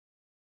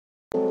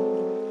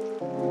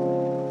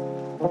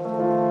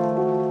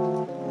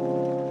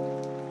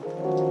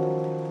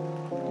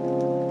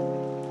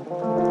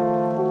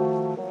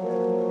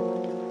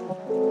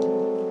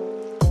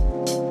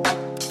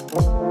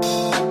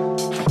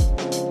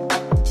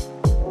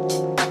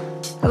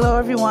Hello,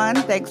 everyone.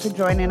 Thanks for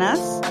joining us.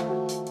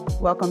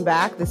 Welcome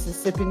back. This is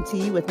Sipping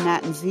Tea with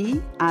Nat and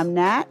Z. I'm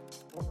Nat.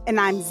 And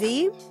I'm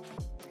Z.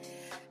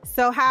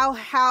 So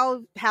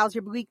how's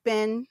your week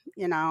been?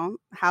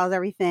 How's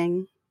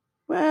everything?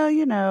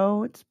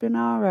 Well, it's been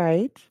all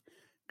right.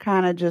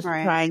 Kind of just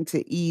trying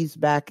to ease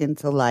back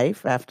into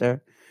life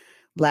after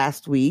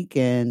last week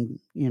and,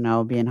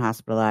 being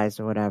hospitalized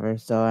or whatever.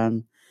 So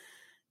I'm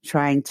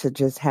trying to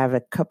just have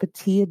a cup of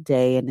tea a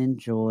day and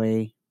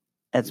enjoy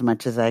as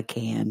much as I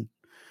can.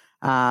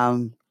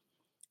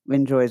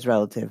 Enjoy is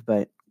relative,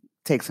 but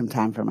take some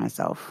time for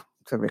myself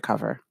to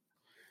recover.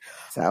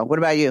 So what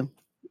about you?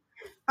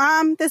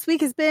 This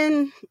week has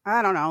been,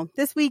 I don't know.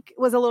 This week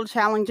was a little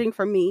challenging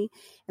for me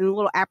and a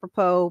little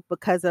apropos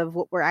because of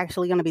what we're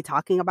actually going to be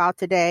talking about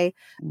today.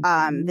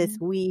 This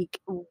week,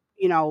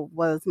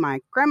 was my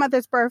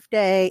grandmother's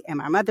birthday and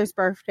my mother's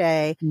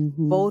birthday.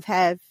 Both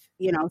have,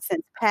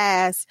 since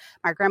passed,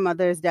 my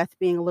grandmother's death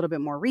being a little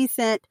bit more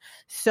recent.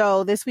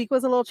 So this week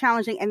was a little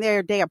challenging and they're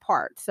a day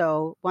apart.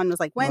 So one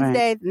was like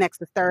Wednesday, the next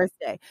was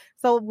Thursday.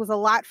 So it was a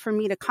lot for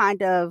me to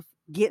kind of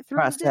get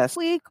through this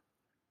week.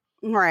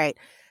 Right.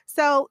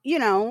 So,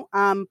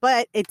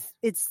 but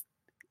it's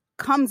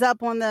comes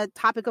up on the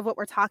topic of what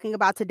we're talking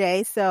about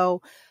today.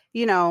 So,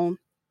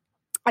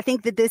 I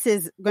think that this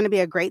is going to be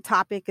a great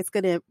topic. It's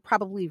going to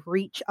probably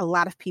reach a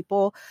lot of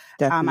people.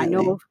 I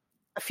know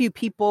a few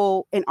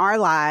people in our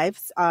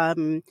lives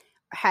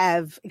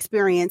have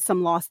experienced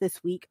some loss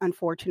this week,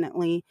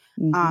 unfortunately.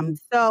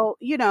 So,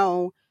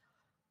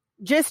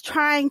 just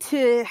trying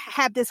to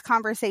have this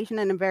conversation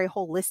in a very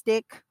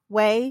holistic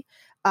way.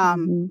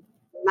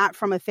 Not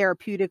from a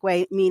therapeutic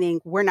way, meaning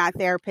we're not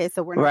therapists,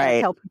 so we're not going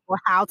to tell people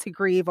how to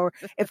grieve or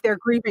if they're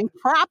grieving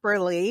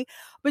properly,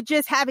 but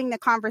just having the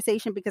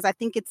conversation because I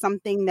think it's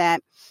something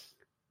that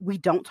we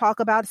don't talk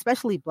about,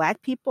 especially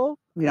Black people.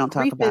 We don't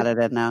talk about it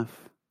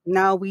enough.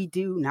 No, we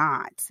do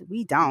not.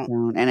 We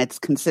don't. And it's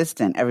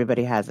consistent.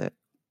 Everybody has it.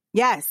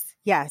 Yes.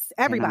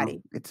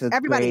 Everybody. It's a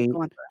everybody's great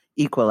going through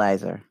it.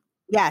 Equalizer.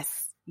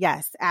 Yes,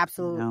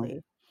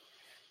 absolutely.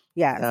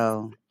 Yes.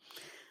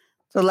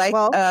 So like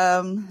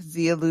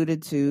Z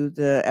alluded to,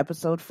 the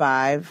episode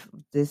 5,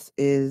 this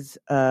is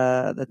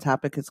the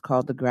topic is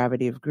called The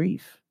Gravity of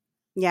Grief.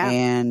 Yeah.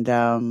 And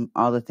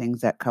all the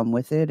things that come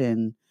with it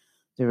and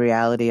the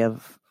reality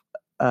of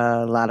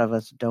a lot of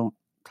us don't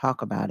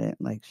talk about it,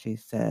 like she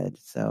said.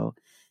 So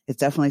it's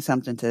definitely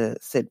something to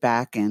sit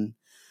back and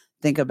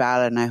think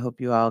about it. And I hope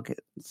you all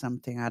get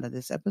something out of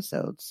this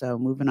episode. So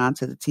moving on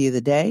to the tea of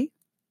the day.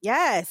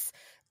 Yes.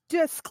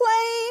 Disclaimer.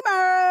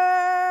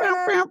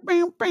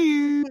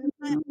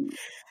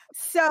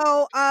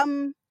 So,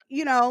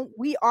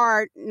 we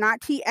are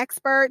not tea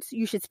experts.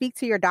 You should speak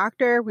to your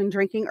doctor when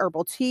drinking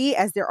herbal tea,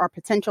 as there are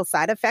potential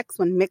side effects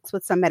when mixed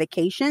with some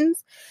medications.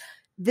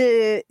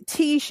 The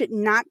tea should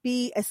not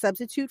be a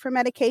substitute for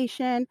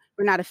medication.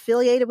 We're not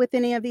affiliated with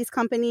any of these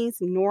companies,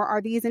 nor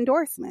are these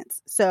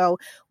endorsements. So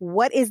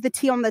what is the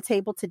tea on the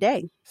table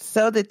today?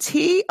 So the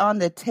tea on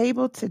the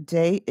table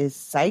today is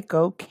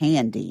Psycho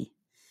Candy,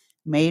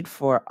 made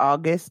for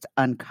August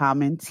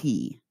Uncommon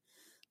Tea.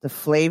 The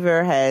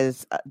flavor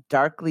has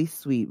darkly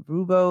sweet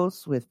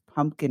rooibos with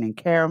pumpkin and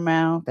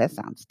caramel. That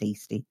sounds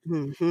tasty.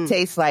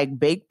 Tastes like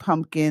baked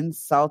pumpkin,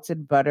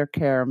 salted butter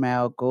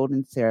caramel,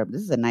 golden syrup.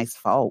 This is a nice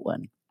fall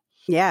one.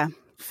 Yeah.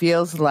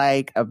 Feels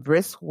like a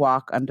brisk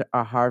walk under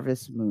a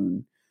harvest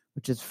moon,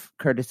 which is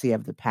courtesy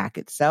of the pack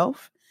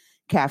itself.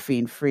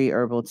 Caffeine-free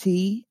herbal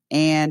tea,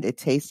 and it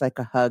tastes like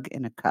a hug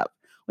in a cup,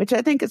 which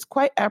I think is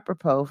quite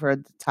apropos for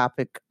the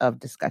topic of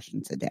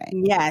discussion today.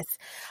 Yes.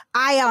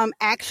 I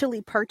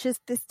actually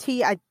purchased this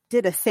tea. I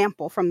did a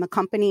sample from the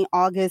company,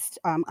 August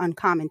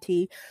Uncommon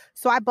Tea.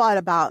 So I bought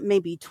about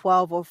maybe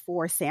 12 or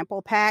 4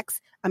 sample packs.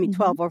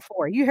 12 or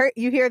 4. You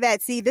hear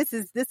that? See, this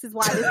is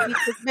why this week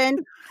has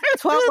been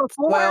 12 or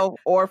 4. 12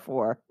 or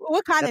 4.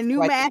 What kind of new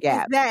math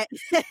is that?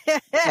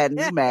 That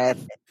new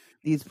math.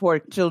 These poor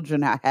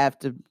children I have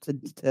to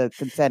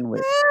contend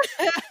with.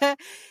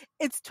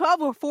 It's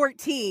 12 or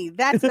 14.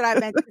 That's what I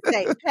meant to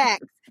say.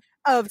 Packs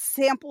of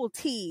sample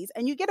teas.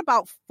 And you get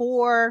about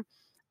 4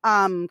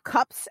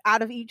 cups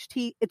out of each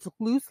tea. It's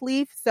loose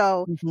leaf.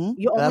 So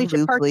you only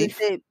should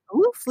purchase it.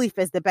 Loose leaf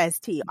is the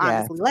best tea,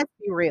 honestly. Yeah. Let's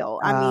be real.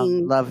 I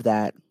mean, love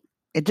that.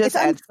 It just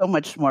adds so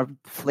much more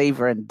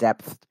flavor and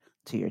depth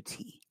to your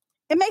tea.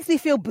 It makes me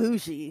feel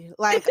bougie.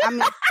 Like,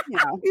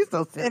 You're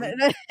so silly.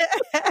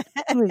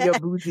 Your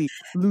bougie.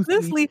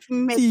 Loose leaf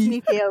makes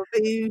me feel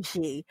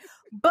bougie.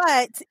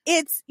 But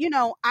it's,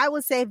 I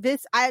would say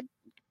I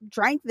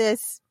drank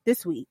this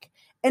week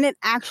and it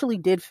actually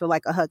did feel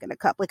like a hug in a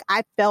cup. Like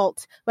I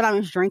felt when I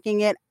was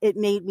drinking it, it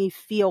made me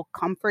feel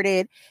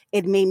comforted.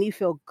 It made me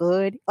feel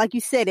good. Like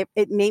you said,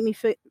 it made me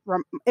feel,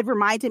 it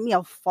reminded me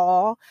of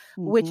fall,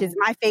 which is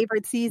my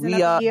favorite season of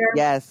the year.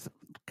 Yes.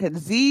 Because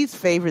Z's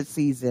favorite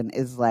season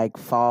is like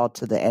fall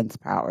to the nth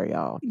power,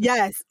 y'all.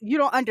 Yes, you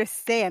don't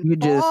understand.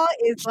 She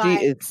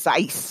is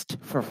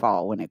psyched for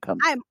fall when it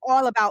comes. I'm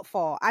all about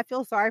fall. I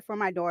feel sorry for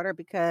my daughter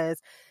because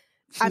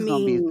she's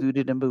gonna be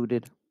suited and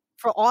booted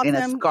for autumn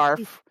in a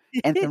scarf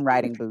and some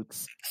riding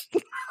boots.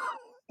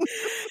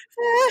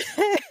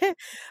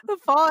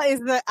 Fall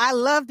is I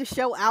love to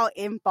show out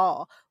in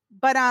fall.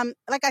 But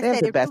like I They have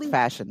said, the it best really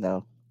fashion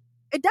though.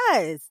 it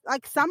does.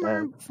 Like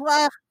summer,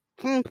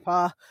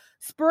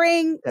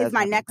 spring Does is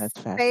my have the next best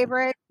fashion.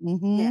 favorite.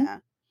 Mm-hmm. Yeah.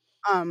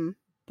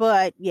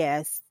 But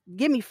yes,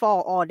 give me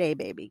fall all day,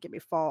 baby. Give me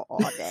fall all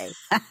day.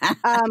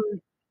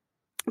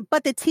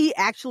 But the tea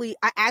I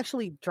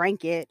actually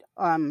drank it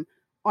on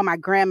my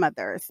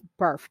grandmother's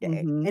birthday,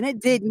 Mm-hmm. and it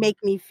did make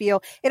me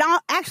feel.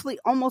 Actually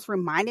almost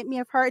reminded me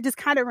of her. It just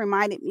kind of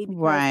reminded me because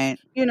Right.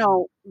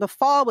 the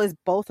fall was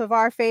both of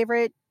our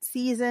favorite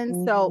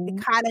seasons, so it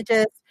kind of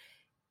just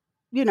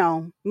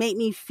made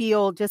me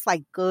feel just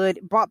like good,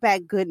 brought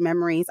back good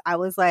memories. I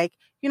was like,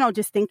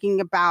 just thinking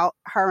about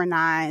her and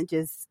I,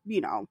 just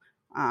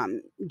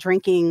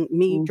drinking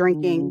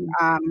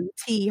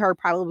tea, her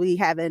probably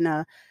having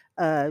a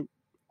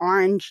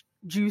orange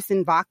juice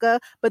and vodka,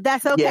 but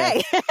that's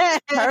okay. Yes.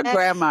 Her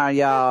grandma,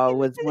 y'all,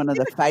 was one of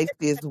the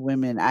feistiest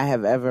women I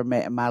have ever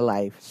met in my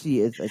life. She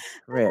is a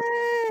trip.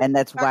 And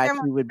that's why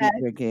she would be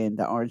drinking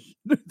the orange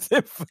juice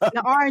and vodka.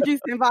 The orange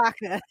juice and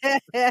vodka.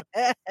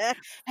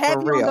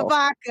 Heavy on the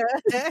vodka.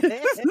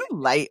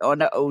 Light on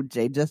the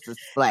OJ, just a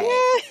splash.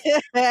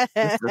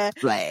 Just a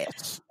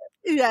splash.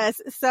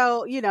 Yes.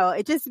 So,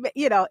 it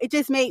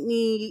just made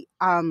me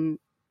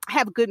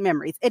have good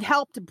memories. It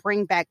helped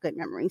bring back good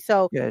memories.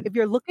 So if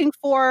you're looking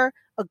for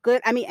a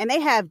good, and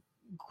they have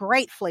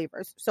great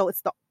flavors. So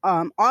it's the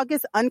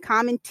August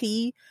Uncommon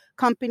Tea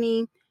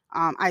Company.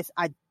 I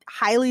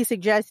highly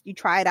suggest you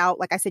try it out.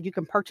 Like I said, you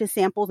can purchase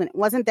samples, and it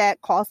wasn't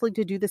that costly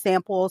to do the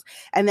samples.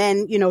 And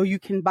then, you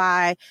can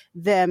buy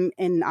them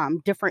in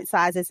different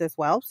sizes as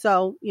well.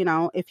 So,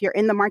 if you're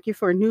in the market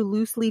for a new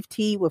loose leaf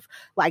tea with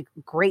like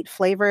great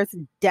flavors,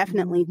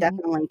 definitely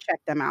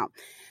check them out.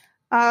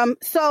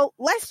 So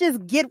let's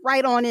just get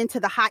right on into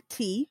the hot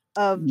tea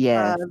of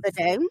the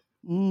day.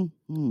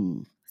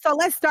 Mm-hmm. So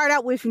let's start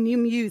out with new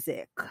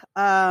music.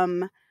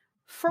 Pharrell.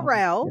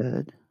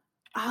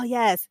 Oh,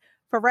 yes.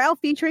 Pharrell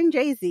featuring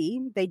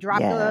Jay-Z. They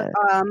dropped a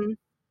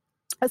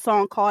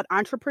song called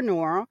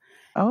Entrepreneur.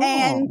 Oh.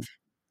 And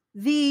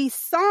the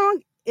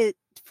song,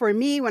 for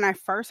me, when I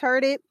first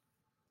heard it,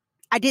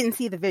 I didn't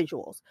see the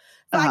visuals.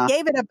 So I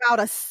gave it about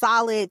a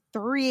solid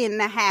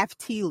 3.5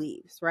 tea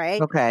leaves,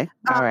 right? Okay.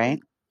 All right.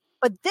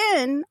 But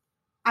then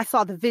I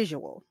saw the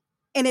visual,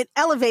 and it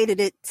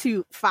elevated it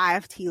to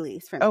 5 tea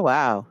leaves for me. Oh,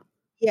 wow.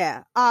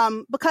 Yeah.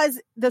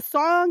 Because the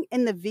song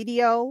in the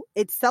video,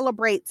 it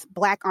celebrates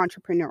Black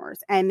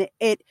entrepreneurs, and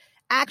it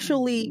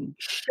actually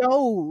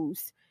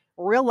shows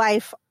real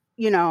life,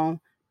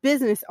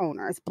 business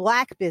owners,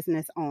 Black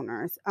business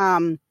owners,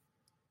 in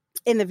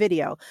the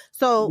video.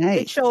 So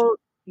it showed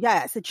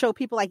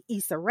people like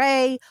Issa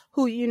Rae,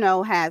 who,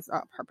 has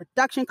her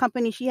production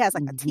company. She has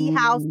like a tea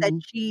house that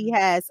she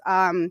has,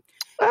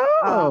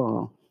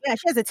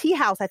 she has a tea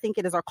house. I think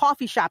it is, or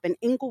coffee shop in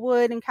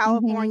Inglewood in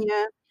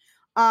California.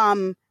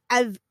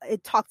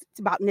 It talks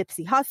about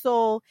Nipsey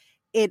Hussle.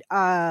 It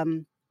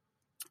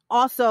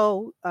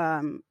also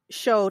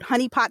showed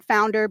Honey Pot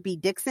founder B.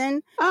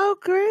 Dixon. Oh,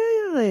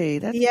 really?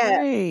 That's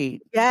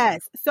great.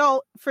 Yes.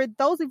 So for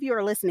those of you who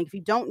are listening, if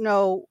you don't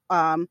know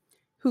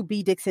who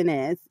B. Dixon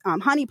is,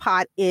 Honey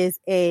Pot is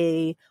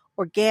a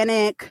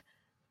organic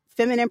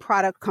feminine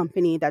product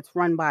company that's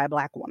run by a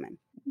Black woman.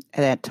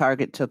 And that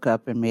Target took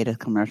up and made a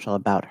commercial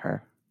about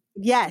her.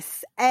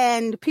 Yes.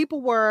 And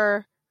people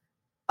were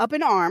up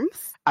in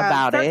arms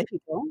about it.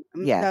 People,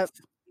 yes.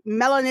 The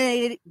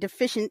melanated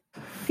deficient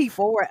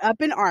people were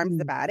up in arms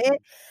about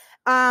it.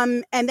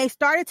 And they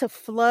started to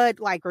flood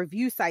like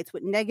review sites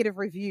with negative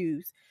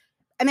reviews,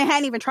 and they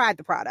hadn't even tried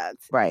the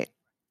products. Right.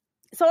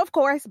 So, of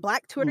course,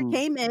 Black Twitter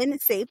came in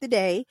and saved the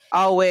day.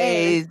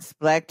 Always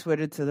Black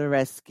Twitter to the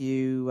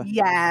rescue.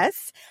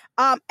 Yes.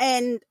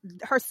 And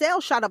her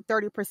sales shot up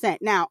 30%.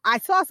 Now, I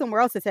saw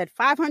somewhere else that said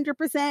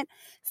 500%.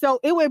 So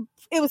it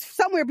was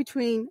somewhere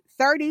between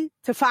 30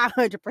 to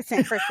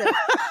 500% for sale.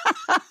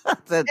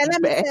 And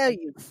let me tell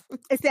you,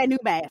 it's that new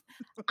math.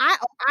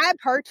 I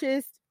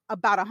purchased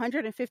about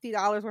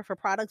 $150 worth of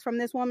products from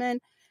this woman.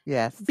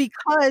 Yes.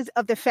 Because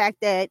of the fact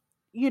that,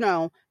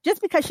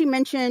 just because she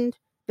mentioned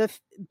the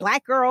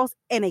Black girls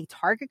in a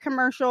Target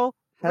commercial,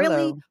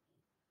 really,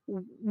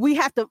 we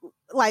have to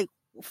like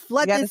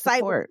flood this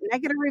site with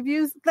negative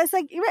reviews. That's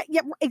like,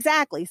 yeah,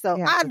 exactly. So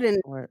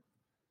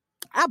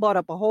I bought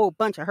up a whole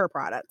bunch of her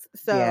products.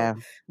 So yeah,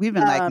 we've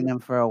been liking them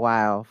for a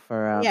while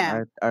for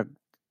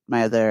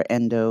my other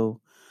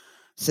endo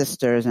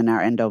sisters and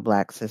our endo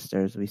Black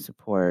sisters. We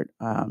support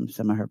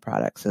some of her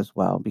products as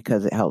well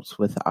because it helps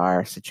with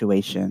our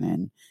situation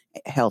and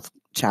health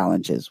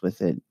challenges with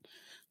the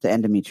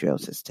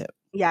endometriosis tip.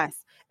 Yes.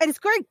 And it's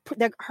great.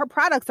 Her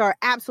products are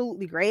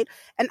absolutely great.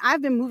 And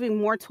I've been moving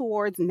more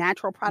towards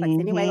natural products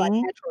anyway, like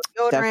natural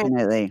deodorant,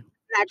 definitely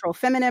natural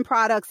feminine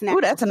products. Oh,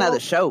 that's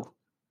another show.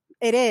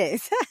 It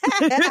is.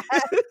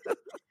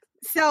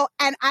 So,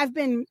 and I've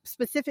been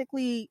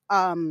specifically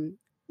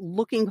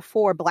looking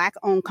for Black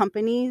owned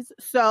companies.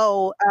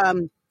 So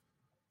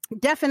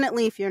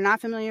definitely, if you're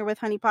not familiar with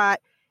Honey Pot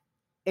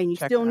and you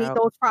still need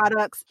those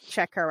products,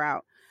 check her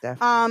out.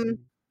 Definitely.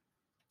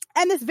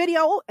 And this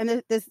video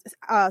and this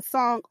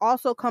song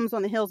also comes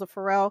on the heels of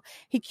Pharrell.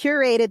 He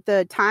curated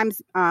the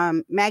Times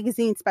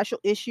magazine special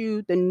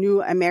issue, The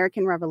New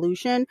American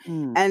Revolution.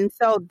 And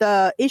so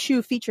the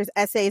issue features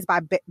essays by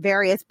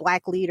various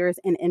Black leaders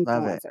and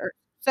influencers.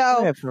 So,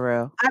 go ahead,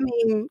 Pharrell. I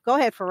mean, go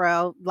ahead,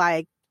 Pharrell.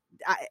 Like,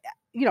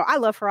 I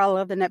love Pharrell. I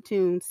love the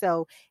Neptune.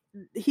 So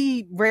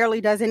he rarely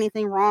does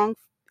anything wrong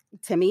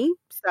to me.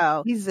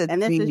 So he's a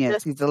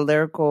genius. He's a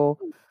lyrical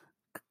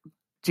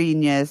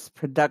genius,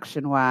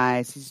 production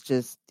wise. He's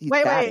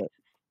got it.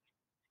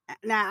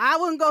 Now I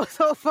wouldn't go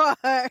so far.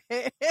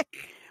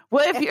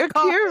 Well, if you're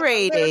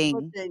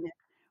curating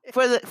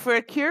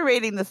for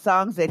curating the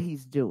songs that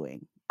he's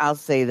doing, I'll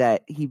say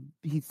that he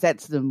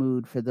sets the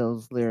mood for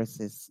those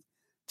lyricists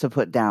to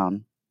put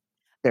down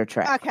their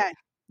track. Okay,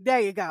 there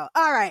you go.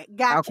 All right,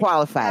 gotcha. I'll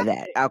qualify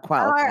that. I'll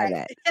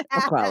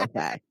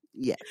qualify.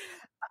 Yes.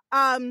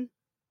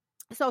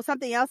 So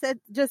something else that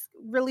just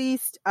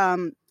released.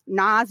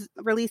 Nas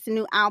released a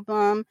new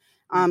album,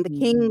 The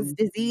King's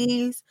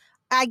Disease.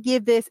 I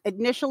give this,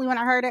 initially when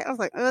I heard it, I was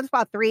like, oh, it's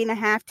about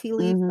 3.5 tea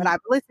leaves, but I've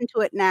listened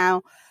to it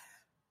now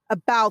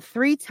about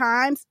 3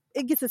 times.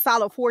 It gets a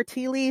solid 4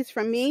 tea leaves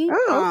from me.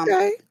 Oh,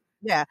 okay.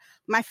 Yeah.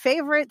 My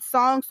favorite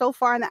song so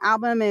far in the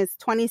album is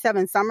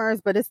 27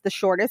 Summers, but it's the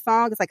shortest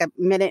song. It's like 1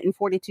 minute and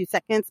 42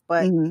 seconds,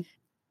 but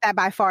that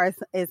by far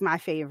is my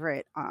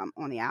favorite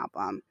on the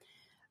album.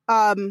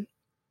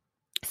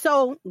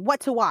 So what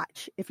to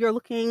watch? If you're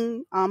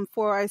looking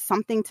for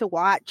something to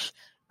watch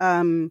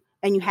and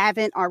you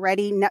haven't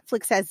already,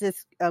 Netflix has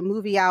this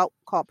movie out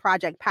called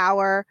Project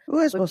Power. I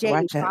was supposed to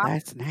watch that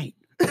last night.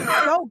 It's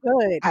so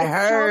good. I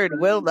heard.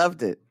 Will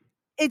loved it.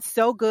 It's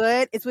so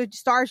good. It's with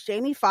stars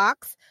Jamie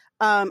Foxx.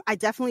 I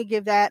definitely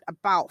give that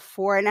about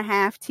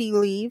 4.5 tea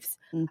leaves.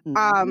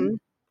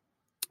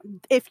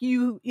 If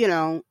you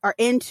are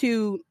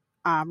into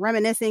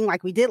reminiscing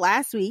like we did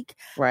last week,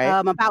 right?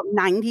 About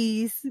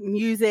 90s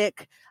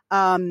music.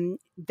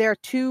 There are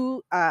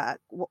 2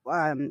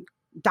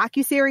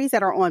 docuseries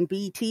that are on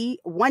BET.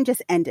 One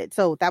just ended.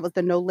 So that was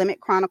the No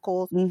Limit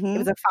Chronicles. It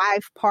was a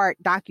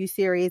 5-part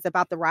docuseries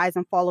about the rise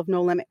and fall of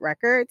No Limit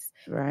Records.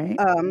 Right.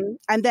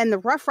 And then the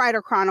Rough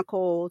Rider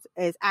Chronicles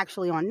is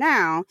actually on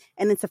now,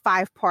 and it's a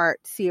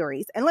 5-part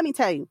series. And let me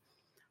tell you,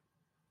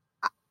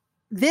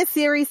 this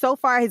series so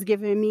far has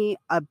given me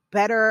a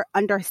better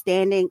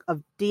understanding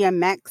of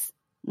DMX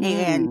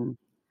and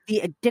the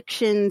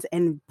addictions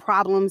and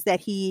problems that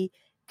he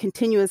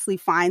continuously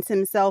finds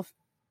himself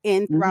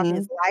in throughout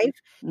his life.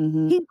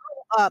 He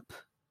grew up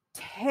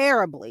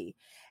terribly,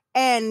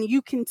 and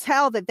you can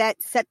tell that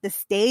set the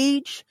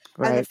stage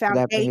and the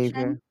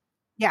foundation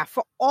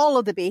for all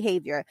of the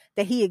behavior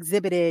that he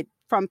exhibited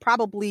from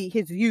probably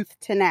his youth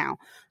to now.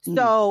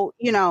 So,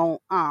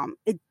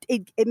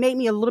 it made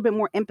me a little bit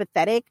more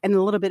empathetic and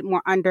a little bit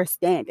more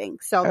understanding.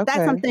 So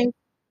that's something,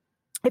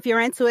 if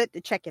you're into it,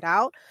 to check it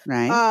out.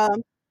 Right.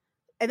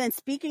 And then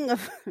speaking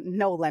of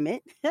No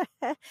Limit,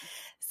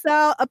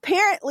 so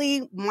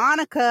apparently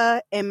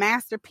Monica and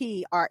Master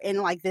P are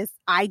in like this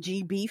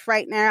IG beef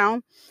right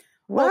now.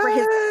 What?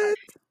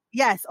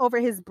 Over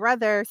his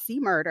brother C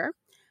Murder.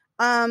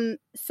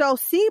 So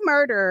C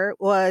Murder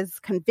was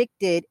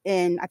convicted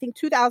in, I think,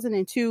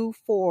 2002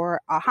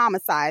 for a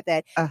homicide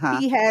that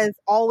he has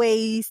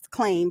always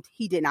claimed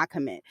he did not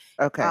commit.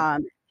 Okay.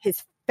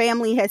 His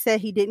family has said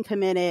he didn't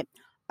commit it.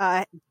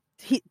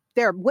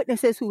 There are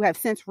witnesses who have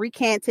since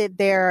recanted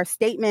their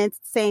statements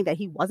saying that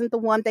he wasn't the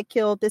one that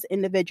killed this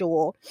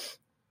individual.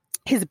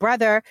 His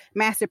brother,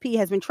 Master P,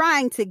 has been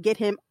trying to get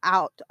him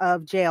out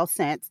of jail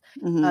since.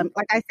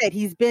 Like I said,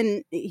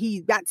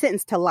 he got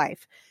sentenced to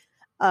life.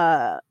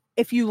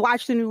 If you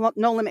watch the new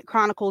No Limit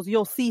Chronicles,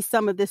 you'll see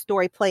some of this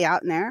story play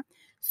out in there.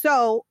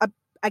 So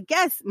I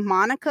guess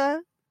Monica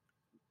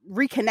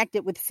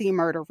reconnected with C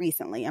Murder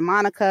recently, and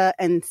Monica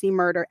and C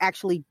Murder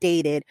actually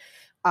dated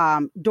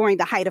during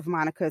the height of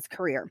Monica's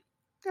career.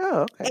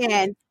 Oh, okay.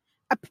 And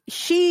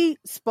she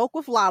spoke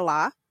with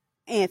Lala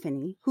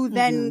Anthony, who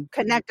then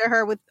connected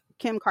her with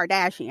Kim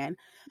Kardashian.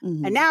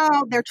 And now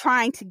they're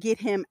trying to get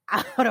him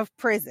out of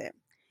prison.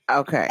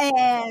 Okay.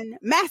 And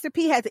Master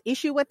P has an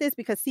issue with this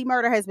because C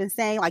Murder has been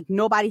saying like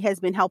nobody has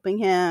been helping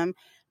him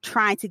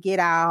trying to get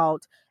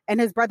out. And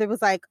his brother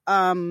was like,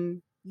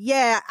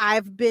 yeah,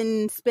 I've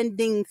been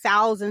spending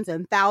thousands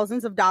and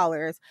thousands of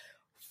dollars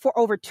for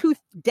over 2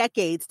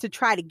 decades to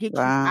try to get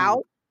you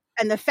out.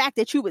 And the fact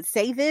that you would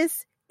say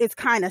this is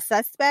kind of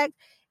suspect.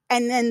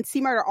 And then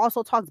C Murder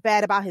also talks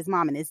bad about his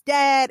mom and his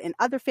dad and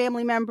other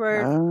family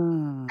members.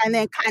 And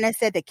then kind of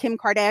said that Kim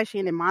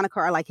Kardashian and Monica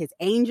are like his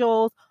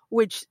angels,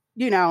 which,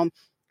 C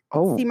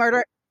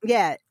Murder,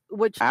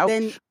 which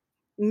then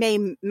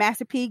made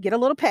Master P get a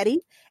little petty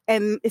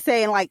and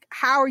saying like,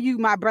 how are you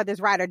my brother's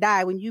ride or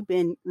die when you've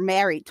been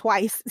married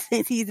twice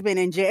since he's been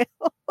in jail?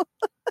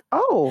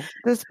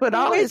 Just put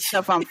all his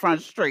stuff on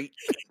Front Street.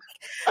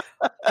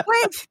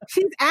 Which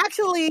she's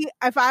actually,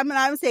 if I'm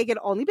not mistaken,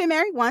 only been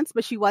married once,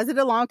 but she was in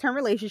a long-term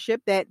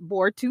relationship that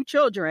bore 2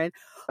 children.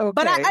 Okay.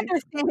 But I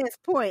understand his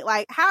point.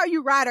 Like, how are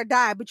you ride or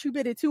die, but you've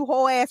been in 2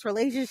 whole ass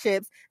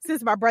relationships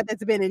since my brother's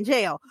been in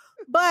jail.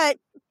 But,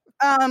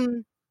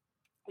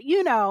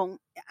 you know,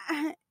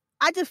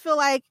 I just feel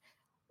like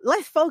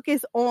let's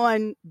focus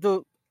on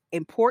the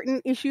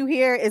important issue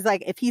here is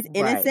like, if he's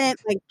innocent,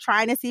 like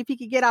trying to see if he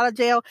could get out of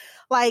jail,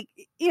 like,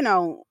 you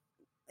know,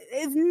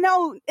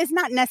 it's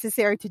not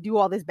necessary to do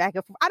all this back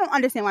and forth. I don't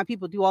understand why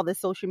people do all this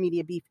social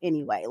media beef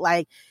anyway.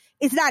 Like,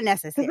 it's not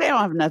necessary. They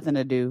don't have nothing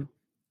to do.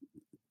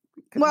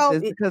 Well,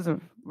 because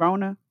of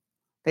Rona,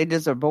 they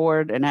just are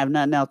bored and have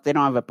nothing else. They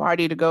don't have a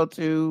party to go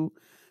to.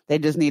 They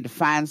just need to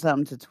find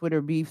something to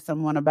Twitter beef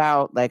someone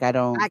about. Like, I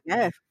don't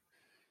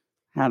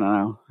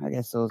know. I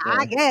guess those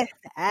are...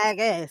 I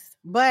guess.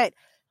 But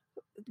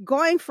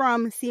going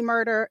from C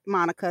Murder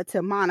Monica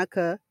to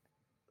Monica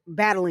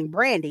battling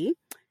Brandy.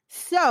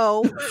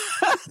 So,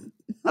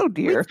 oh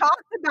dear, we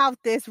talked about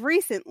this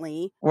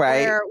recently,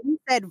 right? Where we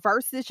said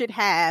Versus should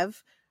have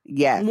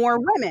yes more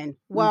women.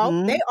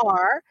 Well,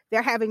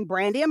 they're having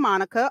Brandy and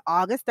Monica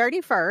August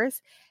 31st.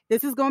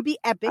 This is going to be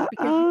epic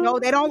because you know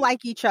they don't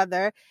like each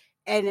other,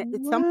 and at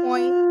some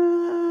point,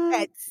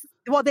 I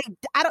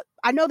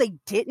know they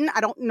didn't. I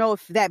don't know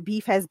if that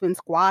beef has been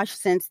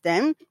squashed since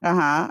then.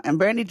 And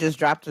Brandy just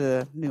dropped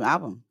a new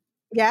album.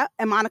 Yeah,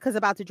 and Monica's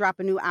about to drop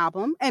a new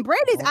album, and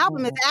Brandy's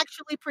album is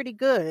actually pretty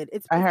good.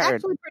 It's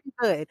actually pretty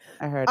good.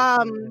 I heard.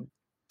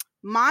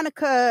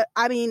 Monica,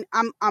 I mean,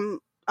 I'm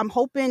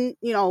hoping,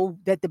 you know,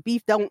 that the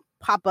beef don't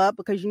pop up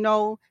because, you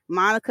know,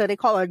 Monica, they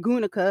call her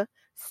Gunica.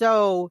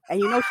 So,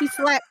 and you know,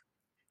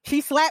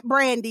 she slapped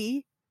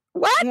Brandy.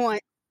 What?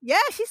 Once.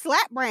 Yeah, she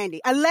slapped Brandy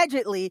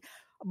allegedly,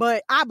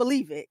 but I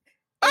believe it.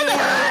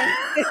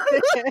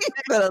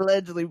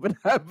 Allegedly, but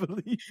I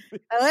believe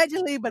it.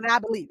 Allegedly, but I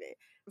believe it.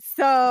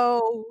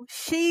 So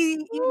she,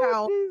 you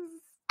know,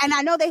 and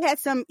I know they had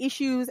some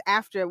issues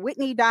after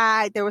Whitney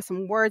died. There were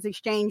some words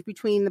exchanged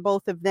between the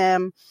both of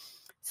them.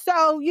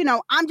 So, you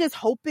know, I'm just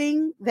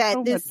hoping that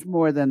much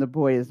more than the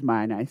boy is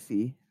mine, I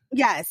see.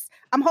 Yes.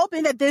 I'm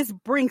hoping that this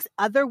brings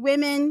other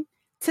women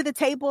to the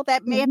table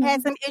that may have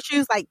had some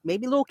issues, like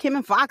maybe Lil' Kim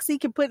and Foxy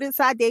can put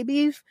inside their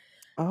beef.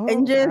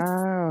 And just,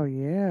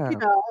 yeah. You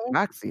know,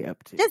 Foxy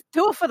up to. Just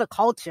do it for the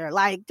culture.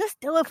 Like, just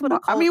do it for the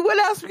culture. I mean, what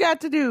else we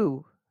got to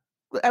do?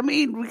 I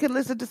mean, we can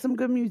listen to some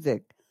good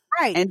music.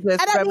 Right. And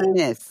just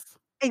reminisce.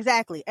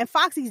 Exactly. And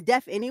Foxy's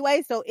deaf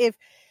anyway, so if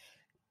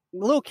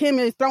Lil' Kim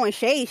is throwing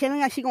shade, she ain't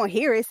like she gonna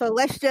hear it. So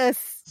let's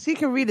just... She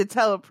can read a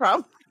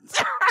teleprompter.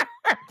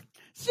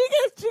 she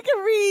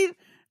can read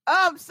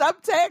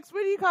subtext.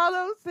 What do you call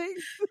those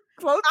things?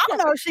 I don't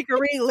know if she can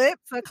read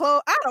lips or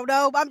clothes. I don't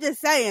know. But I'm just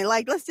saying,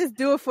 like, let's just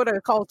do it for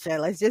the culture.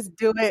 Let's just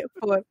do it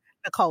for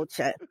the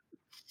culture.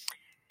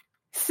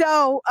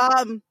 So,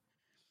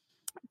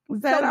 was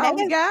that all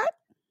we got?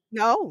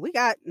 No, we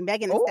got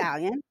Megan Thee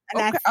Stallion.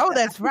 And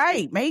that's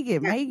right.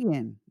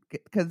 Megan.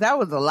 Because that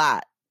was a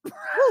lot.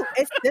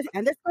 This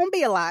going to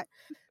be a lot.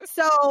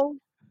 So,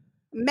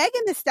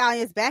 Megan Thee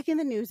Stallion is back in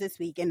the news this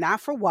week, and not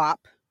for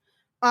WAP.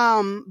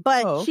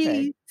 But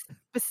she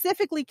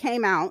specifically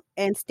came out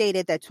and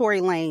stated that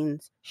Tory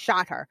Lanez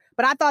shot her.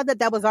 But I thought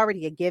that was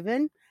already a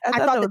given. I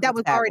thought that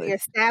was already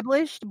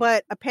established.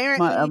 But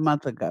apparently... a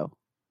month ago.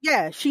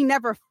 Yeah, she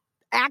never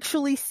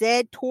actually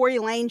said Tory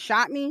Lanez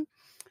shot me.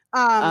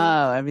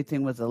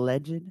 Everything was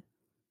alleged?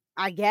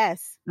 I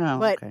guess.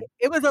 But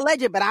it was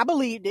alleged, but I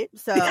believed it.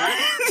 So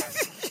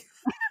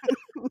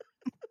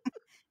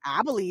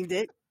I believed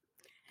it.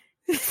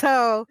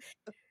 So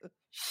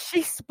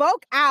she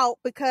spoke out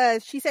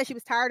because she said she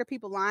was tired of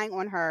people lying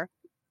on her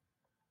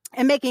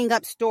and making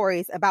up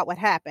stories about what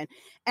happened.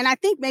 And I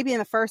think maybe in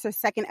the first or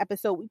second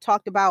episode, we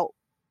talked about,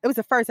 it was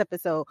the first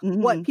episode,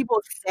 what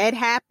people said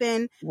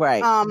happened.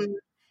 Right.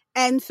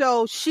 And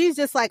so she's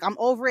just like, I'm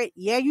over it.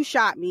 Yeah, you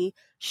shot me.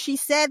 She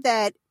said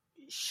that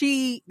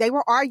they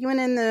were arguing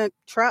in the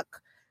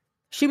truck.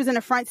 She was in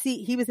the front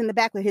seat. He was in the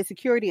back with his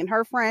security and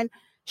her friend.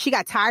 She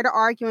got tired of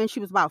arguing. She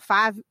was about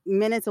 5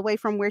 minutes away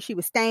from where she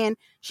was staying.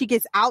 She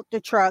gets out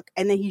the truck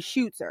and then he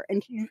shoots her.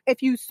 And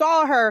if you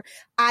saw her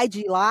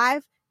IG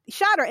live, he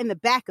shot her in the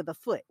back of the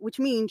foot, which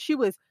means she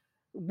was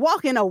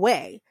walking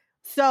away.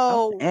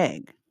 So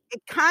it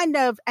kind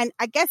of, and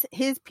I guess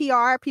his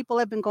PR people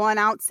have been going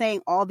out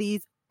saying all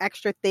these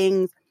extra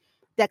things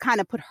that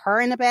kind of put her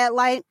in a bad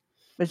light.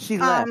 But she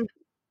left.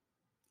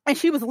 And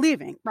she was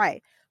leaving,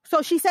 right.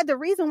 So she said the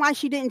reason why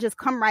she didn't just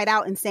come right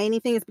out and say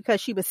anything is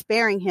because she was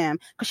sparing him,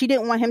 because she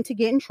didn't want him to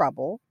get in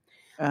trouble.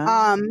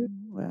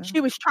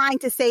 She was trying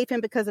to save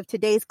him because of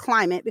today's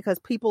climate, because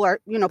people are,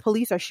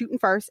 police are shooting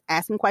first,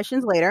 asking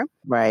questions later.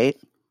 Right.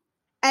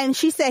 And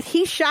she said,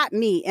 he shot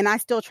me and I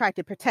still tried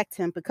to protect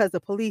him because the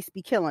police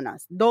be killing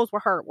us. Those were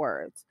her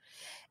words.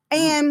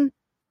 And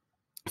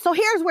so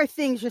here's where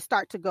things just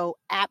start to go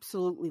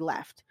absolutely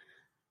left.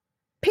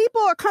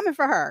 People are coming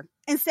for her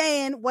and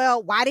saying,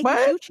 well, why did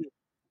he shoot you?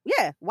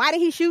 Yeah, why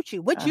did he shoot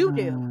you? What'd you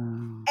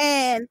do?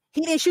 And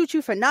he didn't shoot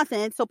you for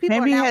nothing. So people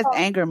maybe he has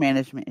anger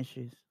management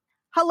issues.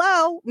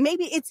 hello,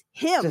 maybe it's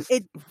him.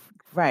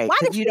 Right. Why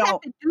does she have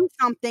to do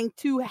something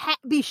to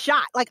be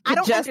shot? Like, I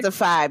don't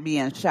justify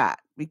being shot,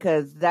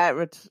 because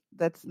that's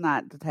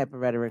not the type of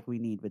rhetoric we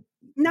need.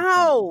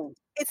 No,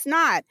 it's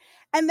not.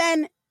 And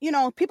then,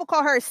 people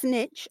call her a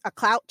snitch, a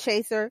clout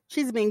chaser.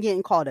 She's been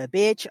getting called a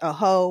bitch, a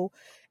hoe,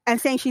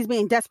 and saying she's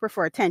being desperate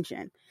for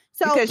attention.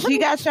 So because she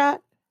got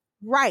shot?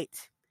 Right.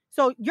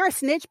 So you're a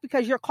snitch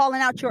because you're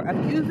calling out your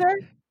abuser?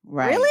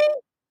 Right.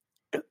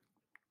 Really?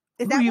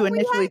 Is that who you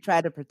initially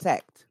tried to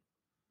protect?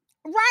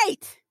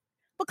 Right.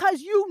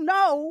 Because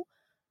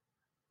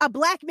a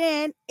black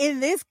man in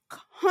this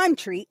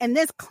country, in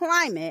this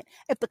climate,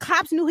 if the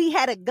cops knew he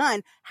had a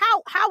gun,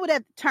 how would that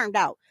have turned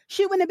out?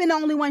 She wouldn't have been the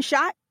only one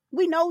shot.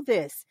 We know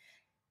this.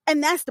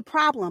 And that's the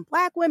problem.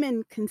 Black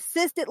women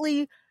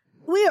consistently,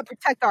 we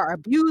protect our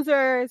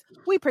abusers.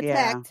 We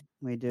protect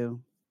we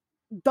do.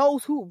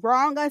 Those who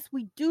wrong us.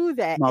 We do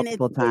that.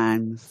 Multiple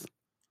times.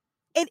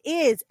 It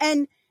is.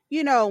 And,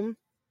 I'm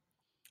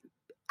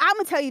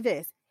going to tell you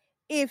this.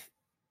 If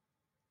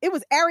it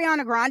was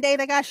Ariana Grande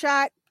that got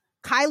shot,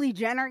 Kylie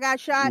Jenner got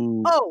shot.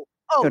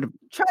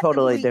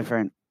 Totally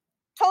different.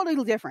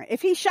 Totally different.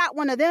 If he shot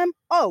one of them,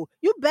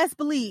 you best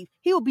believe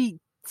he will be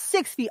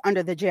 6 feet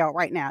under the jail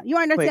right now. You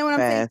understand what I'm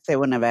saying? They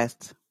wouldn't have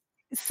asked.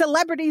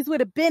 Celebrities would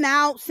have been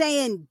out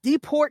saying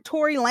deport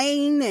Tory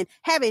Lane and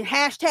having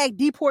hashtag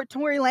deport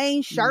Tory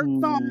Lane shirts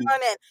on.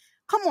 And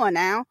come on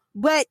now.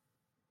 But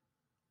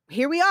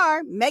here we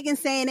are, Megan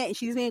saying it, and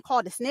she's being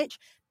called a snitch.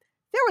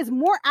 There was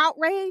more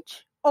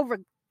outrage over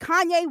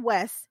Kanye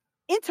West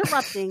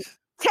interrupting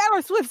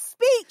Taylor Swift's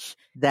speech.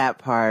 That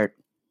part.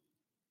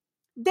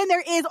 Than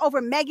there is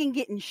over Megan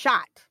getting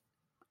shot.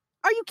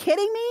 Are you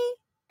kidding me?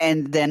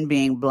 And then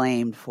being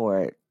blamed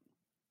for it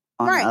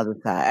on the other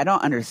side. I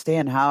don't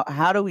understand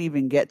how do we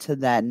even get to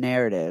that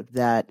narrative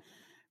that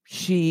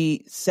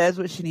she says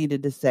what she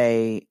needed to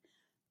say.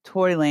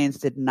 Tory Lanez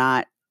did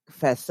not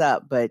fess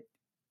up, but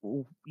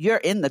you're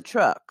in the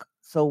truck.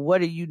 So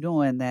what are you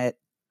doing that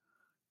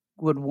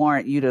would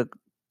warrant you to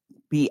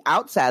be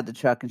outside the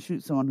truck and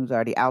shoot someone who's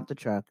already out the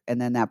truck, and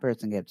then that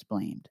person gets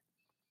blamed?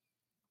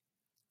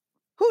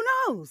 Who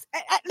knows?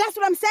 That's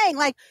what I'm saying.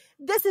 Like,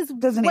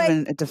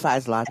 it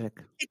defies logic.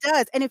 It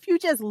does. And if you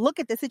just look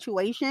at the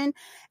situation,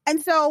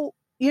 and so,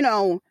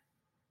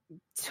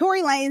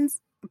 Tory Lanez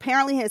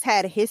apparently has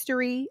had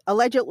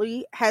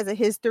allegedly has a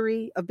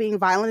history of being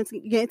violent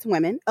against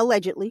women,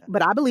 allegedly,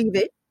 but I believe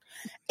it.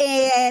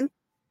 And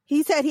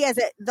he said he has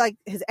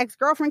his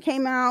ex-girlfriend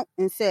came out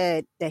and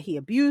said that he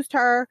abused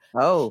her.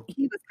 Oh.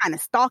 He was kind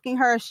of stalking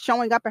her,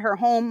 showing up at her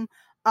home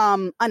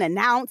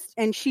unannounced,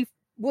 and she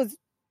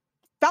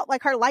felt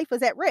like her life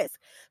was at risk.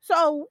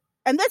 So,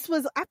 and this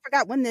was, I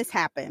forgot when this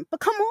happened,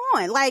 but come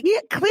on. Like, he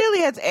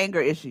clearly has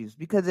anger issues,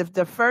 because if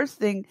the first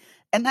thing,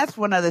 and that's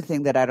one other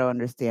thing that I don't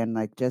understand,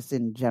 like just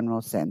in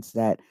general sense,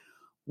 that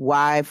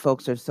why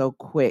folks are so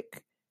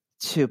quick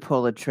to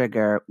pull a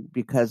trigger,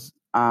 because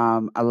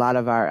a lot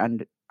of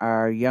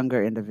our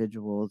younger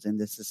individuals in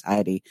this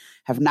society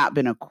have not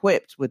been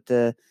equipped with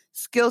the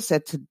skill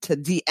set to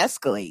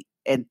de-escalate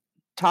and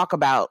talk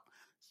about,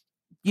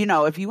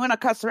 if you want to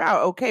cuss her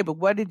out, okay, but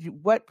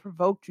what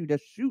provoked you to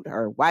shoot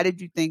her? Why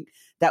did you think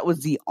that was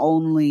the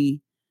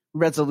only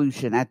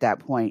resolution at that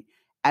point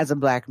as a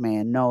black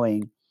man,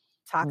 knowing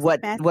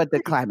what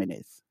the climate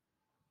is?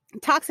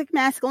 Toxic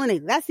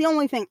masculinity. That's the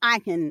only thing I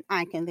can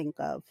think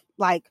of.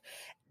 Like,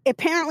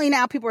 apparently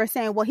now people are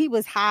saying, well, he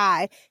was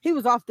high. He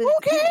was off the... Who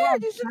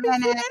cares? You shouldn't be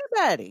shooting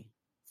anybody.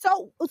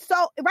 So,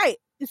 right.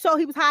 So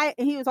he was high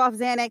and he was off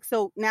Xanax.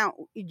 So now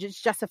you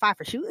just justify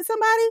for shooting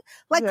somebody?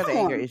 Like, come on. You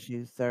got anger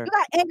issues, sir. You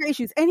got anger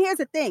issues. And here's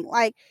the thing.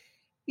 Like,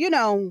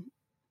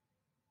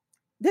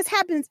 this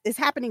is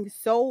happening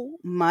so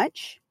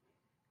much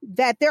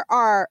that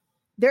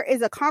there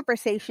is a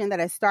conversation that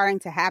is starting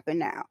to happen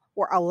now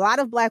where a lot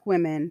of black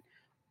women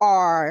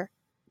are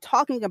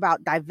talking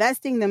about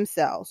divesting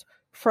themselves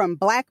from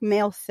black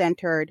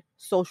male-centered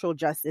social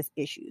justice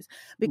issues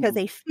because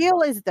they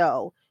feel as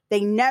though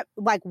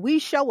we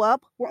show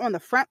up, we're on the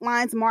front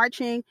lines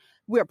marching,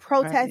 we're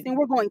protesting,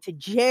 we're going to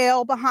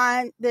jail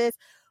behind this.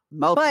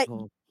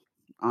 Multiple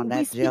on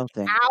that jail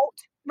thing.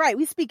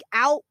 We speak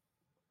out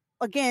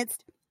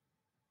against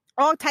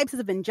all types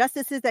of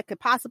injustices that could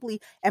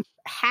possibly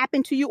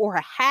happen to you or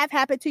have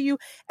happened to you,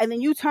 and then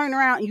you turn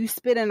around and you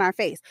spit in our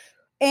face.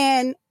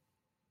 And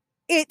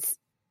it's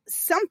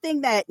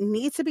something that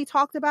needs to be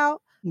talked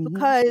about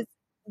because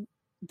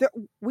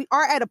we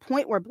are at a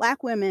point where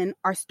black women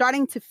are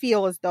starting to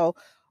feel as though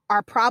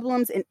our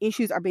problems and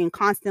issues are being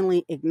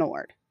constantly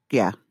ignored.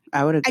 Yeah,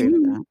 I would agree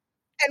with that.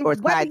 Or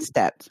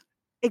sidestepped.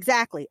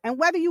 Exactly. And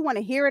whether you want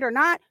to hear it or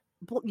not,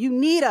 you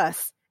need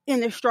us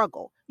in the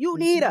struggle. You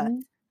need us.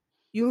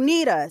 You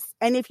need us.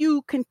 And if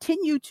you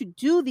continue to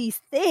do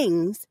these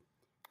things,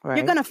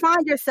 you're going to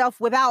find yourself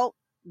without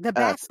the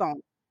backbone.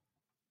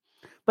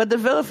 But the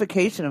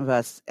vilification of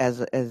us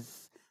as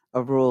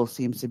a rule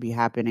seems to be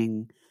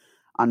happening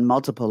on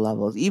multiple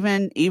levels.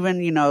 Even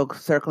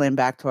circling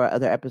back to our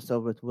other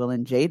episode with Will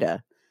and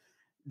Jada,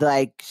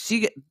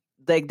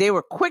 they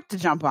were quick to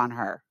jump on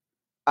her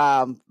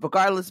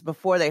regardless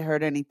before they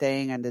heard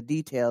anything and the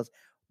details.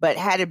 But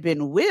had it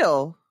been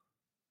Will,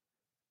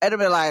 it'd have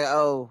been like,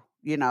 oh,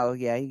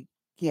 yeah,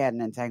 he had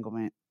an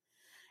entanglement.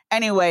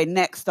 Anyway,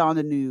 next on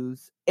the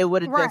news, it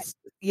would have just,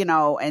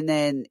 and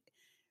then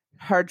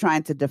her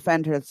trying to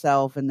defend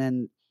herself, and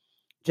then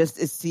just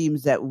it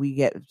seems that we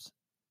get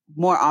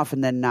more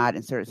often than not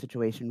in certain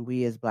situations,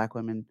 we as Black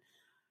women,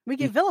 we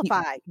get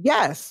vilified.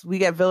 Yes, we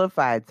get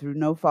vilified through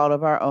no fault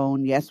of our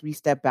own. Yes, we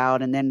step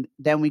out, and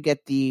then we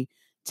get the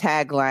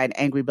tagline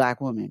 "Angry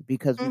Black Woman"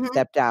 because we've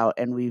stepped out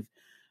and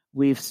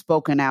we've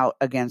spoken out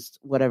against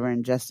whatever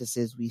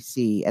injustices we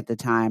see at the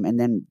time, and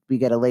then we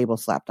get a label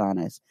slapped on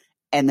us.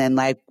 And then,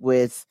 like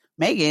with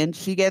Megan,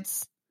 she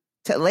gets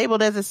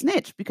labeled as a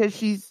snitch because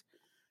she's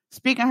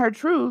speaking her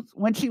truth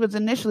when she was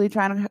initially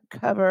trying to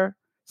cover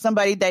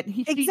somebody that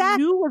she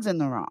knew was in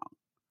the wrong.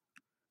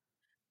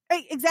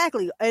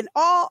 Exactly. And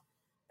all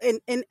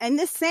in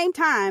this same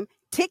time,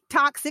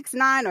 TikTok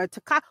 6ix9ine or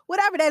Taka,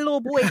 whatever that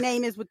little boy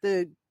name is with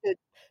the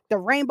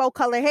rainbow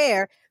color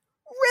hair,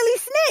 really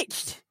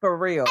snitched. For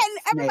real. And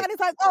everybody's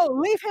like, oh,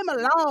 leave him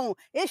alone.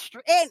 It's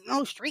ain't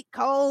no street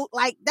code.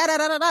 Like,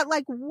 da-da-da-da-da.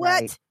 Like,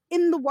 what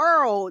in the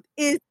world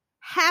is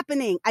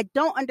happening? I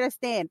don't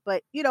understand.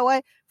 But you know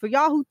what? For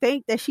y'all who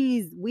think that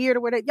she's weird or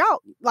whatever,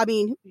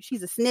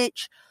 she's a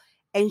snitch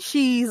and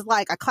she's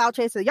like a clout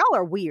chaser. Y'all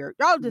are weird.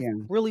 Y'all just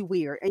really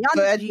weird. And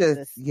y'all need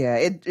Jesus.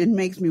 It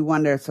makes me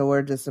wonder. So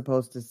we're just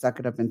supposed to suck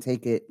it up and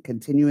take it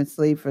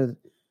continuously for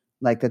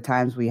like the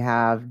times we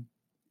have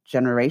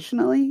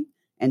generationally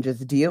and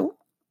just deal?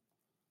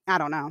 I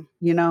don't know.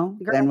 Girl.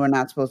 Then we're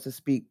not supposed to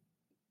speak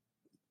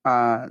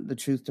the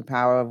truth to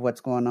power of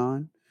what's going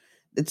on.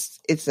 That's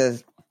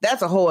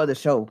a whole other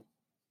show,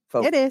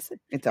 folks. It is.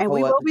 It's a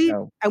whole other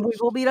show. And we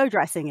will be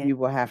addressing it. We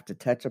will have to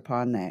touch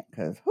upon that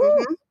because,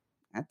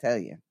 I tell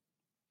you.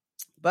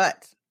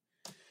 But,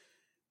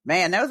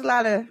 man, there was a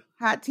lot of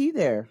hot tea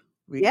there.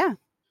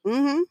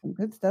 Some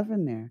good stuff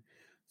in there.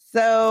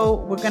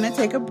 So we're going to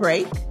take a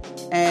break.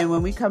 And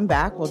when we come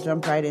back, we'll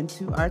jump right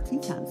into our Tea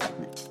Time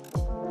segment.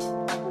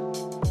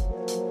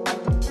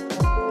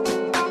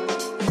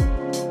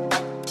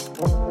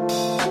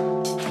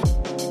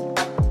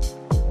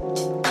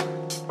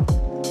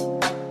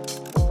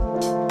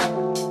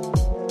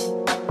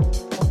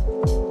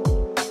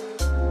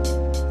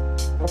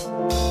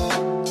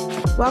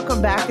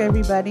 Welcome back,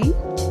 everybody.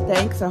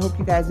 Thanks. I hope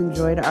you guys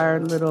enjoyed our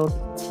little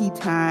tea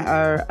time,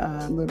 our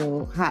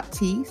little hot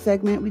tea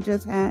segment we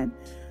just had.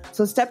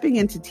 So stepping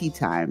into tea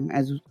time,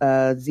 as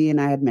Z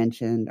and I had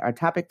mentioned, our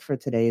topic for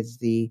today is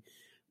the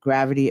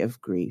gravity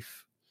of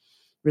grief.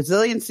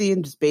 Resiliency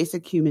and just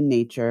basic human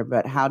nature,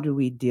 but how do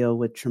we deal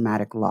with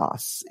traumatic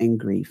loss and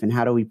grief, and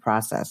how do we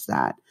process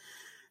that?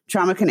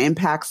 Trauma can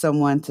impact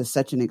someone to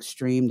such an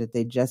extreme that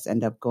they just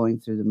end up going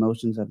through the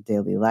motions of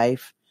daily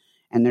life.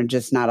 And they're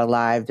just not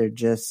alive. They're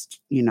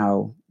just,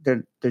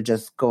 they're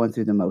just going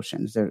through the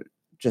motions. They're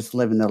just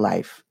living the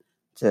life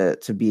to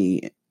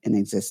be in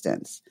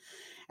existence.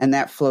 And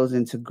that flows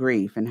into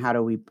grief. And how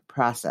do we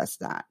process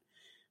that?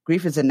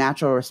 Grief is a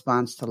natural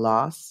response to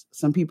loss.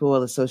 Some people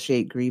will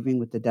associate grieving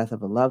with the death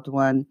of a loved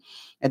one,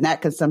 and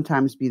that can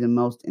sometimes be the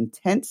most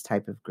intense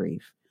type of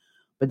grief.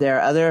 But there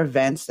are other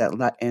events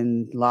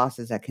and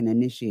losses that can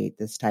initiate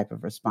this type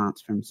of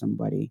response from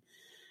somebody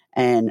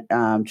and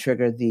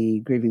trigger the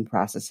grieving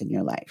process in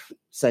your life,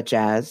 such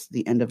as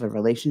the end of a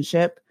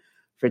relationship,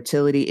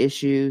 fertility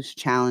issues,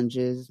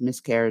 challenges,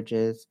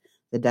 miscarriages,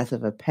 the death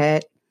of a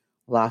pet,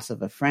 loss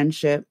of a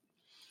friendship,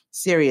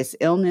 serious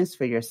illness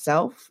for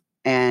yourself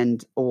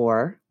and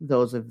or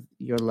those of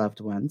your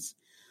loved ones,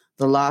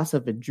 the loss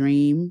of a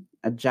dream,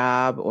 a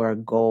job, or a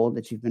goal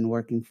that you've been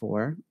working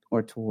for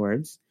or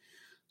towards,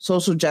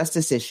 social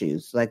justice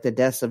issues like the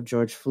deaths of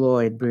George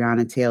Floyd,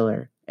 Breonna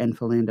Taylor, and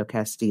Philando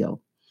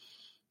Castile.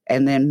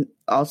 And then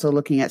also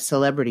looking at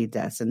celebrity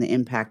deaths and the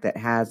impact that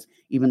has,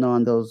 even though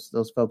on those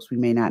folks we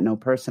may not know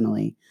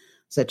personally,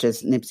 such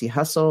as Nipsey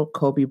Hussle,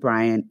 Kobe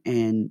Bryant,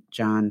 and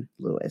John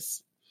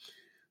Lewis.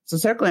 So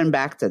circling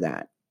back to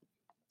that,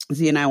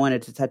 Z and I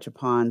wanted to touch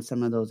upon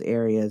some of those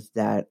areas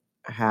that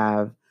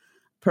have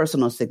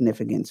personal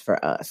significance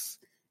for us.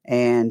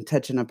 And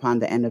touching upon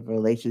the end of a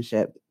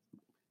relationship,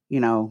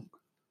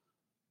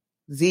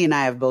 Z and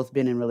I have both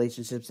been in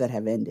relationships that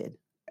have ended.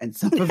 And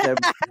some of them.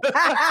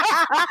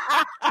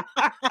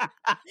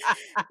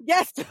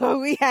 Yes,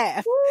 we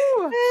have.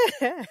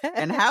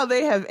 And how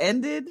they have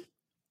ended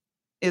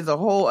is a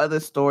whole other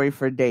story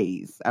for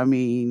days. I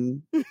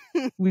mean,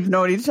 we've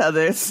known each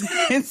other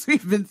since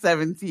we've been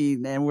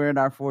 17 and we're in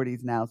our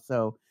 40s now.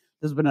 So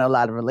there's been a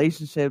lot of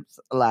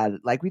relationships,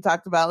 like we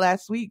talked about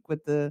last week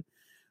with the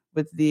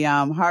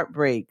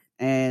heartbreak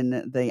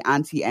and the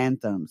auntie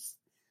anthems.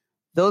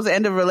 Those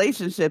end of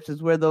relationships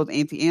is where those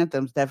auntie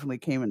anthems definitely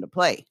came into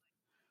play.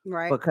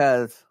 Right.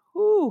 Because,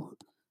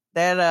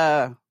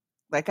 that,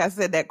 like I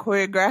said, that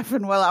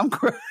choreographing while I'm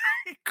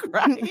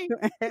crying,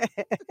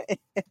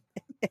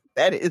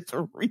 that is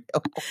real.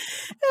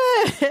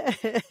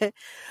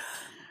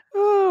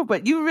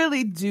 But you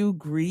really do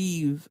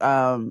grieve.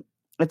 And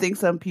I think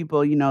some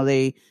people,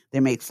 they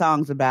make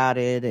songs about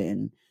it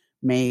and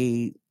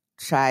may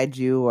chide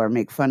you or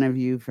make fun of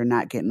you for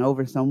not getting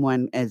over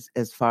someone as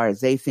far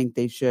as they think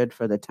they should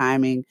for the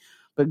timing.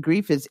 But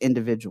grief is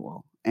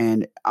individual,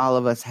 and all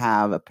of us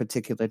have a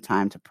particular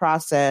time to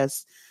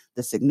process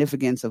the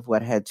significance of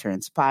what had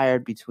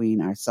transpired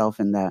between ourselves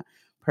and the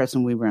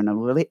person we were in a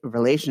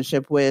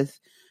relationship with.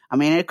 I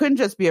mean, it couldn't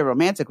just be a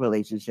romantic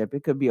relationship.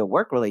 It could be a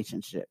work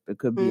relationship. It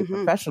could be a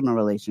professional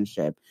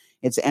relationship.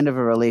 It's the end of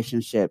a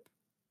relationship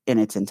in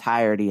its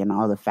entirety and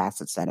all the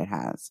facets that it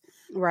has.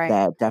 Right.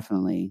 That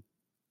definitely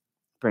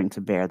bring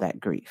to bear that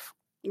grief.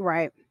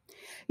 Right.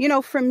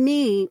 For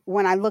me,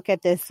 when I look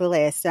at this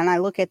list and I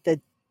look at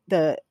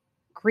the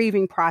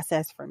grieving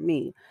process for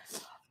me,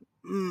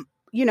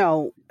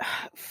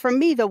 for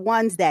me, the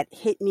ones that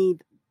hit me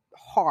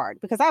hard,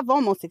 because I've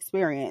almost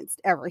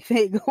experienced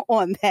everything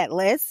on that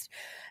list.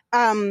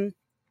 The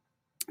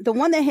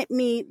one that hit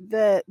me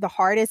the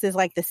hardest is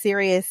like the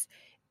serious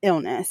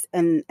illness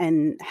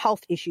and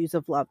health issues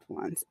of loved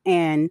ones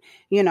and,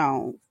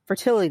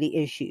 fertility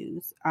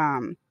issues.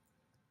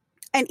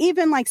 And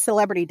even like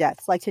celebrity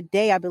deaths, like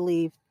today, I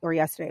believe, or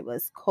yesterday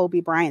was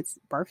Kobe Bryant's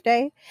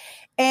birthday.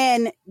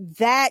 And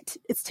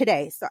it's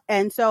today.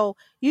 So,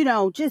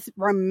 just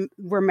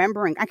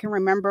remembering, I can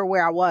remember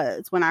where I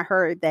was when I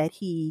heard that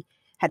he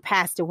had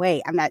passed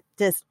away, and that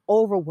just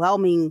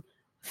overwhelming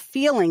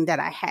feeling that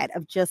I had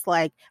of just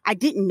like, I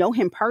didn't know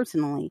him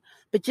personally,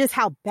 but just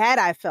how bad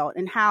I felt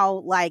and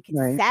how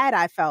sad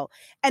I felt.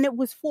 And it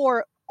was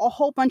for a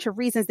whole bunch of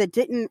reasons that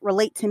didn't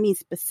relate to me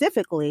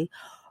specifically,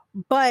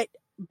 but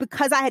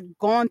because I had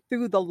gone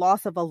through the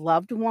loss of a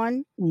loved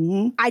one,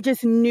 I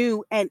just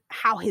knew and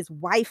how his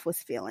wife was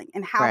feeling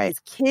and how his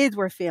kids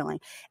were feeling,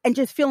 and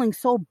just feeling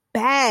so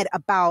bad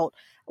about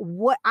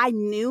what I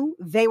knew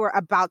they were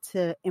about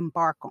to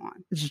embark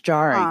on. It's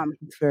jarring.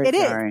 It's very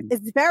jarring.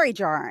 It's very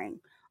jarring.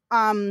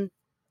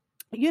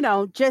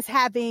 Just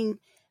having,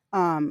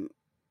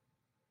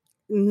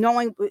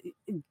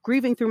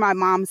 grieving through my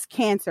mom's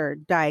cancer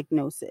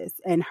diagnosis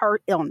and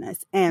her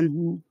illness,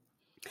 and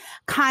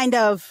kind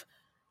of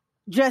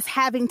just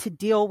having to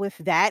deal with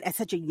that at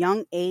such a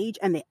young age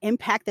and the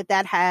impact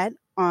that had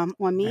on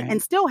me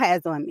and still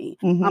has on me.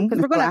 Because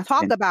we're going to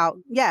talk about,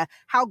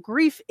 how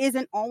grief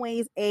isn't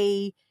always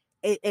a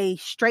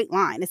straight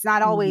line. It's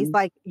not always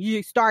like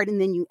you start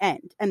and then you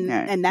end and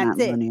that's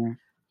it. Linear.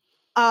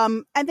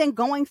 And then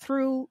going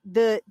through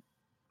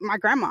my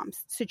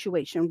grandmom's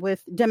situation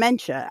with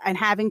dementia and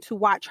having to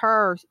watch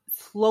her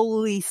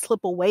slowly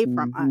slip away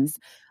from us.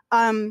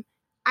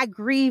 I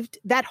grieved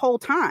that whole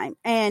time.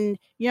 And,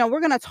 we're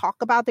going to talk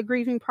about the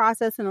grieving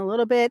process in a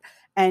little bit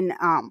and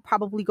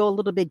probably go a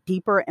little bit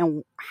deeper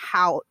in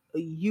how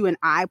you and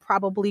I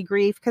probably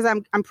grieve, because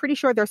I'm pretty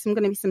sure there's going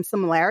to be some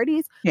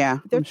similarities. Yeah,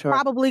 there's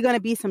probably going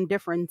to be some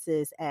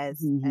differences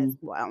as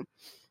well.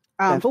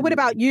 But what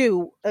about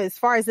you as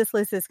far as this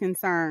list is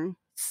concerned?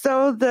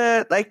 So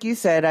like you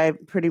said, I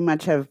pretty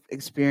much have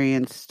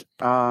experienced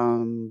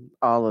all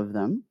of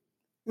them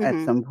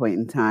at some point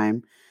in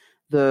time.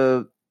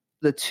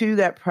 The two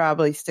that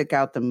probably stick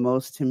out the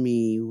most to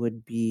me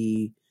would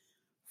be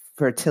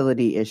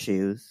fertility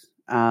issues.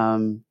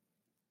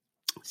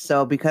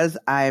 So because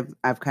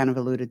I've kind of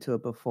alluded to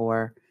it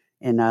before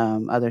in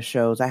other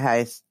shows,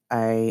 I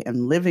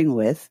am living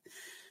with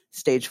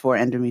stage 4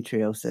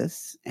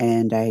 endometriosis,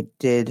 and I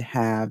did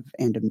have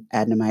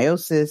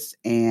adenomyosis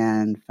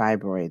and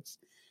fibroids.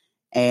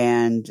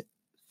 And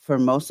for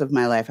most of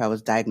my life, I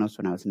was diagnosed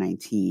when I was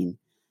 19.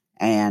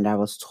 And I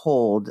was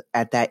told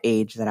at that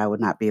age that I would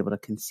not be able to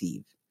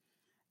conceive.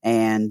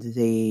 And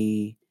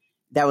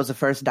that was the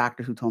first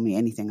doctor who told me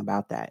anything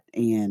about that.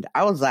 And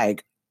I was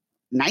like,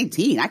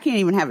 19, I can't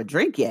even have a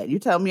drink yet. You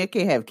tell me I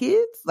can't have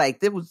kids?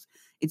 Like,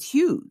 it's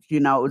huge.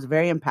 It was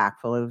very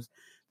impactful.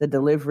 The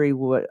delivery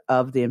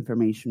of the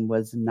information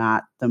was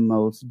not the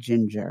most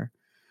ginger.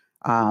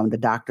 The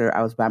doctor,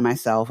 I was by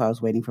myself. I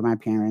was waiting for my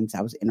parents.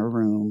 I was in a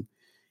room,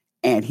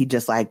 and he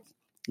just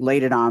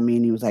laid it on me,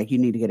 and he was like, you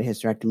need to get a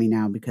hysterectomy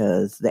now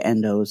because the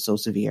endo is so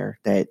severe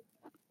that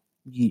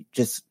you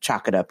just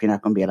chalk it up. You're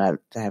not going to be allowed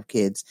to have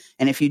kids.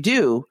 And if you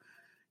do,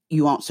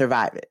 you won't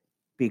survive it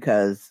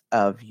because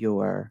of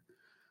your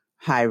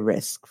high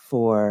risk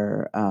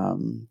for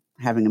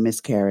having a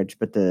miscarriage,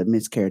 but the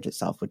miscarriage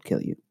itself would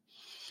kill you.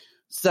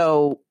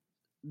 So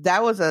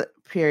that was a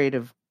period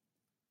of,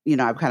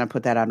 I've kind of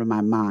put that out of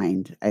my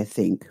mind, I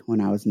think,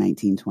 when I was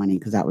 19, 20,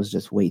 because that was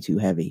just way too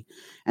heavy.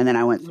 And then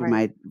I went through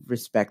my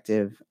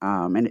respective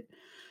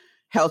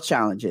health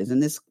challenges.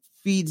 And this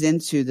feeds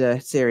into the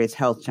serious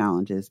health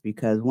challenges,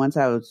 because once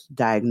I was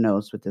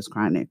diagnosed with these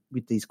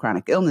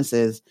chronic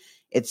illnesses,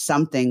 it's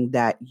something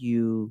that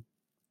you're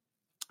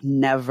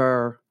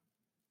never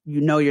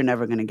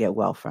going to get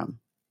well from.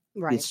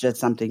 Right. It's just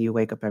something you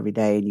wake up every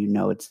day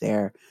and it's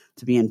there,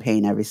 to be in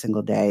pain every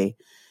single day,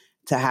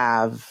 to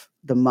have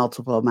the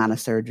multiple amount of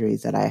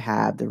surgeries that I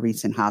had. The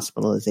recent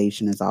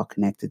hospitalization is all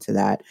connected to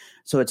that.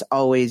 So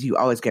you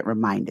always get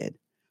reminded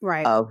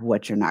of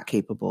what you're not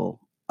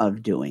capable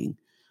of doing.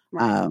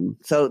 Right.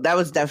 So that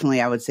was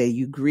definitely, I would say,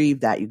 you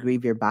grieve that. You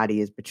grieve your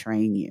body is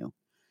betraying you.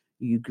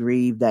 You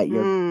grieve that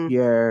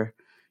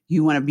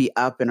you want to be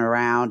up and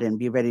around and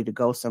be ready to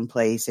go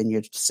someplace, and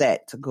you're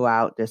set to go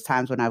out. There's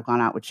times when I've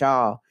gone out with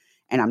y'all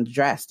and I'm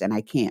dressed and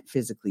I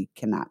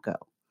cannot go.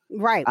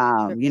 Right.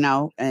 You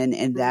know,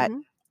 and that,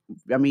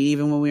 I mean,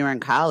 even when we were in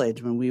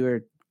college, when we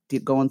were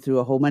going through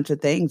a whole bunch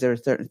of things, there were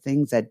certain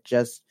things that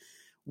just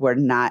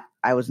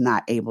I was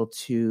not able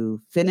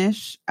to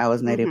finish. I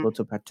was not able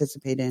to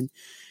participate in,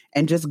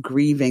 and just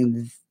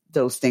grieving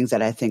those things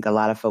that I think a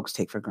lot of folks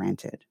take for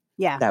granted.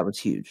 Yeah. That was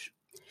huge.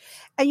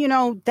 And, you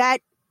know,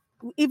 that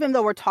even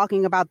though we're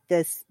talking about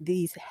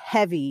these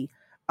heavy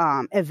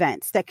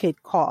events that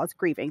could cause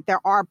grieving, there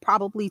are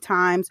probably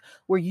times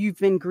where you've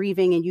been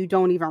grieving and you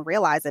don't even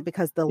realize it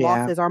because the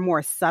losses are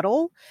more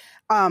subtle.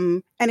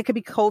 And it could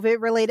be COVID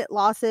related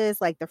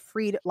losses, like the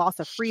loss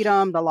of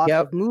freedom, the loss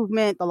of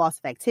movement, the loss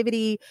of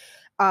activity.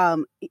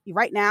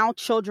 Right now,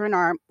 children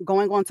are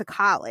going on to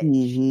college,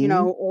 you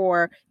know,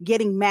 or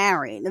getting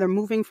married. They're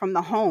moving from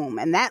the home,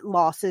 and that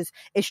loss is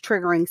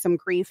triggering some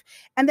grief.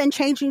 And then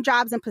changing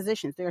jobs and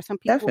positions. There are some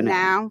people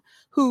now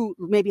who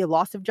maybe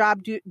lost a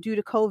job due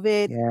to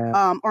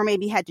COVID, or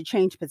maybe had to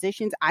change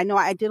positions. I know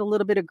I did a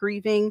little bit of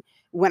grieving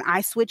when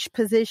I switched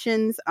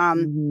positions.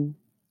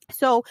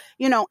 So,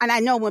 you know, and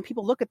I know when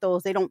people look at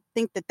those, they don't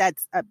think that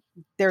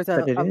there's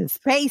a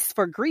space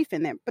for grief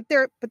in them, but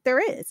there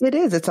is. It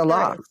is. It's a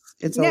loss.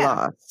 It's a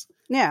loss.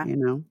 Yeah.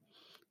 You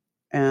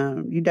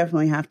know, you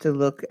definitely have to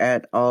look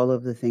at all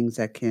of the things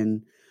that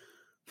can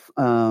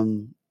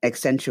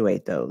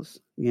accentuate those.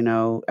 You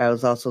know, I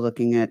was also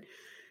looking at,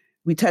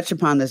 we touched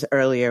upon this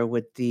earlier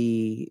with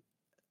the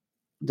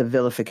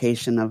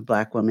vilification of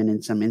Black women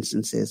in some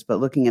instances, but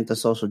looking at the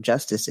social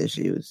justice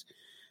issues.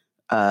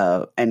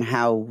 And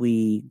how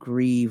we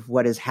grieve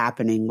what is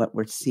happening, what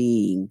we're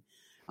seeing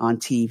on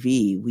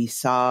TV. We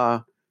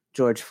saw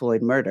George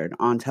Floyd murdered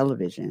on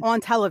television.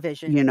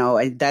 You know,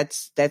 and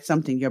that's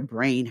something your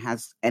brain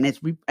has, and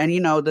you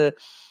know, the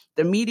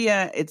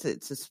media.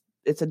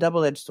 It's a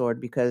double-edged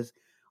sword, because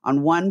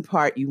on one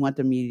part you want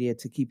the media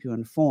to keep you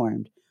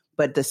informed,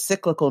 but the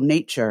cyclical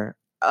nature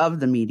of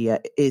the media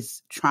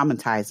is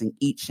traumatizing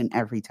each and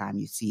every time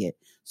you see it.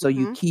 So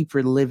you keep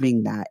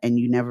reliving that, and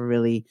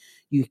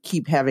you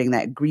keep having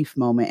that grief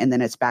moment, and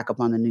then it's back up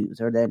on the news,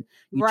 or then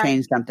you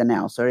change something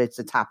else, or it's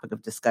a topic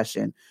of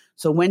discussion.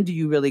 So when do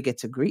you really get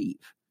to grieve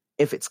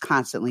if it's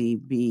constantly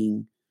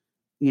being,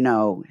 you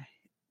know,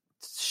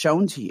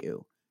 shown to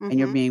you, and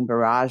you're being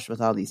barraged with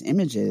all these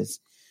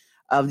images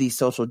of these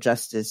social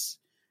justice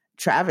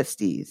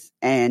travesties,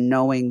 and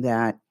knowing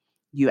that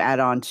you add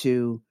on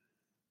to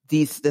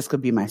this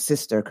could be my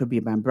sister, could be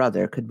my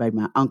brother, could be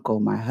my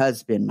uncle, my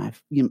husband,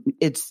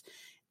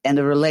 and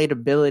the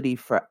relatability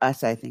for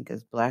us, I think,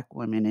 as Black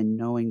women, and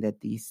knowing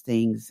that these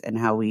things and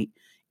how we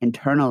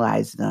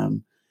internalize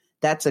them,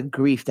 that's a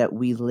grief that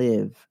we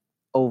live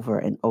over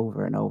and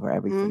over and over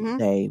every single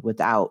day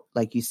without,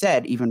 like you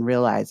said, even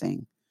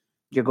realizing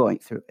you're going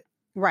through it.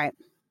 Right.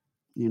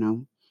 You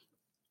know?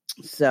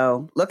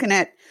 So looking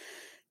at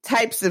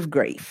types of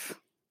grief,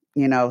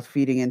 you know,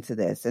 feeding into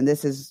this. And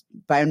this is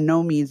by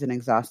no means an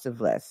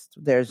exhaustive list.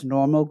 There's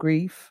normal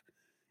grief,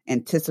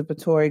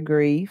 anticipatory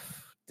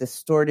grief,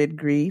 distorted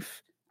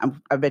grief.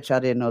 I bet y'all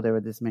didn't know there were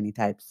this many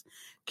types.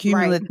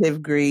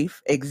 Cumulative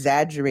grief,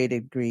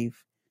 exaggerated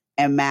grief,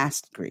 and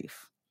masked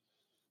grief.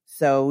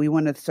 So we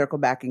want to circle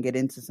back and get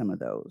into some of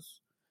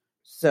those.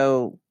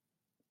 So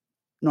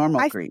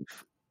normal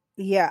grief.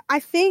 Yeah, I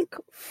think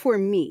for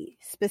me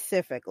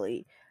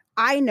specifically,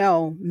 I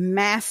know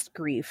masked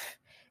grief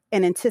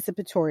and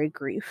anticipatory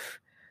grief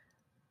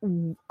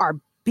are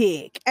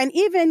big. And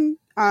even,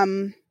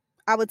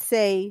 I would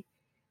say,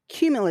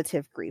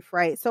 cumulative grief,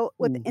 right? So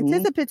with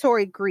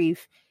anticipatory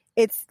grief,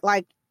 it's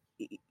like,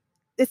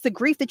 it's the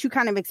grief that you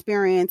kind of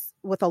experience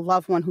with a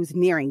loved one who's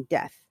nearing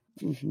death.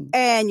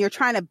 And you're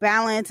trying to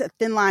balance a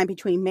thin line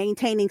between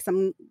maintaining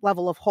some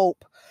level of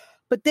hope,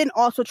 but then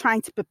also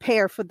trying to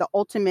prepare for the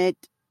ultimate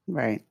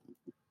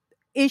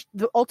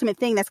the ultimate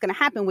thing that's going to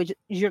happen, which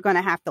you're going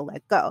to have to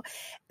let go.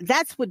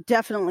 That's what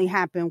definitely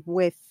happened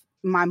with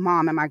my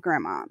mom and my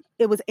grandma.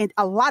 It was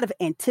a lot of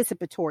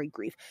anticipatory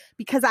grief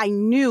because I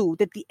knew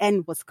that the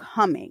end was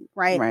coming,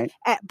 right?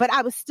 But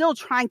I was still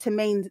trying to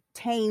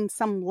maintain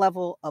some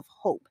level of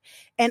hope.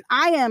 And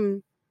I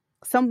am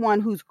someone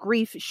whose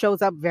grief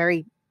shows up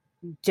very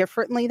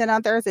differently than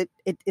others. It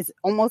is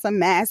almost a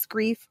mass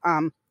grief.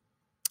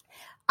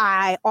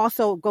 I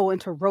also go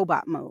into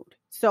robot mode.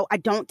 So I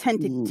don't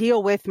tend to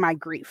deal with my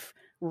grief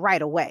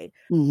right away.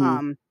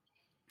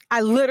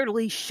 I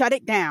literally shut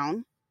it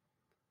down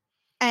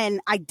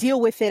and I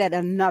deal with it at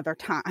another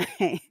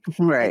time.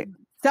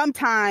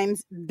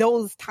 Sometimes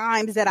those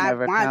times that I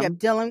wind up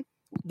dealing,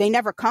 they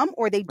never come,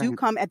 or they do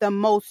come at the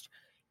most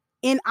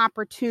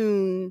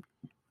inopportune,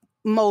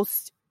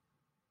 most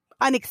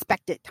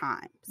unexpected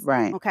times.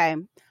 Okay.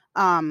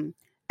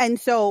 And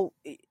so,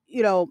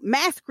 you know,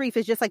 mass grief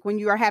is just like when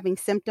you are having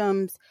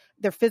symptoms,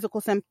 they're physical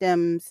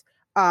symptoms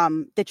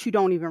that you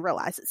don't even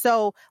realize.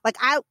 So like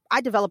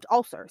I developed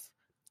ulcers,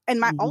 And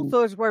my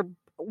ulcers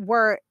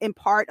were in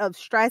part of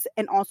stress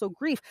and also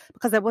grief,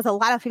 because there was a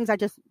lot of things I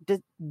just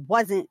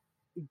wasn't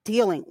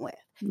dealing with.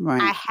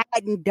 Right. I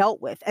hadn't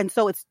dealt with. And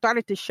so it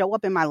started to show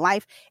up in my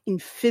life in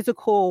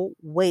physical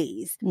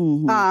ways.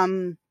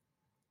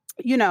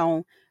 You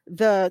know,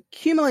 the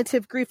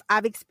cumulative grief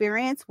I've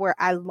experienced where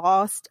I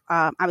lost,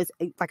 I was,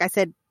 like I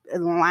said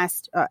in the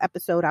last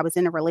episode, I was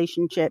in a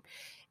relationship.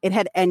 It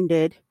had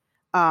ended.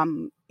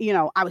 You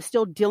know, I was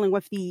still dealing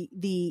with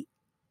the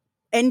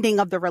ending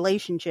of the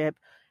relationship,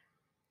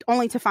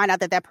 only to find out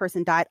that that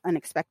person died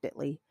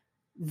unexpectedly,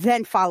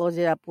 then followed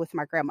it up with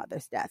my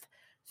grandmother's death.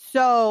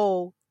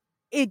 So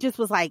it just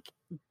was like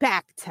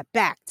back to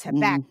back to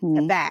back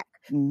to back.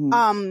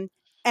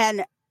 And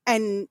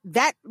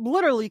that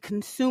literally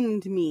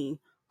consumed me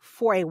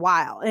for a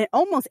while. And it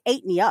almost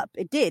ate me up.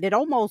 It did. It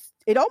almost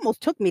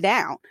took me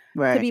down,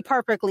 to be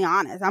perfectly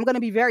honest. I'm going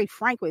to be very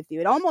frank with you.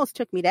 It almost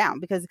took me down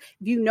because,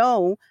 you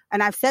know,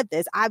 and I've said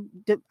this, I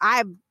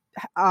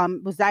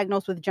was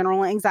diagnosed with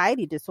general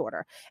anxiety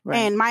disorder.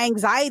 And my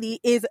anxiety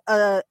is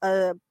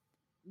a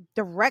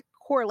direct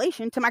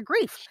correlation to my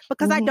grief,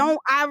 because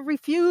I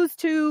refuse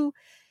to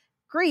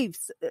grieve.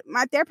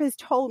 My therapist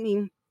told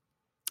me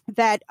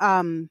that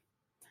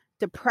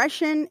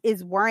depression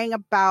is worrying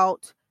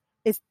about,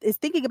 is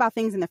thinking about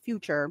things in the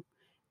future.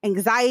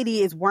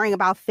 Anxiety is worrying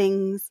about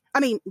things. I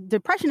mean,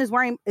 depression is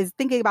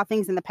thinking about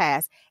things in the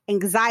past.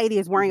 Anxiety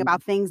is worrying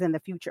about things in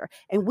the future.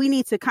 And we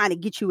need to kind of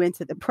get you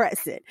into the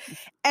present.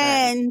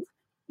 And,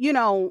 you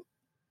know,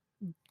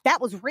 that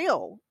was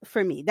real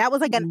for me. That was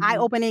like an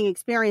eye-opening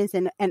experience,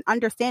 and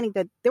understanding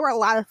that there were a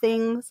lot of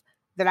things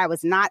that I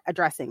was not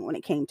addressing when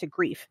it came to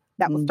grief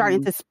that was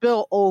starting to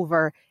spill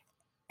over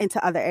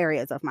into other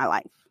areas of my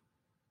life.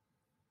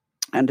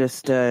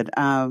 Understood.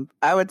 I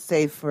would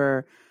say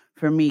for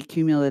me,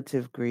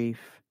 cumulative grief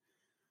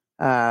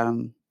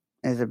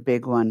is a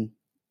big one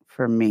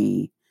for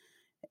me,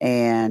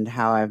 and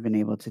how I've been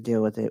able to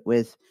deal with it,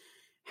 with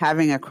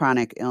having a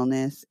chronic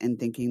illness and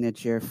thinking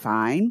that you're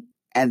fine,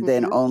 and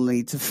then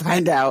only to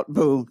find out,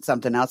 boom,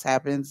 something else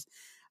happens.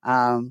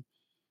 I've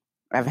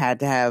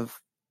had to have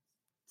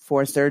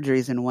 4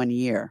 surgeries in 1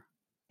 year.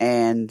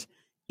 And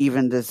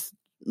even this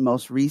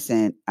most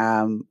recent,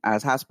 I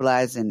was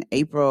hospitalized in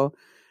April,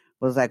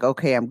 was like,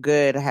 okay, I'm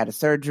good. I had a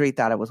surgery,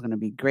 thought it was going to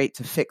be great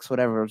to fix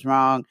whatever was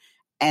wrong.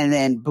 And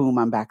then boom,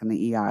 I'm back in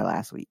the ER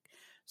last week.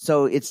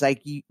 So it's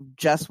like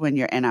just when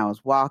I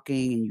was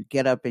walking and you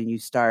get up and you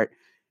start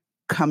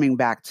coming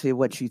back to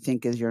what you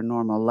think is your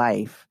normal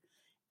life,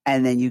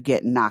 and then you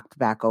get knocked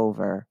back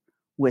over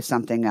with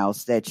something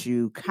else that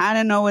you kind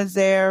of know is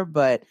there,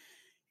 but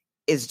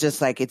it's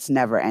just like it's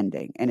never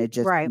ending, and it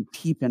just keeps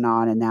keeping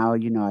on. And now,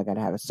 you know, I got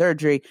to have a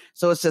surgery.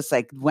 So it's just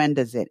like, when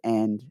does it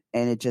end?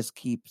 And it just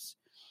keeps,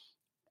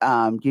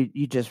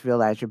 you just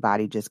realize your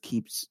body just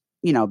keeps,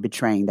 you know,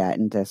 betraying that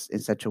in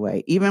such a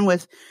way. Even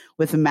with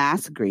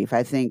mass grief,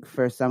 I think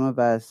for some of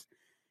us,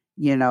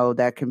 you know,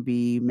 that can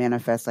be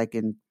manifest like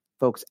in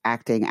folks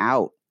acting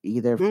out.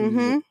 Either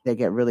they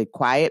get really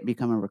quiet,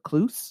 become a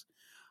recluse,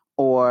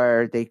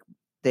 or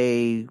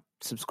they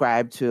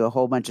subscribe to a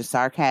whole bunch of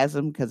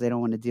sarcasm because they don't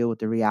want to deal with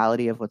the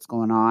reality of what's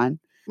going on.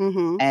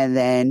 And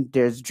then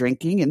there's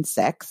drinking and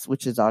sex,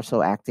 which is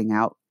also acting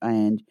out,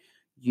 and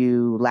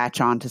you latch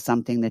on to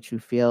something that you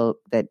feel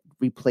that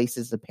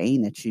replaces the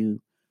pain that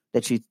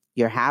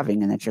you're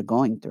having and that you're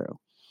going through.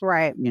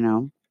 Right. You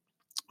know,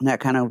 and that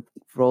kind of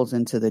rolls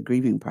into the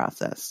grieving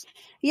process.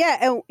 Yeah.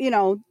 And, you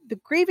know, the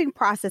grieving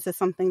process is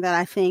something that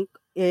I think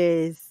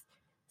is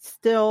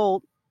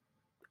still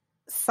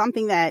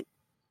something that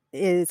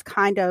is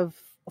kind of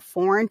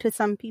foreign to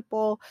some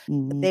people.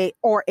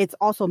 Or it's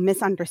also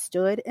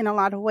misunderstood in a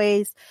lot of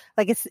ways.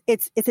 Like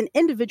it's an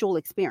individual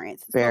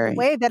experience. So the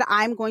way that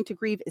I'm going to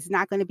grieve is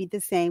not going to be the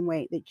same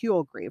way that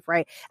you'll grieve,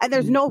 right? And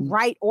there's no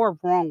right or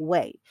wrong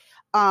way.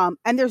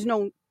 And there's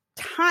no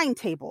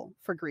timetable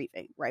for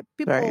grieving, right?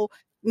 People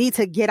need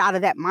to get out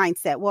of that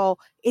mindset. Well,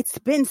 it's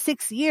been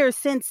 6 years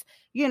since,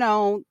 you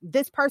know,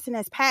 this person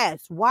has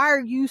passed. Why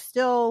are you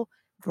still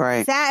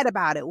sad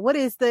about it?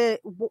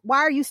 Why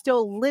are you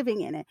still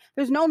living in it?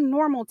 There's no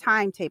normal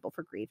timetable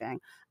for grieving.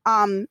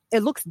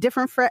 It looks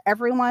different for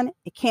everyone.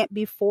 It can't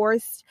be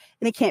forced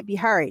and it can't be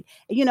hurried.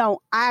 You know,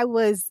 I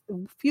was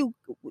a few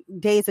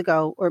days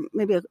ago, or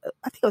maybe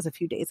I think it was a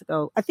few days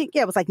ago. I think,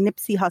 it was like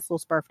Nipsey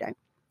Hussle's birthday.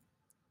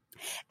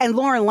 And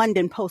Lauren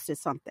London posted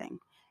something.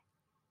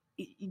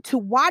 To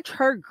watch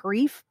her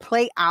grief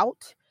play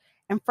out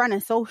in front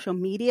of social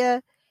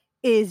media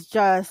is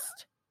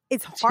just,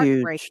 it's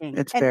heartbreaking.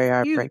 It's very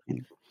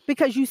heartbreaking.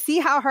 Because you see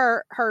how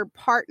her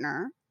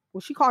partner,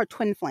 well, she called her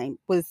twin flame,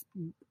 was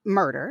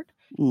murdered.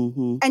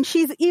 And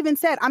she's even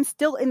said, I'm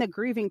still in the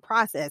grieving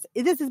process.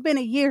 This has been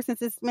a year since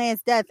this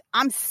man's death.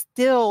 I'm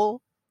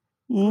still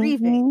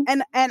grieving.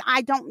 And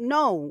I don't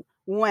know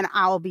when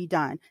I'll be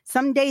done.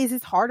 Some days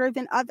it's harder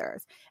than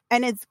others.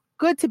 And it's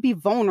good to be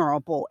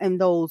vulnerable in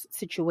those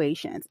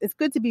situations. It's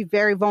good to be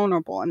very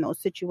vulnerable in those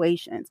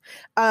situations.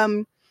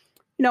 You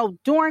know,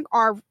 during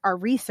our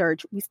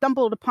research, we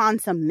stumbled upon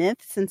some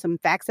myths and some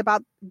facts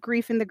about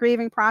grief and the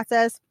grieving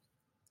process.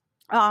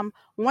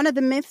 One of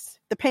the myths: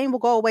 the pain will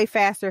go away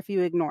faster if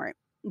you ignore it.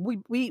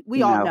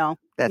 We all know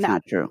that's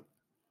not true.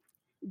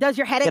 Does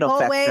your headache It'll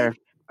go away? fester.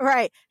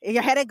 Right.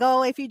 Your headache go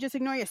away if you just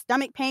ignore it? Your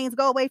stomach pains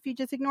go away if you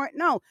just ignore it?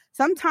 No.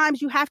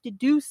 Sometimes you have to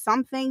do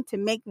something to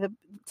make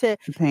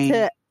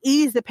to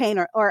ease the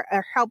pain or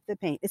help the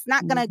pain. It's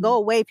not going to go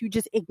away if you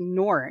just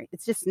ignore it.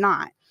 It's just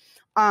not.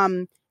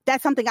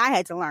 That's something I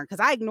had to learn because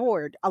I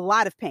ignored a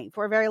lot of pain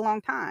for a very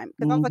long time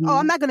because I was like, oh,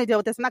 I'm not going to deal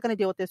with this. I'm not going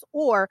to deal with this.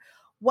 Or,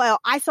 well,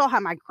 I saw how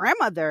my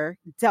grandmother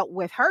dealt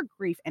with her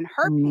grief and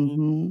her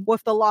pain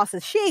with the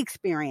losses she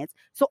experienced.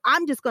 So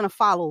I'm just going to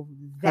follow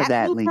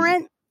that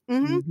blueprint.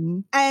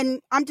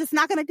 And I'm just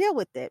not going to deal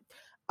with it.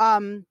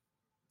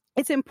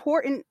 It's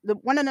important.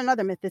 One and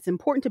another myth, it's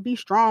important to be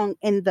strong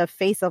in the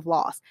face of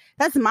loss.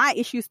 That's my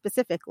issue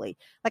specifically.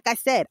 Like I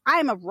said, I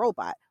am a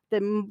robot.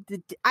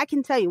 I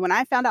can tell you when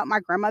I found out my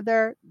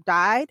grandmother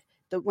died,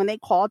 when they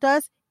called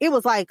us, it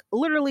was like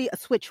literally a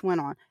switch went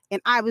on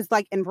and I was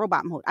like in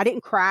robot mode. I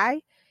didn't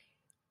cry.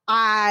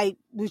 I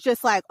was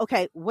just like,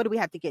 okay, what do we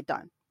have to get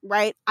done?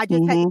 Right. I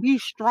just had to be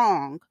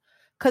strong.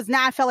 Because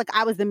now I felt like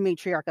I was the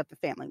matriarch of the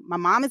family. My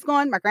mom is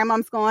gone. My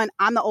grandmom's gone.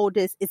 I'm the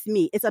oldest. It's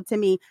me. It's up to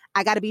me.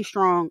 I got to be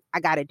strong. I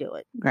got to do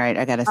it. Right.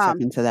 I got to step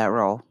into that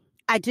role.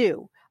 I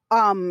do.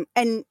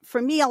 And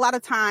for me, a lot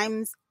of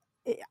times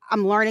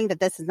I'm learning that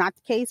this is not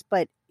the case.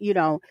 But, you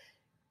know,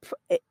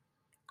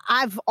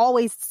 I've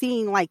always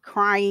seen like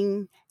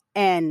crying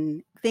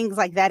and things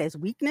like that as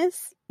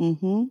weakness.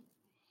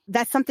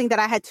 That's something that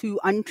I had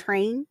to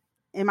untrain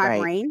in my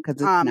brain. Because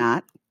it's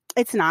not.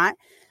 It's not.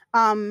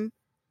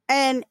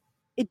 And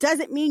it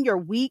doesn't mean you're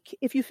weak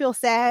if you feel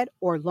sad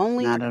or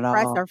lonely or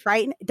depressed or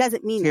frightened. It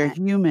doesn't mean you're that.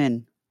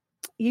 Human.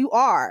 You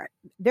are.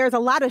 There's a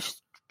lot of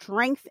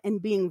strength in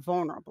being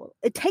vulnerable.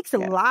 It takes a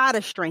lot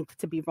of strength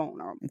to be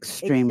vulnerable.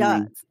 Extremely. It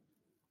does.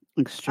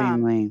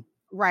 Extremely.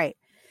 Right.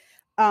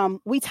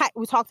 We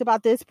talked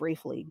about this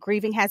briefly.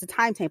 Grieving has a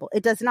timetable.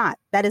 It does not.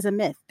 That is a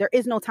myth. There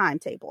is no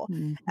timetable.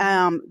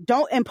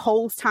 Don't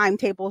impose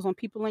timetables on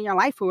people in your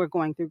life who are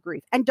going through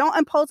grief. And don't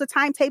impose a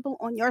timetable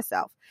on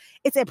yourself.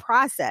 It's a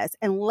process,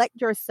 and let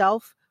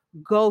yourself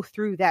go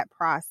through that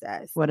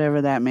process.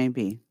 Whatever that may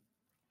be.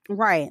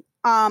 Right.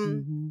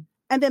 And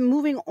then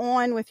moving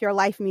on with your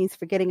life means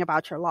forgetting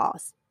about your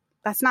loss.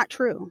 That's not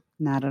true.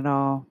 Not at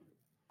all.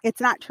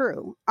 It's not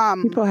true.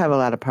 People have a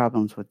lot of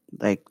problems with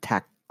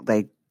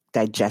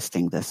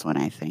digesting this one,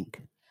 I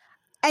think.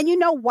 And you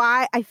know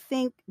why? I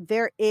think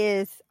there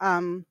is,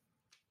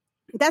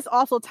 that's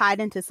also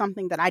tied into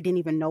something that I didn't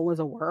even know was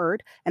a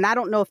word. And I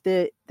don't know if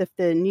the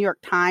New York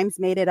Times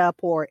made it up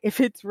or if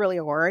it's really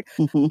a word,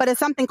 but it's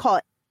something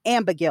called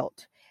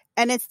ambiguilt.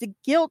 And it's the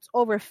guilt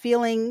over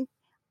feeling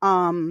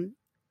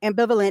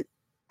ambivalent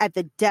at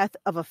the death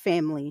of a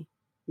family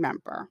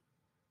member.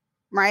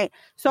 Right.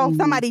 So if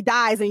somebody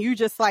dies and you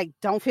just like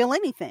don't feel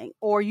anything,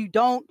 or you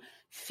don't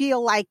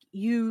feel like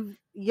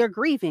you're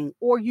grieving,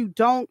 or you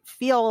don't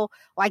feel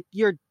like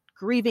you're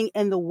grieving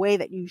in the way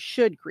that you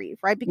should grieve,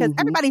 right? Because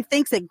everybody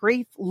thinks that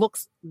grief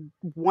looks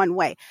one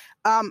way.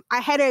 I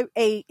had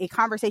a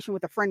conversation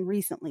with a friend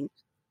recently,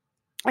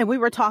 and we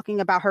were talking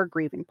about her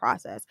grieving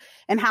process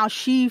and how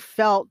she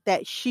felt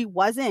that she's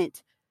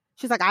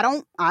like, I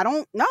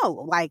don't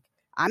know. Like,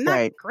 I'm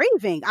not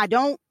grieving. I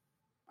don't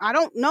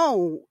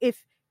know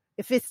if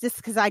it's just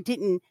because I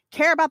didn't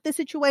care about the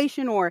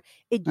situation or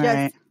it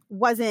just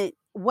wasn't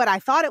what I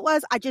thought it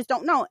was. I just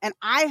don't know. And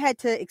I had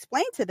to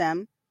explain to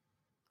them,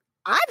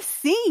 I've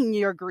seen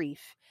your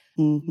grief.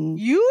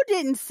 You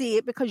didn't see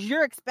it because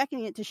you're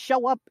expecting it to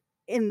show up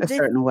in this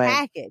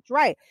package.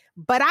 Right.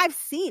 But I've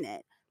seen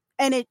it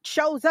and it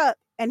shows up,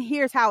 and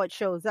here's how it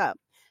shows up.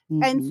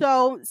 And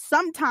so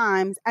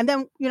sometimes, and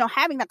then, you know,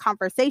 having that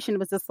conversation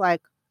was just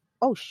like,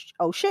 oh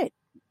shit.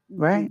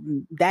 Right.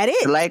 That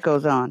is. The light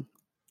goes on.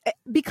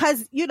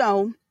 Because, you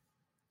know,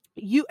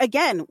 you,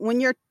 again,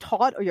 when you're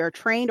taught or you're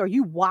trained or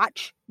you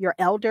watch your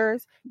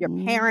elders, your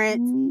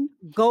parents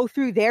go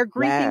through their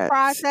grieving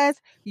process,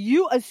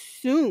 you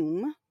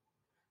assume,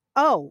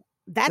 oh,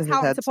 that's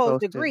how I'm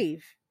supposed to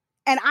grieve.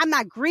 And I'm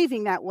not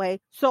grieving that way.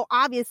 So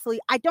obviously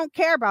I don't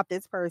care about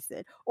this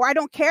person, or I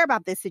don't care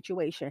about this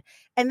situation.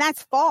 And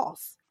that's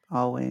false.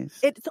 Always.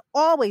 It's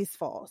always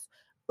false.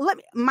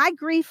 My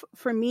grief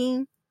for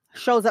me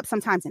shows up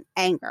sometimes in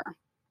anger.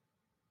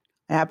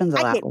 It happens a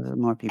lot with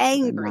more people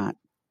than not.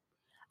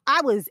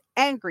 I was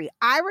angry.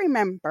 I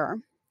remember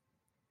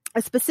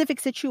a specific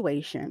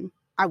situation.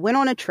 I went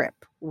on a trip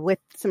with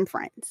some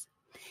friends,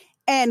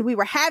 and we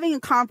were having a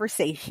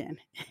conversation.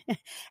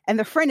 And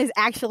the friend is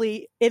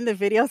actually in the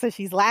video, so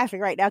she's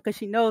laughing right now because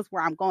she knows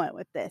where I'm going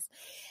with this.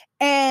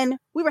 And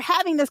we were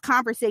having this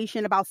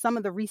conversation about some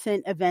of the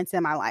recent events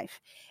in my life.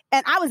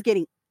 And I was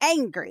getting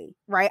angry,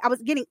 right? I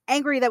was getting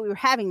angry that we were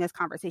having this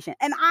conversation.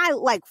 And I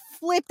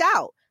flipped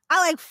out.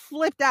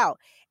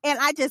 And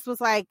I just was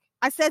like,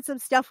 I said some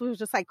stuff that was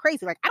just like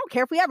crazy. Like, I don't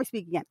care if we ever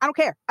speak again. I don't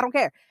care.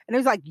 And it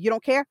was like, you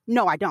don't care?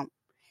 No, I don't.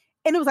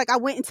 And it was like, I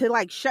went into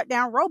like shut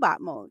down robot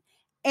mode.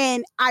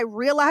 And I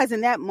realized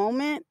in that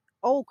moment,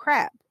 oh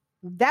crap,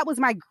 that was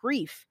my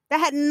grief. That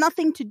had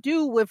nothing to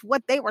do with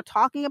what they were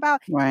talking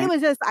about. Right. It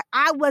was just,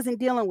 I wasn't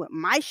dealing with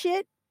my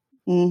shit.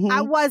 Mm-hmm.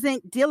 I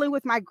wasn't dealing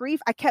with my grief.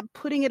 I kept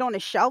putting it on a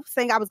shelf,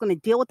 saying I was going to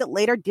deal with it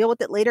later, deal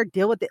with it later,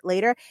 deal with it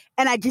later.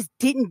 And I just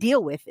didn't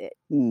deal with it.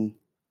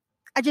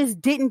 I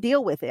just didn't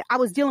deal with it. I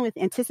was dealing with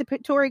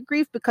anticipatory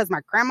grief because my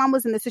grandma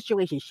was in the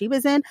situation she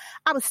was in.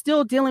 I was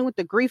still dealing with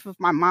the grief of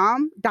my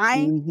mom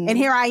dying. Mm-hmm. And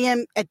here I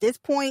am at this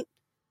point,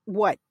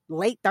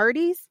 late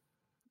 30s?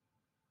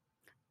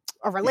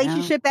 A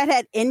relationship that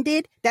had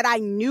ended that I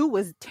knew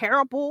was a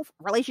terrible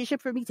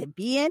relationship for me to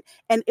be in.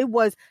 And it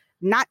was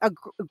not a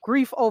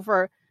grief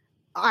over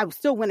I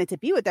still wanted to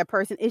be with that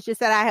person. It's just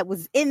that I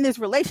was in this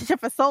relationship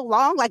for so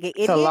long, like an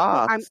idiot. It's a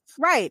loss.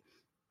 Right.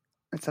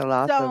 It's a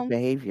loss of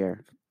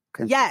behavior.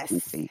 Yes.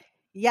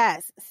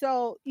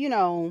 So,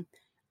 the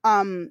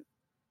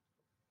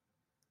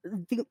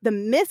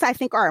myths I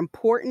think are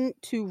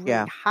important to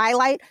really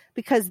highlight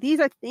because these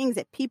are things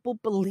that people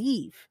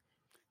believe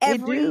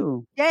every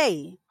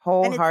day.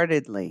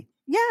 Wholeheartedly.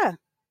 Yeah.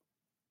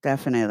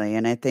 Definitely.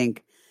 And I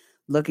think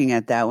looking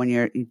at that when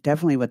you're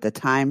definitely with the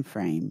time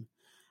frame,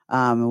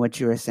 what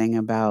you were saying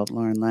about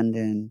Lauren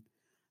London,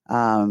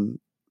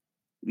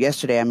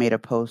 yesterday I made a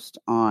post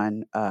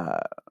on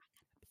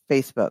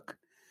Facebook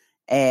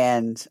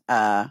and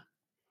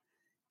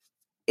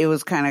it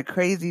was kind of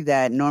crazy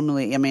that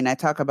normally, I mean, I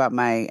talk about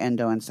my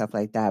endo and stuff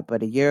like that,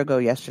 but a year ago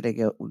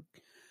yesterday,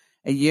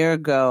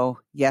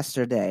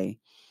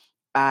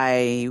 I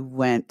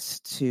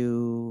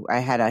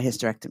had a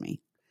hysterectomy.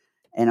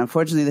 And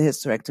unfortunately, the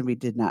hysterectomy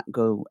did not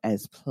go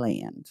as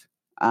planned.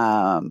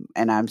 And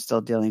I'm still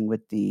dealing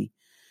with the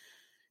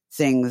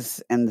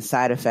things and the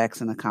side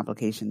effects and the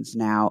complications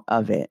now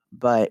of it.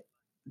 But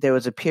there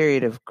was a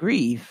period of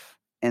grief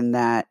in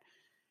that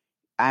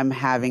I'm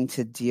having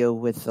to deal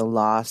with the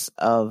loss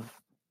of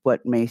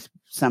what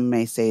some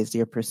may say is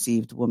your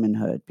perceived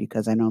womanhood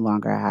because I no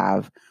longer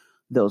have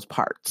those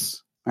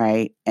parts,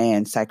 right?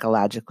 And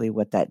psychologically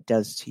what that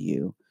does to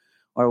you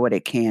or what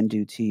it can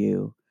do to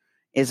you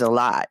is a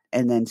lot.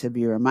 And then to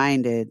be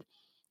reminded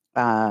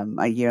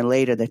a year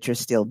later that you're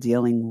still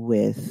dealing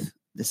with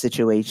the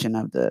situation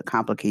of the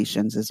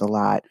complications is a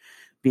lot.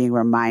 Being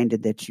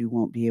reminded that you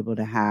won't be able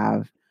to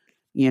have,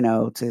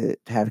 to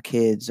have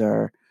kids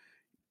or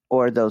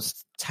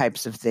those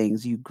types of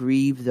things. You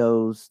grieve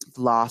those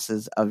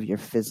losses of your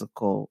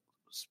physical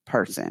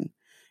person.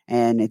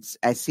 And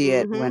I see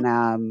it when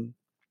I'm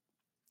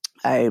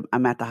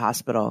at the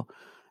hospital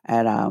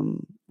at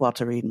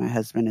Walter Reed. My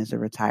husband is a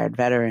retired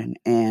veteran,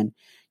 and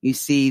you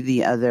see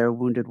the other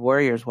wounded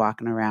warriors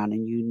walking around,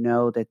 and you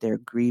know that they're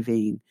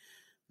grieving.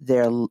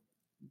 You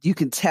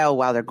can tell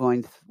while they're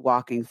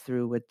walking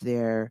through with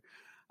their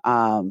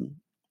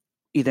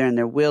either in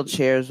their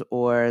wheelchairs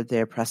or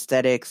their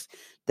prosthetics,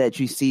 that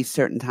you see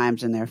certain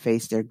times in their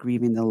face they're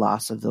grieving the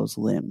loss of those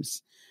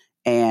limbs.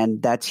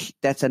 And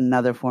that's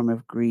another form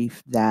of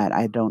grief that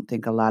I don't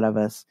think a lot of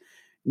us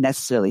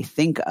necessarily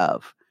think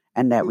of,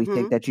 and that we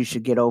think that you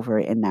should get over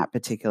it in that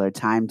particular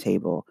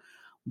timetable.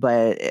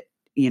 But,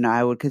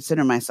 I would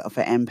consider myself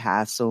an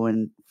empath. So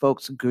when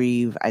folks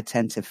grieve, I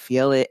tend to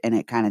feel it and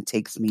it kind of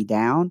takes me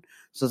down.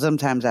 So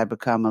sometimes I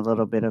become a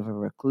little bit of a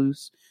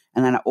recluse,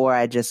 or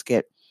I just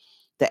get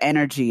the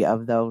energy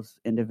of those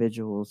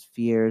individuals'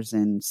 fears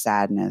and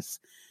sadness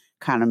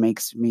kind of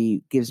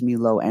gives me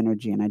low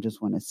energy, and I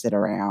just want to sit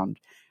around.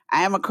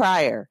 I am a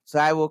crier, so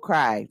I will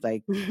cry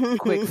like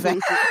quick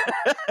fast.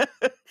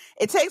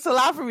 It takes a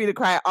lot for me to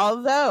cry,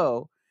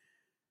 although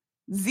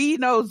Z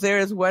knows there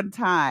is one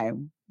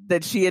time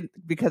that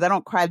because I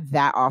don't cry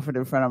that often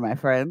in front of my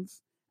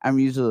friends. I'm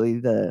usually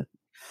that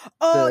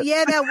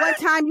one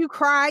time you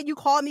cried, you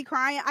called me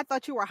crying. I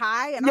thought you were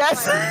high. And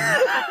yes.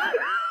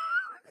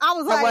 I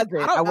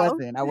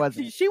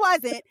wasn't. She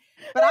wasn't.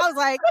 But I was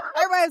like,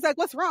 everybody was like,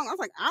 what's wrong? I was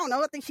like, I don't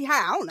know. I think she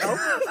high. I don't know.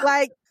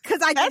 Like, because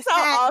that's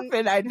how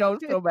often I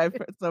don't show my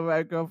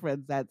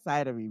girlfriends that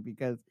side of me,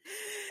 because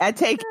I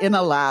take in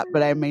a lot,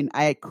 but I mean,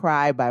 I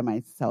cry by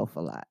myself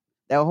a lot.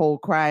 That whole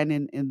crying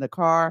in the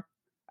car,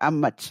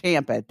 I'm a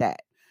champ at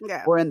that.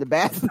 Yeah. Or in the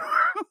bathroom.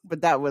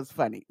 But that was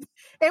funny.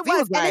 It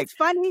was, and it's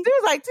funny. She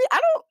was like,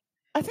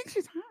 I think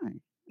she's high.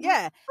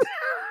 Yeah.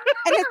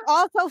 And it's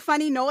also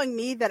funny knowing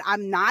me that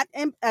I'm not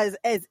as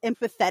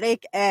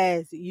empathetic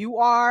as you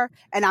are,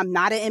 and I'm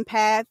not an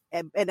empath,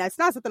 and that's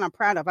not something I'm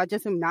proud of. I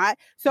just am not.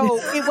 So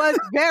it was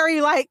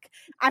very I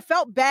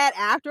felt bad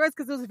afterwards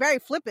because it was very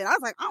flippant. I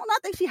was like, I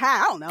think she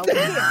high. I don't know. We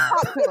can't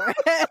talk to her.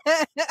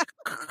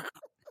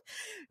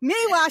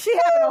 Meanwhile, she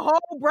having a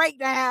whole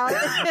breakdown.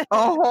 A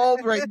whole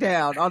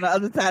breakdown on the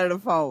other side of the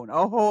phone.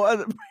 A whole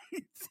other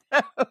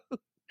breakdown.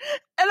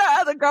 And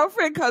our other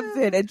girlfriend comes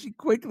in and she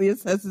quickly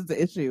assesses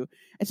the issue.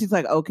 And she's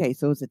like, okay,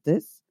 so is it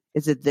this?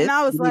 Is it this? And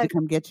I was like, to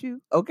come get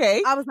you?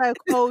 Okay. I was like,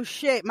 oh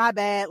shit, my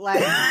bad. Like,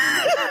 this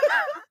shit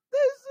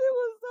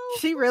was so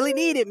she really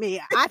needed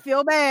me. I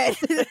feel bad.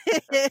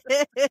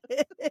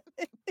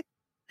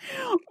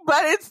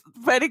 But it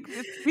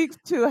speaks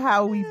to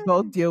how we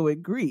both deal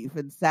with grief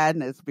and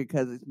sadness,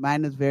 because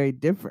mine is very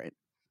different,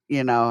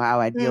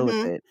 how I deal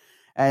with it.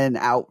 and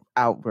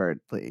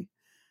outwardly.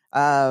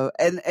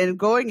 And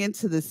going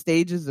into the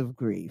stages of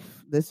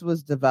grief, this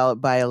was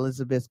developed by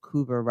Elizabeth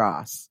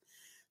Kubler-Ross.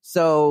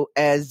 So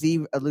as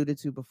Z alluded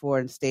to before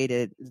and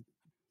stated,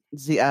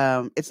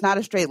 it's not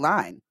a straight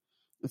line.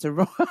 It's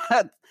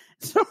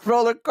it's a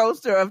roller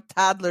coaster of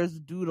toddlers'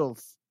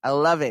 doodles. I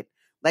love it.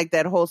 Like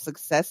that whole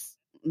success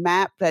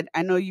map that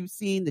I know you've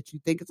seen that you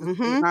think it's a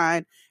straight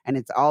line and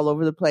it's all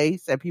over the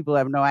place and people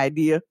have no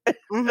idea,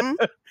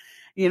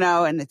 you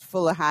know, and it's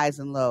full of highs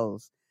and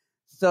lows.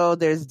 So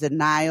there's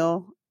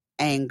denial,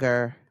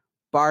 anger,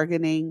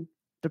 bargaining,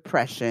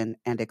 depression,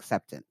 and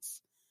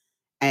acceptance.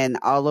 And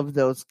all of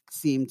those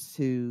sometimes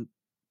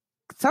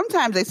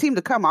they seem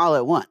to come all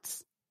at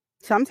once.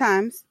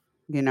 Sometimes.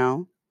 You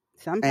know?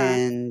 Sometimes.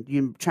 And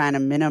you're trying to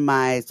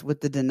minimize with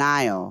the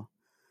denial,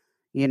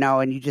 you know,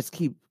 and you just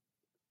keep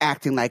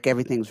acting like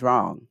everything's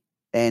wrong.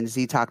 And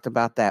Z talked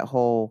about that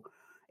whole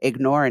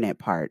ignoring it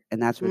part.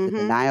 And that's where the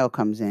denial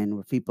comes in,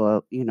 where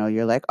people, you know,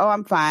 you're like, oh,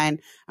 I'm fine.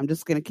 I'm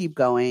just going to keep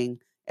going.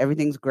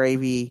 Everything's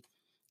gravy,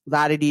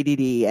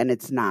 la-di-dee-dee-dee, and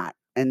it's not.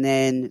 And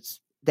then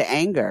the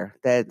anger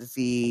that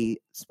Z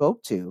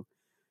spoke to,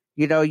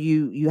 you know,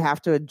 you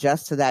have to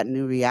adjust to that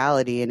new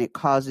reality, and it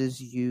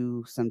causes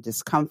you some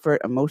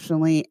discomfort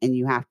emotionally. And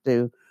you have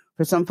to,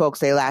 for some folks,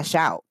 they lash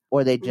out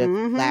or they just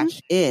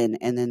lash in,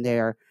 and then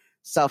they're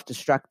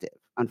self-destructive,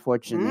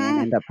 unfortunately, and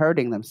end up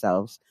hurting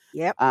themselves.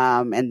 Yep.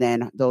 And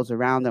then those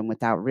around them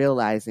without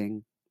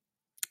realizing,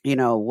 you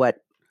know, what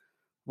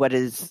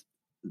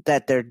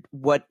they're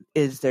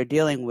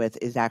dealing with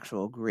is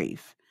actual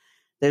grief.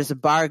 There's a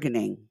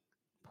bargaining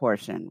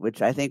portion,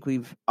 which I think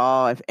we've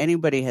all, if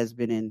anybody has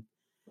been in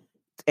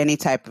any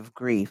type of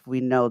grief, we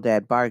know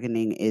that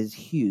bargaining is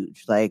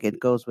huge. Like it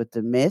goes with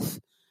the myth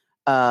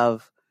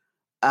of,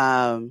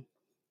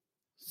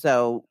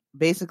 so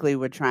basically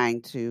we're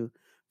trying to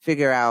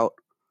figure out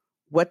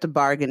what the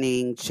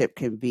bargaining chip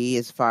can be,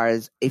 as far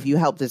as, if you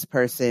help this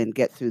person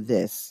get through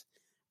this,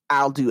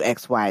 I'll do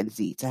X, Y, and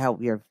Z to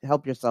help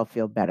yourself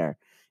feel better.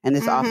 And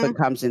this often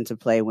comes into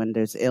play when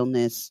there's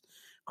illness,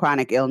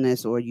 chronic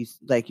illness, or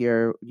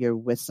you're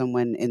with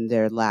someone in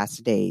their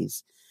last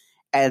days.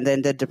 And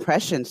then the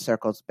depression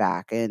circles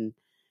back. And,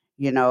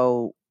 you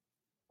know,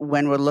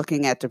 when we're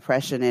looking at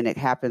depression, and it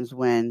happens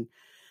when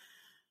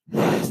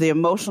the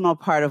emotional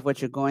part of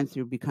what you're going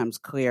through becomes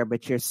clear,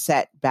 but you're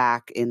set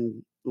back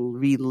in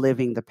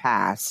reliving the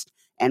past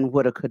and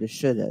woulda, coulda,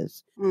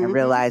 shouldas, and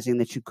realizing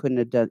that you could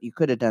have done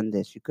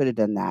this, you could have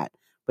done that,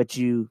 but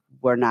you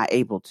were not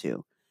able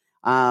to.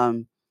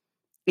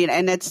 You know,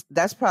 and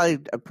that's probably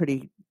a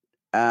pretty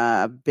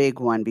big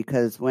one,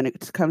 because when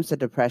it comes to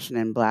depression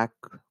in Black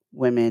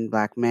women,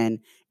 Black men,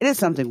 it is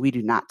something we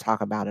do not talk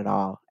about at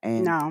all,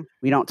 and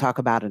we don't talk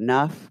about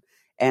enough.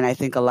 And I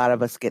think a lot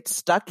of us get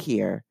stuck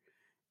here,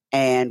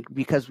 and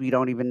because we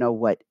don't even know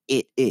what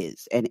it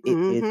is, and it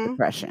is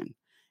depression.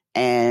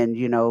 And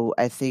you know,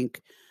 I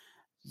think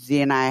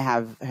Z and I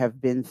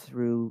have been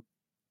through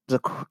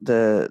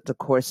the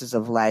courses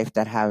of life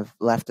that have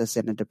left us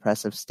in a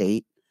depressive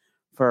state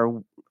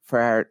for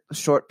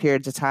short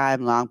periods of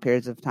time, long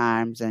periods of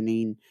times. I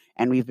mean,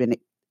 and we've been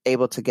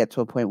able to get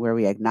to a point where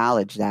we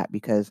acknowledge that,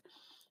 because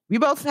we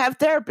both have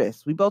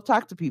therapists, we both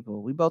talk to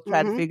people, we both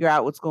try to figure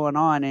out what's going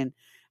on and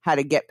how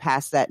to get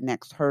past that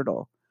next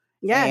hurdle.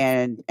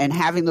 Yeah, and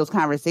having those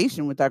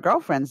conversations with our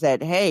girlfriends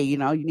that, hey, you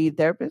know, you need a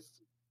therapist,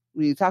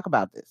 we need to talk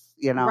about this,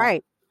 you know,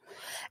 right.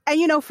 And,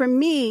 you know, for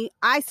me,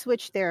 I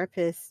switched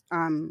therapists,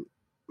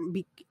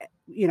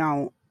 you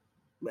know,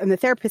 and the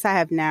therapist I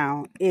have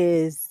now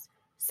is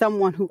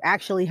someone who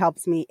actually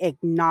helps me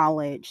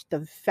acknowledge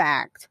the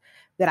fact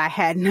that I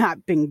had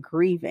not been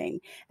grieving.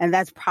 And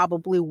that's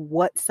probably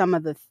what some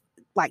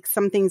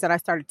things that I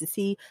started to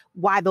see,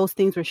 why those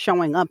things were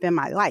showing up in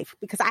my life,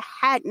 because I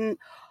hadn't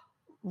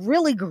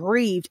really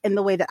grieved in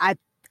the way that I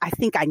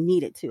think I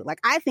needed to. Like,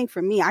 I think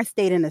for me, I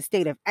stayed in a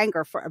state of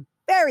anger for a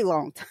very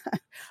long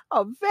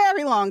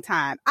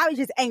time. I was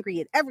just angry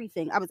at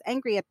everything. I was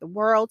angry at the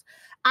world.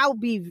 I'll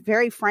be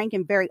very frank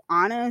and very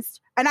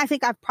honest. And I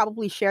think I've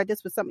probably shared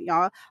this with some of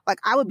y'all. Like,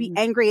 I would be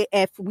angry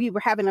if we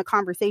were having a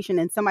conversation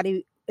and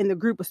somebody in the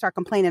group would start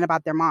complaining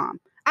about their mom.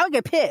 I would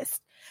get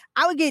pissed.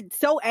 I would get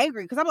so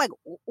angry, because I'm like,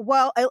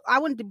 well, I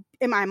wouldn't,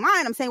 in my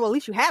mind, I'm saying, well, at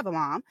least you have a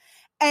mom.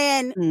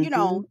 And, you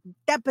know,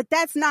 but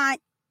that's not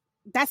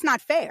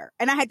fair.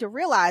 And I had to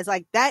realize,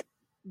 like,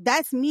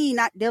 that's me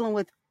not dealing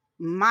with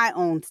my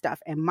own stuff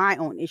and my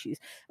own issues.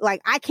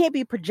 Like, I can't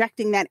be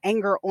projecting that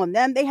anger on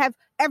them. They have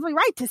every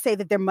right to say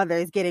that their mother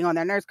is getting on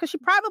their nerves, because she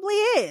probably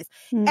is.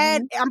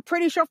 And I'm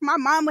pretty sure if my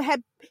mom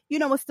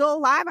was still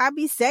alive, I'd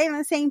be saying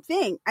the same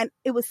thing. And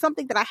it was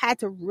something that I had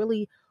to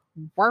really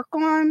work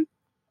on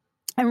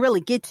and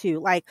really get to.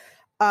 Like,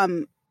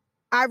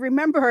 I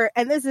remember,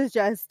 and this is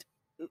just,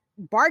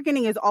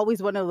 bargaining is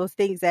always one of those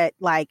things that,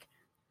 like,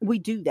 we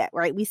do that,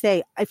 right? We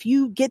say, if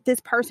you get this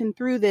person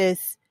through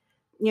this,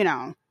 you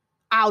know,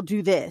 I'll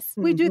do this.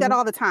 We do that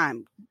all the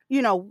time.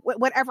 You know,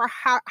 whatever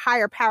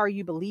higher power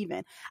you believe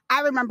in.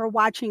 I remember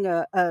watching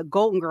a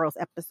Golden Girls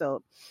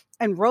episode,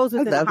 and Rose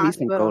was in the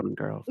hospital. Golden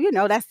Girls. You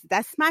know,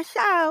 that's my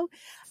show.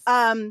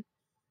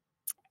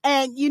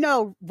 And, you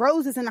know,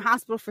 Rose is in the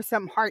hospital for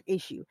some heart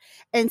issue.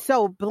 And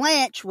so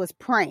Blanche was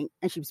praying,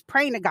 and she was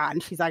praying to God.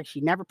 And she's like,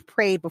 she never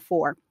prayed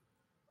before.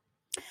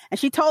 And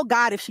she told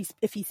God if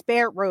he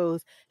spared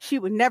Rose, she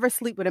would never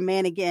sleep with a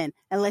man again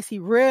unless he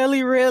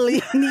really,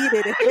 really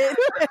needed it.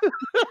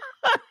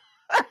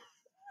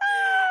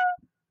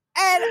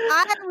 And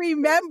I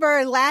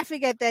remember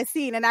laughing at that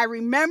scene. And I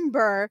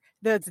remember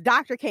the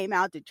doctor came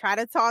out to try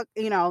to talk,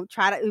 he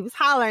was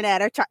hollering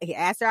at her. He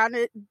asked her out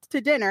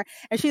to dinner.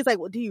 And she's like,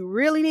 well, do you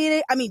really need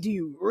it? I mean, do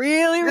you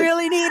really,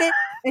 really need it?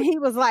 And he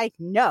was like,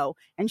 no.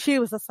 And she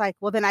was just like,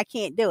 well, then I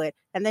can't do it.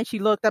 And then she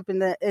looked up in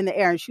the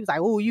air and she was like,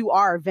 oh, you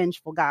are a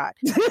vengeful God.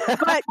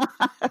 But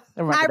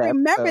I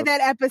remember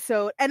that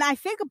episode and I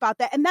think about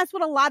that. And that's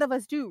what a lot of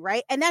us do,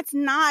 right? And that's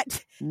not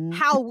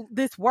how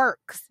this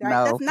works. Right?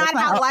 No, that's not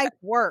how life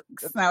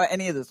works. That's not how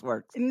any of this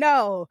works.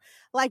 No,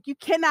 like you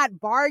cannot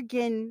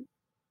bargain,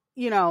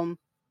 your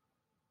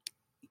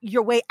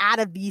way out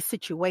of these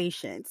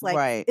situations.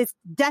 Like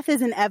death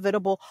is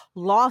inevitable.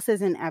 Loss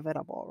is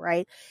inevitable.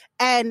 Right.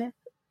 And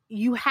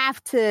you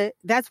have to,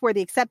 that's where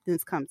the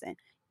acceptance comes in.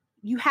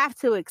 You have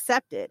to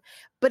accept it,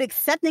 but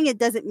accepting it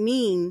doesn't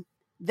mean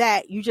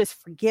that you just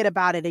forget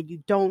about it and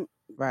you don't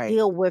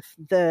deal with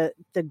the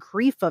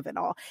grief of it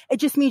all. It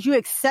just means you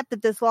accept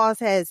that this loss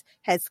has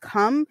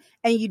come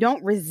and you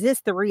don't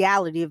resist the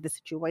reality of the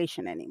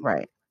situation anymore.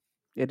 Right.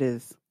 It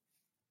is.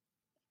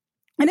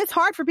 And it's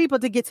hard for people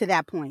to get to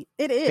that point.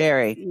 It is.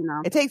 Very.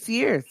 It takes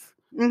years.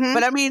 Mm-hmm.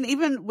 But I mean,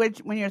 even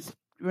when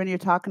you're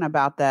talking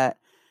about that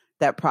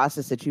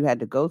process that you had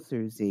to go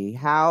through, Z,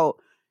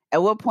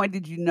 at what point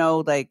did you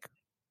know, like,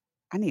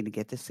 I need to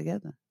get this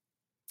together?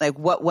 Like,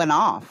 what went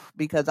off?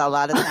 Because a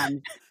lot of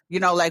times,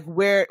 like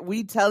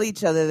we tell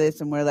each other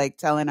this and we're like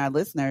telling our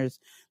listeners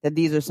that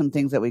these are some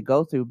things that we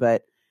go through,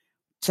 but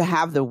to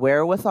have the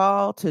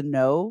wherewithal to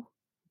know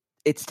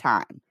it's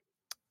time.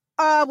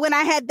 When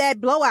I had that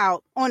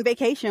blowout on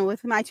vacation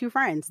with my two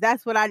friends,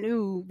 that's what I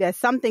knew, that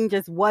something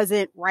just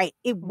wasn't right.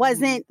 It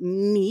wasn't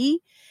me.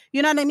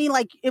 You know what I mean?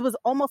 Like it was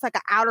almost like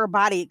an outer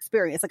body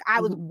experience. Like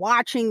I was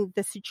watching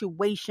the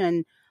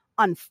situation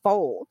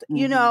unfold,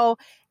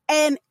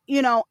 and,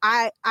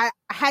 I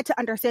had to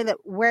understand that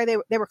where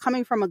they were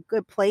coming from a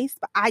good place,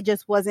 but I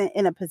just wasn't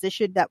in a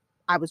position that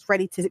I was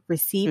ready to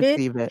receive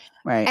it.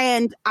 Right.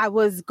 And I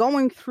was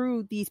going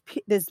through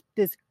this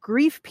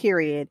grief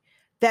period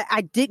that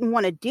I didn't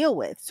want to deal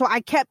with. So I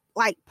kept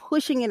like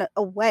pushing it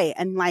away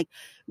and like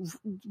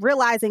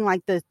realizing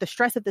like the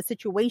stress of the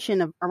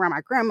situation around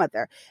my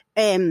grandmother.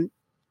 And,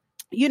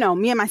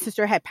 me and my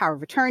sister had power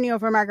of attorney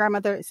over my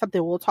grandmother. It's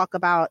something we'll talk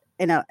about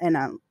in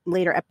a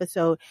later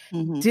episode,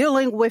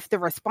 dealing with the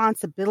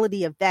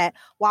responsibility of that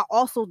while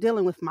also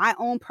dealing with my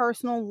own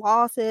personal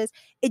losses.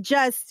 It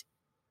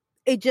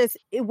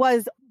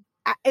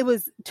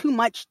was too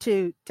much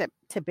to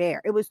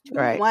bear. It was too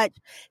much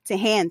to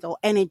handle.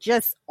 And it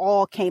just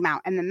all came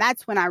out. And then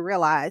that's when I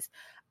realized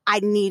I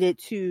needed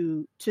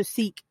to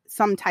seek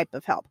some type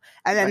of help.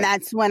 And then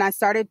that's when I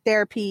started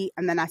therapy.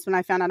 And then that's when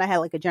I found out I had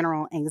like a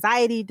general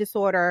anxiety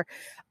disorder.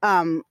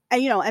 And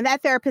that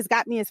therapist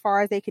got me as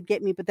far as they could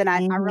get me. But then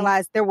I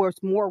realized there was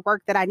more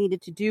work that I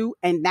needed to do.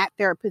 And that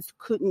therapist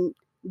couldn't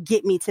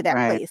get me to that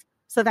place.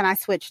 So then I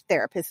switched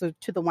therapists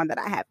to the one that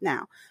I have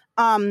now.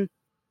 That's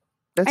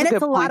a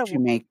good point you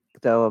make,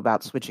 though,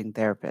 about switching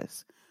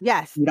therapists.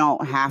 Yes. You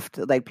don't have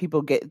to, like,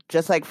 people get,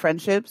 just like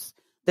friendships,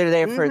 they're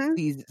there for a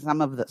season.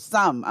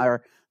 Some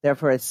are there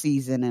for a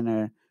season and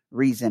a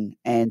reason,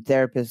 and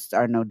therapists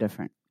are no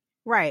different.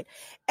 Right.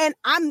 And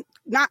I'm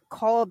not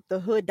called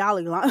the Hood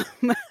Dalai Lama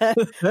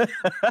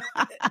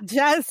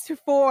just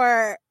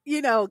for,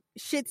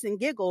 shits and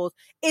giggles.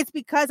 It's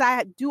because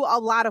I do a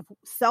lot of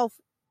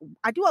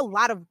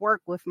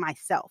work with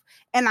myself,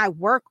 and I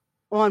work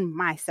on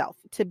myself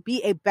to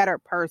be a better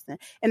person.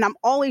 And I'm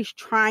always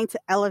trying to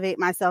elevate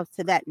myself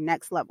to that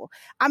next level.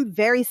 I'm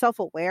very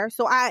self-aware.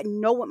 So I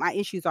know what my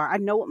issues are. I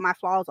know what my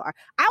flaws are.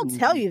 I'll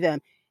tell you them.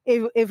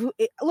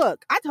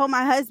 Look, I told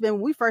my husband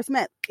when we first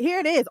met, here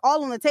it is,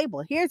 all on the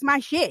table. Here's my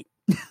shit.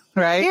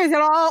 Right. Here's it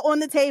all on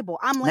the table.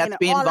 I'm laying it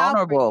all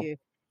vulnerable. out for you.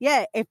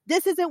 Yeah. If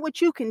this isn't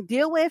what you can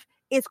deal with,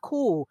 it's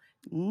cool.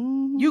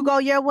 You go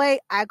your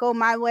way, I go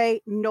my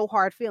way, no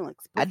hard feelings.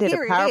 But I did a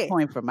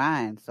PowerPoint for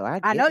mine, so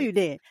I know you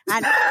did.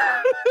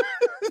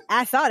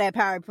 I saw that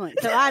PowerPoint,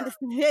 so I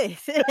understood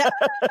this.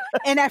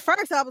 And at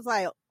first I was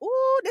like,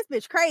 ooh, this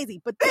bitch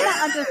crazy. But then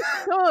I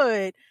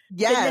understood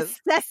the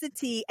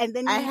necessity, and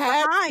then I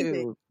had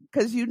to,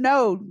 because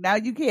now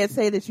you can't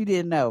say that you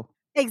didn't know.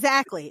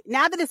 Exactly.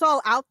 Now that it's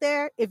all out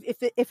there,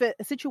 if a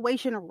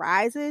situation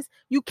arises,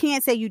 you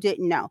can't say you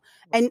didn't know.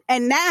 And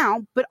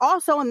now, but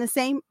also in the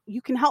same,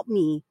 you can help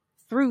me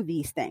through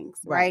these things,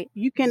 right?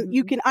 You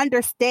can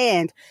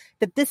understand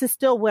that this is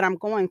still what I'm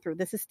going through.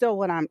 This is still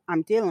what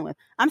I'm dealing with.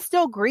 I'm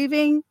still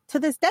grieving to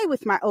this day with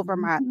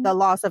the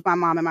loss of my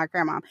mom and my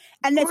grandma.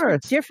 And it's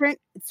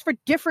for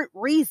different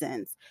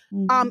reasons.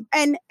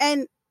 And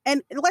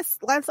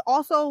let's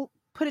also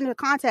put into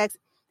context,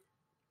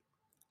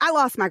 I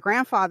lost my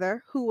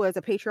grandfather, who was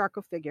a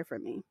patriarchal figure for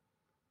me.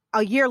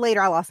 A year later,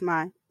 I lost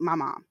my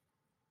mom.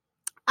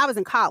 I was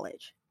in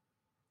college.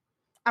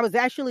 I was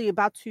actually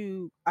I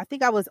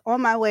think I was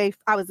on my way.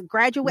 I was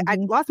graduating. I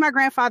lost my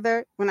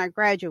grandfather when I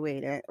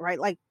graduated, right?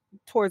 Like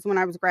towards when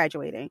I was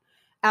graduating.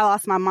 I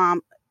lost my mom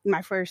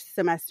my first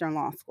semester in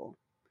law school.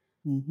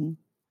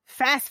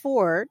 Fast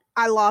forward,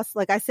 I lost,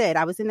 like I said,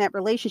 I was in that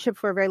relationship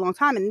for a very long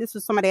time. And this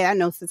was somebody I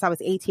know since I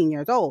was 18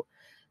 years old.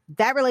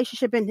 That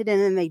relationship ended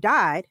and then they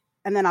died.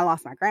 And then I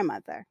lost my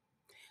grandmother.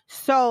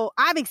 So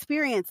I've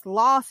experienced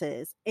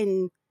losses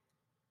in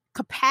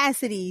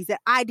capacities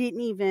that I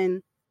didn't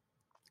even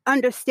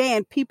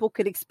understand people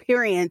could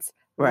experience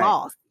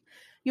loss.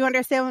 You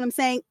understand what I'm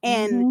saying?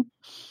 And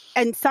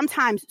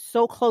sometimes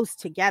so close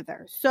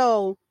together.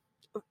 So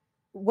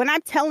when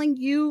I'm telling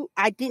you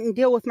I didn't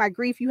deal with my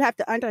grief, you have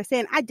to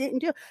understand I didn't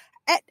deal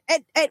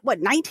at what,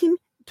 19?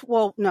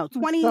 Well, no,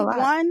 21.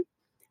 How are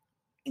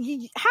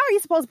you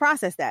supposed to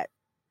process that?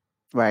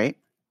 Right.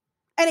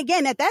 And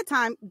again, at that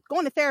time,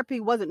 going to therapy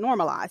wasn't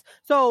normalized.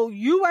 So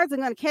you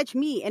wasn't going to catch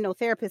me in no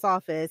therapist's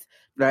office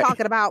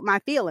talking about my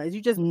feelings.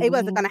 It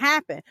wasn't going to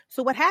happen.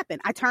 So what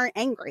happened? I turned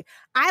angry.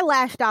 I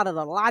lashed out at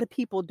a lot of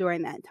people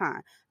during that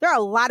time. There are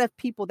a lot of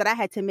people that I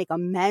had to make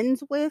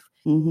amends with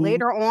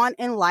later on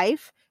in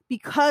life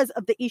because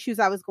of the issues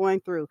I was going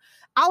through.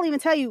 I'll even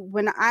tell you,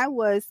 when I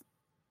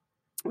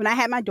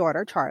had my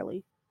daughter,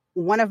 Charlie,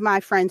 one of my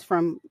friends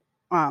from,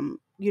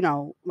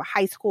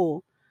 high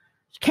school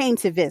came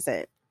to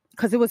visit.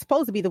 Because it was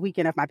supposed to be the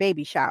weekend of my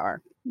baby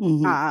shower.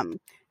 I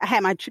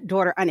had my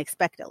daughter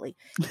unexpectedly.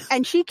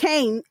 And she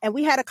came and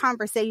we had a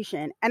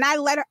conversation. And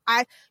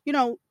I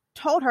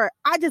told her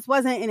I just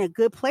wasn't in a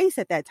good place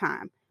at that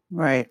time.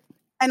 Right.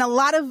 And a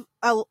lot of,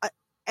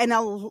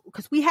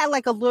 because we had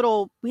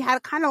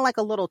kind of like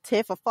a little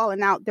tiff of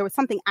falling out. There was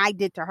something I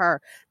did to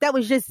her that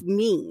was just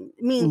mean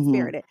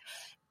spirited.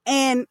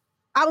 And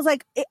I was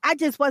like, I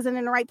just wasn't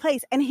in the right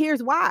place. And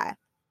here's why.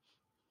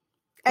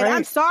 And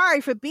I'm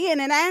sorry for being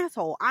an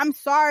asshole. I'm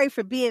sorry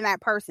for being that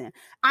person.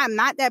 I'm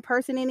not that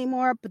person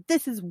anymore, but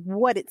this is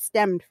what it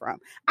stemmed from.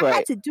 I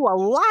had to do a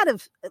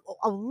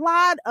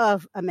lot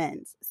of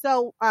amends.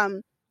 So,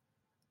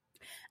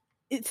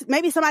 it's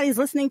maybe somebody's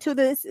listening to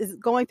this is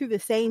going through the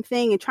same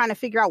thing and trying to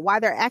figure out why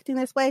they're acting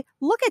this way.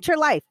 Look at your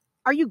life.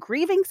 Are you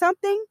grieving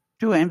something?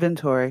 Do an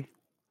inventory.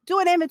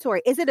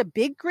 Is it a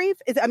big grief?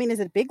 Is it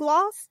a big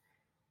loss?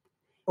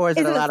 Or is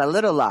it a lot of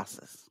little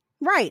losses?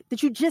 Right,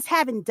 that you just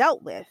haven't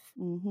dealt with.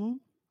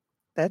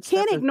 That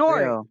can't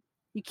ignore it.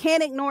 You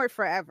can't ignore it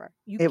forever.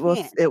 It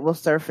will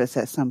surface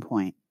at some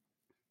point.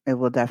 It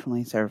will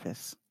definitely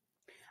surface.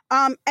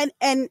 And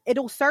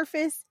it'll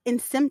surface in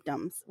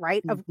symptoms,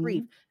 right, of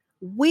grief.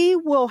 We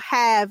will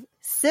have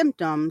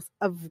symptoms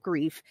of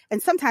grief,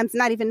 and sometimes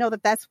not even know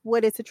that that's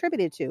what it's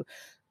attributed to.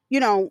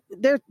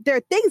 There are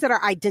things that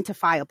are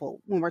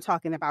identifiable when we're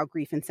talking about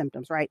grief and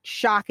symptoms, right?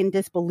 Shock and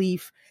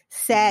disbelief,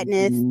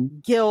 sadness,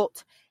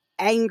 guilt,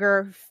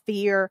 anger,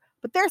 fear,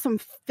 but there's some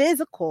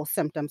physical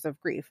symptoms of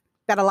grief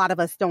that a lot of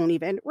us don't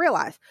even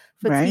realize.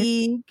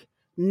 Fatigue,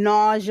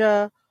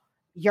 nausea,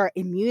 your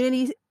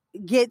immunity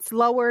gets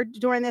lowered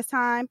during this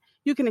time.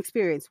 You can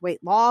experience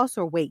weight loss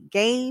or weight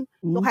gain.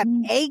 You'll have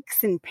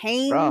aches and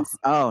pains.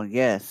 Oh,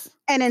 yes.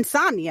 And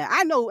insomnia.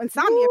 I know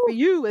insomnia for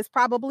you is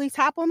probably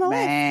top on the list.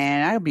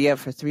 Man, I'd be up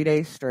for 3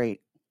 days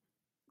straight.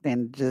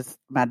 And just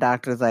my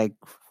doctor's like,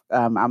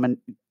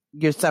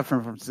 you're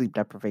suffering from sleep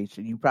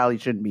deprivation. You probably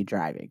shouldn't be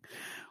driving.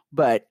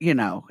 But,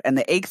 and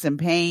the aches and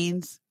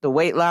pains, the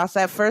weight loss,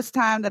 that first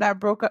time that I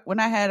broke up, when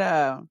I had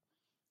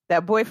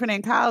that boyfriend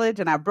in college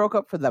and I broke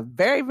up for the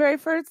very, very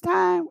first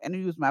time, and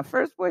he was my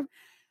first boyfriend,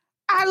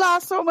 I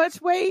lost so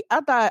much weight.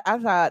 I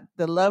thought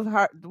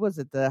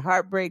the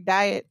heartbreak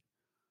diet?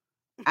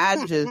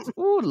 I just,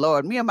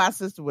 Lord, me and my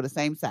sister were the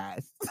same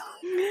size.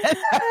 And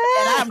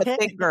I'm a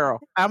thick girl.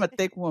 I'm a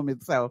thick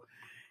woman. So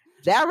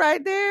that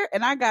right there,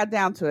 and I got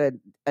down to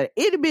an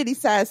itty bitty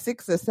size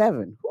 6 or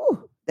 7.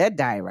 Whew, that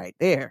diet right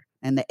there.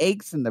 And the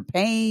aches and the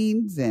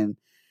pains, and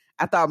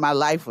I thought my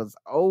life was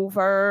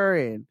over.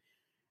 And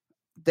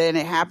then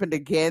it happened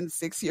again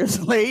 6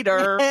 years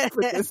later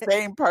with the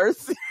same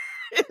person.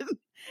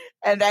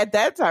 And at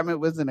that time, it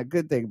wasn't a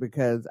good thing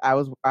because I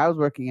was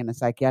working in a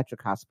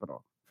psychiatric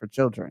hospital for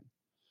children.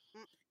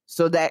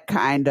 So that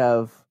kind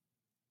of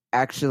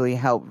actually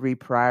helped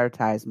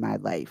reprioritize my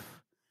life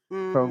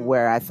from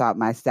where I thought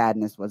my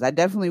sadness was. I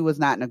definitely was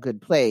not in a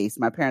good place.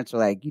 My parents were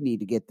like, you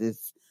need to get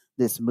this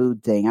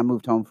mood thing. I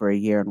moved home for a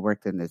year and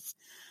worked in this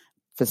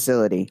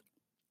facility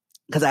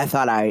because I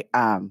thought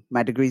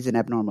my degree's in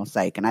abnormal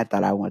psych, and I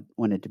thought I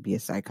wanted to be a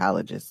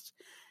psychologist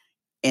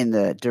in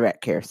the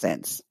direct care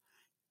sense.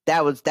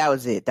 That was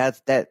it.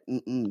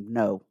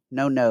 No,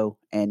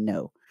 and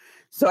no.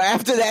 So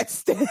after that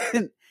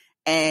stint,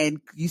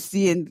 and you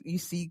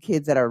see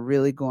kids that are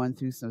really going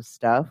through some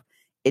stuff,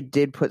 it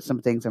did put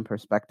some things in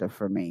perspective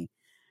for me.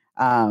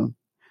 Although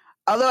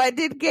I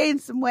did gain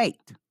some weight.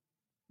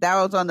 That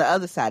was on the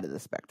other side of the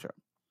spectrum,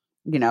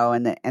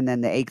 and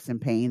then the aches and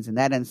pains and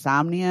that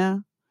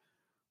insomnia.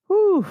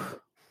 Whew.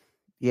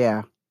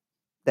 Yeah.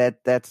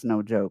 That's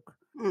no joke.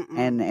 Mm-mm.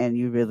 And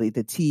you really,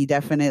 the tea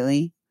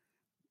definitely.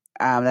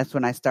 That's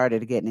when I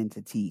started getting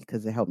into tea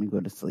because it helped me go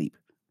to sleep.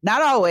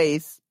 Not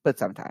always, but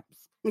sometimes.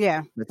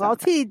 Yeah. Well,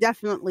 tea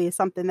definitely is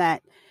something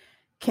that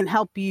can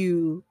help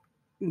you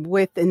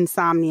with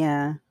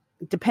insomnia,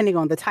 depending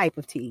on the type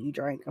of tea you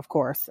drink, of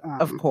course.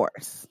 Of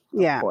course.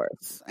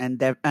 And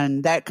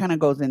that kind of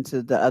goes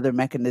into the other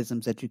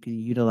mechanisms that you can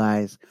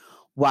utilize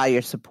while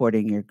you're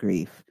supporting your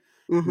grief.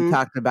 Mm-hmm. We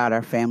talked about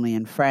our family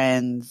and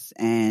friends,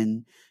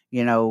 and,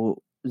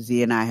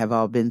 Z and I have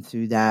all been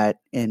through that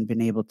and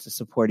been able to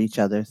support each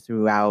other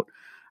throughout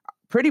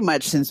pretty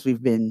much since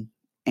we've been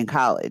in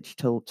college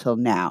till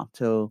now,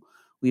 till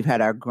we've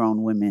had our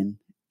grown women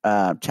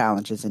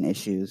challenges and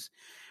issues.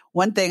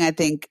 One thing I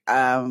think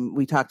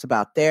we talked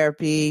about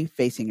therapy,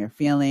 facing your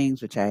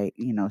feelings, which I,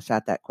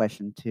 shot that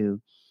question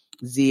to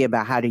Z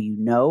about how do you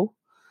know?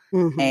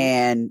 Mm-hmm.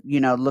 And,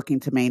 looking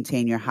to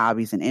maintain your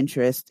hobbies and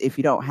interests. If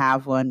you don't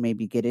have one,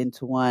 maybe get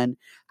into one.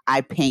 I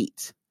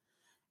paint,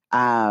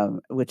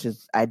 which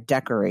is I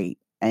decorate,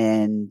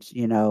 and,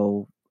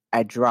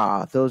 I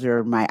draw. Those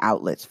are my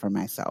outlets for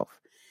myself.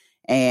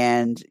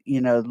 And,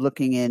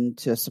 looking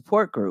into a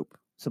support group.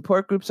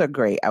 Support groups are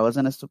great.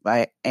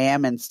 I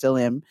am and still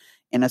am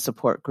in a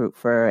support group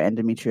for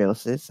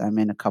endometriosis. I'm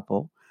in a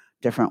couple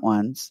different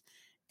ones.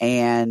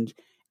 And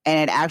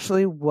it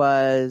actually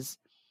was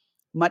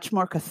much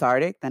more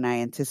cathartic than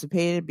I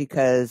anticipated,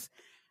 because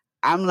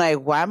I'm like,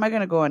 why am I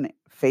going to go on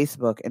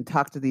Facebook and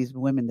talk to these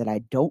women that I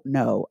don't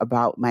know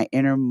about my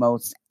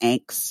innermost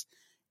angst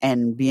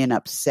and being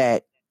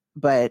upset?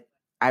 But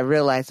I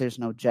realize there's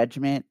no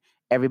judgment.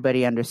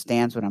 Everybody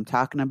understands what I'm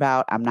talking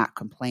about. I'm not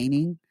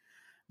complaining,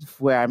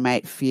 where I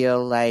might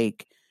feel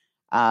like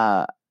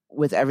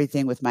with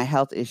everything with my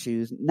health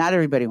issues, not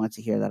everybody wants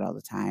to hear that all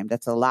the time.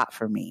 That's a lot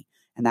for me.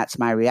 And that's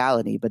my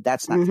reality, but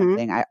that's not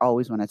something I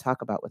always want to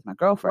talk about with my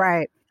girlfriend.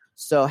 Right.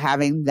 So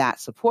having that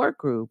support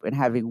group and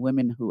having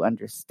women who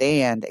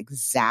understand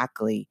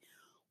exactly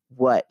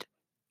what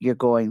you're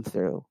going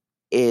through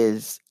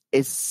is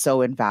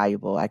so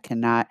invaluable. I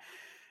cannot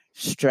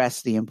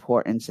stress the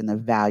importance and the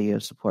value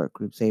of support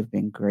groups. They've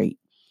been great.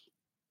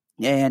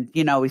 And,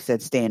 we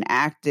said staying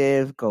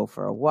active, go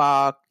for a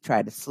walk,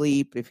 try to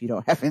sleep if you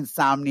don't have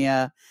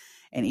insomnia,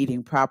 and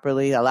eating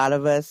properly. A lot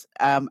of us,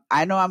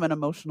 I know I'm an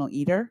emotional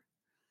eater.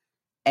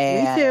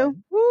 And, me too.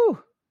 Whew,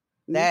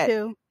 me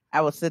too.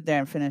 I will sit there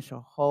and finish a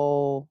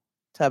whole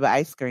tub of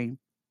ice cream.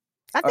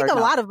 I think a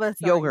lot of us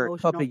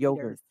cup of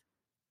yogurt,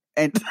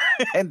 and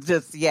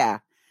just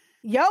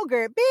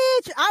yogurt,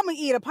 bitch. I'm gonna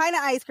eat a pint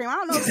of ice cream. I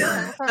don't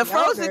know the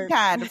frozen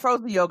kind, the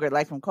frozen yogurt,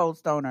 like from Cold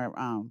Stone or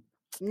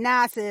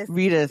nah, sis.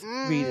 Rita's.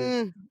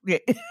 Yeah.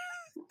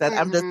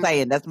 I'm just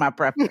saying that's my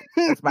preference.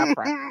 That's my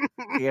preference.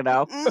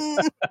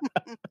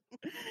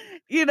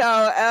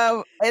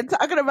 And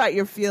talking about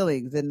your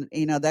feelings, and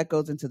that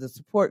goes into the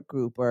support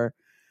group or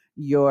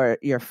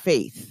your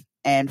faith.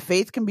 And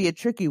faith can be a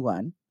tricky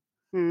one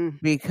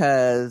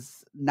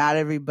because not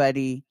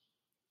everybody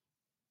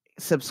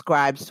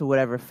subscribes to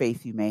whatever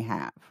faith you may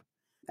have.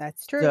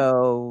 That's true.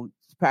 So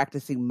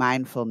practicing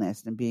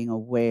mindfulness and being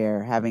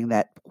aware, having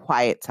that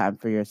quiet time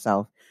for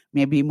yourself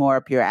may be more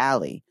up your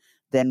alley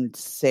than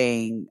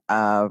saying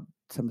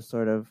some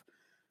sort of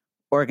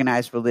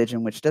organized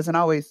religion, which doesn't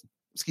always,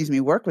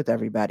 work with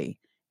everybody.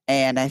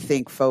 And I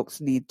think folks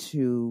need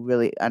to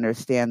really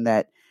understand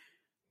that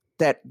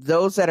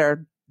those that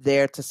are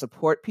there to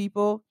support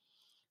people,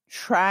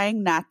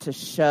 trying not to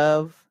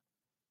shove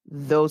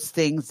those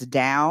things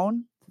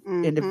down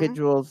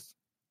individuals'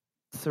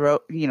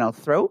 throat,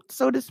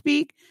 so to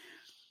speak.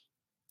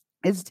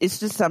 It's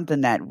just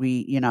something that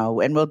we,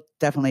 and we'll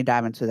definitely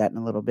dive into that in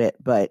a little bit,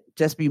 but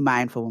just be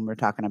mindful when we're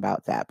talking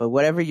about that. But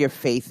whatever your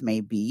faith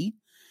may be,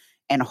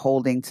 and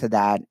holding to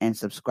that and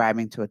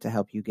subscribing to it to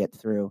help you get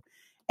through.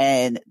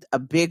 And a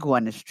big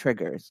one is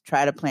triggers.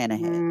 Try to plan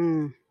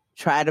ahead.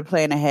 Try to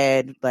plan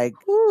ahead. Like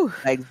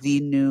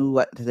Z knew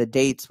what the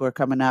dates were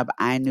coming up.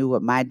 I knew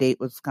what my date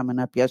was coming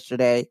up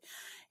yesterday.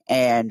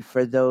 And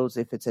for those,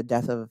 if it's a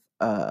death of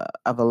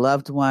a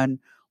loved one,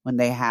 when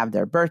they have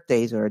their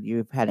birthdays or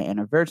you've had an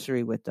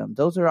anniversary with them,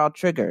 those are all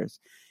triggers.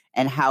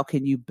 And how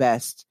can you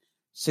best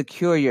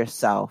secure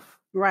yourself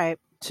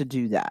to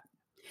do that?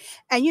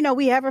 And,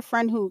 we have a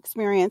friend who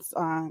experienced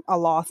a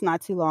loss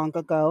not too long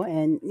ago.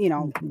 And,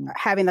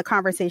 having the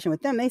conversation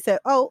with them, they said,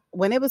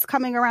 when it was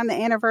coming around the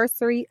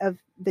anniversary of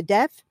the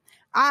death,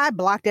 I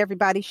blocked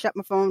everybody, shut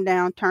my phone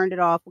down, turned it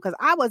off, because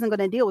I wasn't going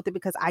to deal with it,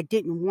 because I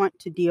didn't want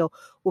to deal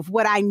with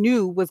what I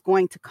knew was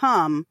going to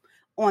come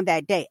on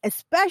that day,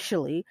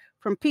 especially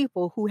from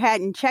people who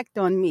hadn't checked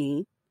on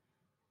me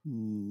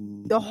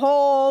the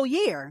whole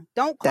year.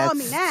 Don't call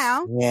me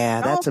now.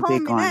 Yeah, that's a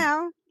big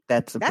one.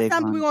 That's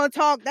something one. we want to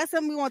talk. That's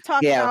something we want to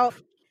talk about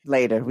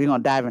later. We're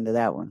going to dive into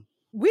that one.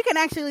 We can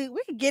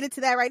get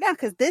into that right now,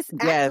 because this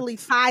actually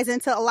ties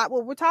into a lot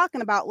what we're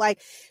talking about. Like,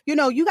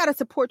 you got to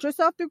support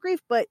yourself through grief,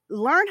 but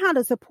learn how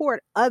to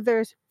support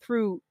others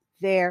through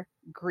their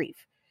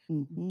grief.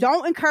 Mm-hmm.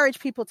 Don't encourage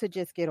people to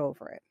just get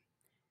over it.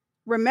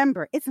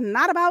 Remember, it's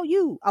not about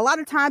you. A lot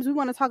of times we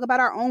want to talk about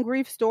our own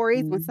grief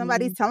stories. When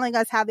somebody's telling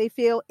us how they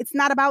feel, it's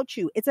not about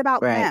you. It's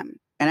about them.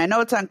 And I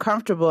know it's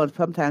uncomfortable, and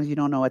sometimes you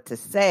don't know what to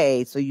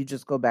say, so you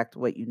just go back to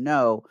what you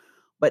know,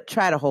 but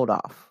try to hold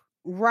off.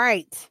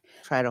 Right.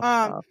 Try to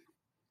hold off.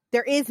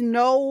 There is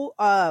no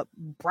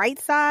bright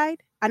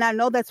side. And I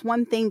know that's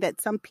one thing that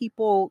some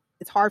people,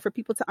 it's hard for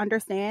people to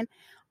understand.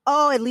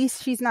 Oh, at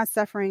least she's not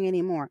suffering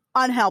anymore.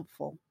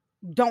 Unhelpful.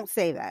 Don't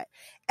say that.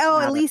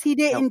 Oh, at least he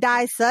didn't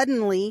die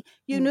suddenly.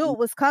 You knew it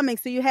was coming,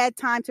 so you had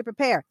time to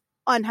prepare.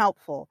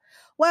 Unhelpful.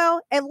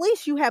 Well, at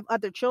least you have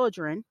other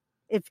children.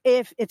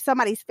 If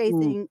somebody's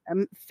facing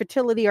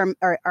fertility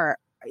or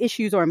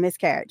issues or a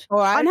miscarriage.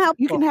 Unhelpful.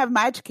 You can have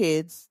my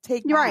kids.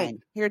 Take mine. Right.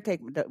 Here,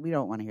 we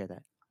don't want to hear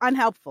that.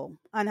 Unhelpful.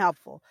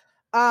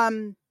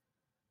 Don't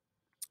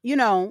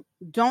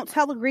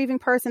tell a grieving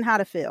person how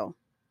to feel.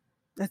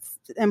 That's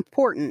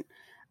important.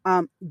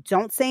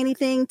 Don't say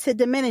anything to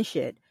diminish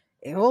it.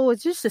 Oh,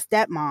 it's just a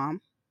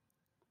stepmom.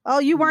 Oh,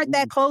 you weren't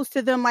that close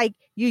to them like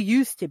you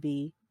used to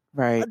be.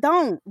 Right.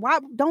 Don't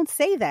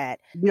say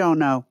that. You don't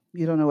know.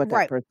 You don't know what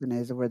that person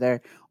is, or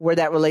where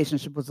that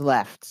relationship was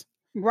left.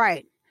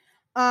 Right.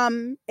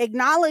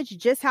 Acknowledge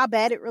just how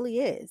bad it really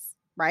is.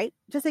 Right?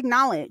 Just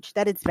acknowledge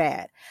that it's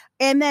bad.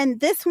 And then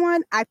this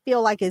one I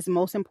feel like is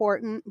most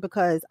important,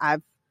 because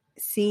I've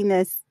seen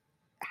this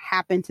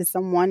happen to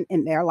someone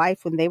in their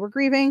life when they were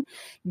grieving.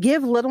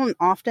 Give little and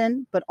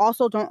often, but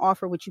also don't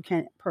offer what you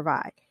can't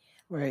provide.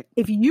 Right.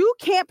 If you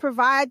can't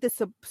provide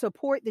the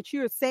support that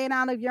you're saying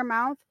out of your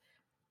mouth,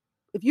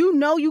 if you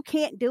know you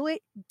can't do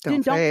it,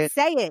 then don't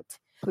say it.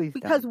 Please,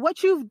 because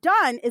what you've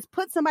done is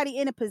put somebody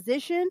in a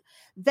position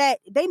that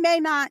they may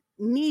not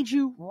need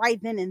you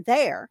right then and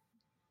there.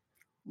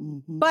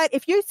 Mm-hmm. But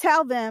if you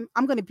tell them,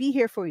 I'm going to be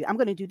here for you, I'm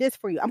going to do this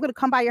for you, I'm going to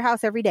come by your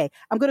house every day,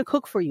 I'm going to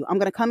cook for you, I'm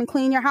going to come and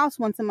clean your house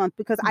once a month,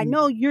 because I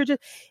know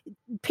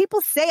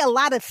people say a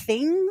lot of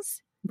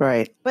things.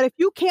 Right. But if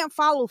you can't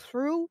follow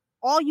through,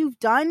 all you've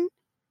done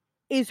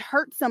is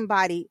hurt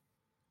somebody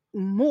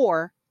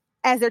more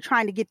as they're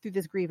trying to get through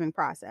this grieving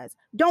process.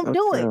 Don't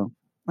do it.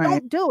 Right.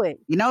 Don't do it.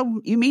 You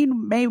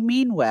may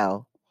mean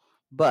well,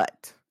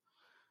 but,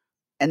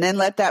 and then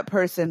let that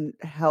person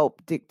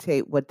help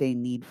dictate what they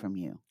need from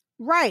you.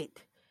 Right.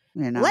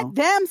 Let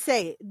them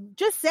say it.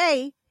 Just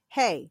say,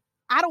 hey,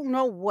 I don't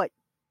know what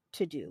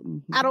to do.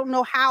 Mm-hmm. I don't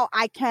know how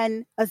I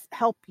can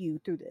help you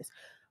through this.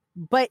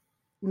 But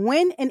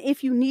when and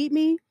if you need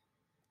me,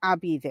 I'll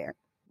be there.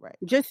 Right.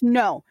 Just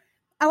know.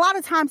 A lot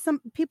of times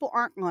some people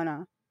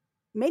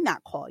may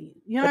not call you.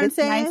 You know what I'm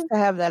saying? It's nice to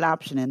have that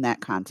option in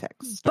that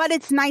context. But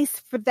it's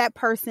nice for that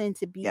person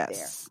to be there.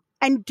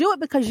 And do it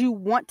because you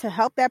want to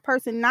help that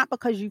person, not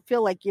because you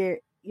feel like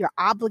you're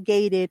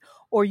obligated,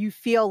 or you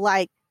feel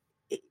like,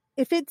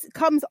 if it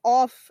comes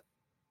off,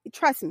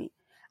 trust me,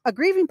 a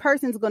grieving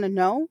person is going to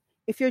know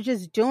if you're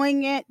just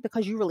doing it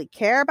because you really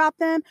care about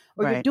them,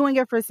 or you're doing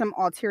it for some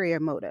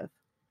ulterior motive.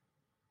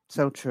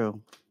 So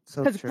true.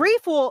 Because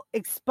grief will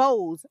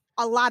expose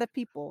a lot of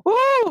people.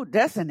 Ooh,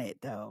 doesn't it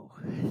though?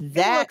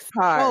 That's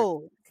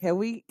hard. Can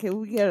we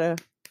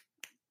get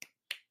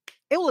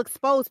It will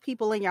expose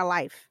people in your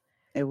life.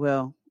 It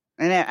will.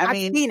 And I've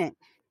seen it.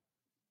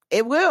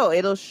 It will.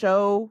 It'll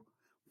show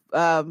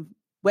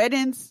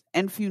weddings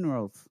and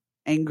funerals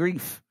and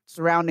grief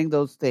surrounding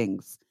those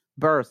things,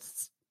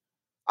 births,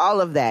 all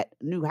of that,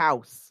 new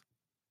house,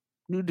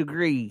 new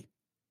degree,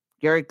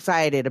 you're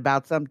excited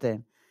about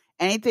something,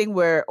 anything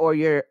or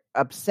you're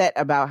upset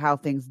about how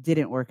things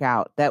didn't work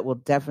out, that will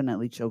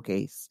definitely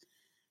showcase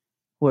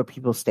where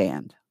people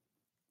stand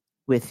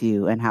with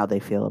you and how they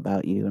feel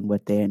about you and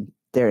what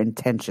their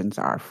intentions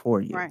are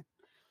for you. Right.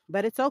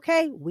 But it's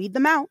okay. Weed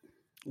them out.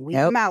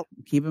 Them out.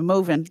 Keep it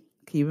moving.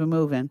 Keep it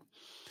moving.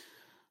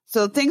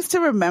 So things to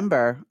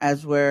remember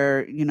as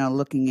we're,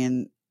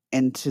 looking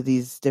into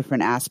these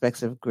different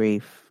aspects of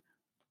grief.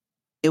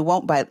 It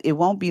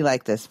won't be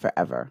like this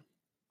forever,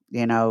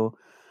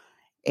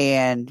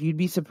 and you'd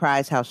be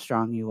surprised how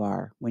strong you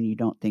are when you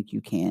don't think you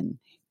can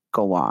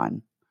go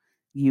on.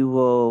 You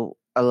will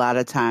a lot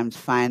of times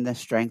find the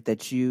strength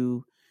that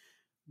you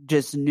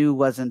just knew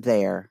wasn't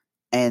there,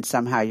 and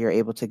somehow you're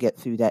able to get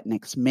through that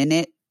next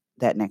minute,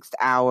 that next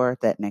hour,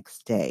 that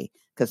next day.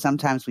 Because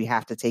sometimes we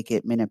have to take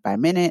it minute by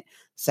minute,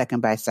 second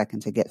by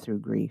second to get through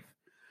grief.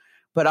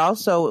 But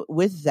also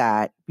with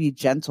that, be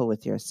gentle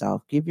with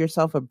yourself. Give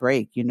yourself a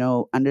break.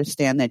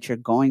 Understand that you're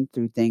going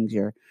through things.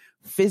 You're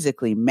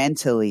physically,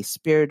 mentally,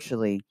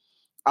 spiritually.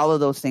 All of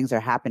those things are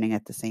happening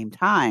at the same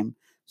time.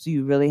 So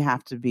you really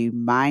have to be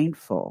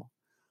mindful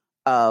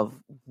of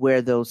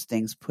where those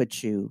things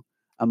put you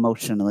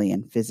emotionally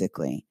and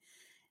physically.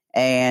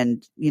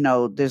 And,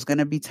 there's going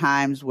to be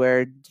times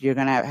where you're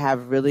going to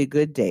have really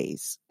good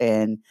days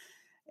and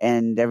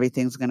and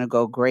everything's going to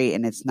go great,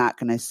 and it's not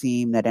going to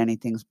seem that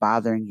anything's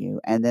bothering you.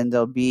 And then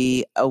there'll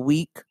be a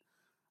week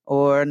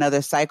or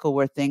another cycle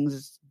where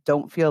things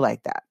don't feel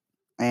like that.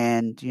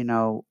 And, you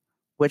know,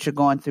 what you're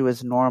going through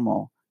is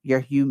normal. You're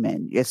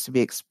human. It's to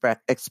be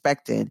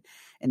expected.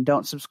 And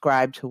don't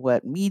subscribe to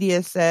what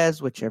media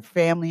says, what your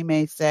family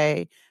may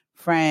say,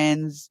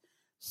 friends,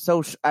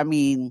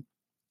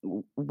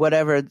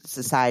 whatever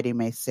society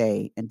may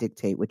say and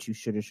dictate what you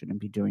should or shouldn't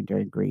be doing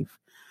during grief.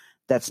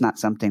 That's not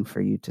something for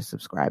you to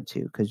subscribe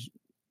to, because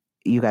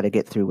you got to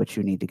get through what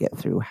you need to get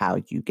through, how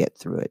you get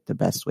through it, the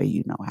best way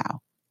you know how.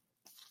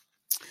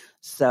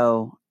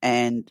 So,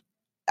 and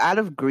out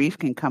of grief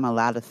can come a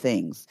lot of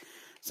things.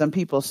 Some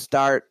people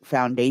start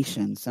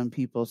foundations. Some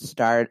people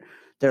start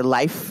their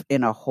life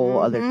in a whole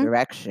other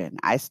direction.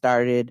 I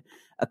started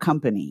a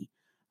company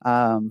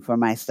for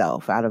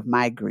myself out of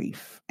my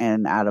grief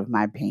and out of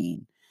my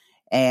pain,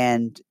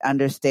 and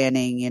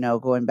understanding, you know,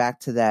 going back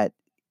to that,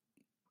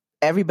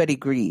 everybody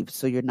grieves,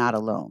 so you're not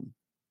alone.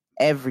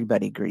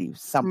 Everybody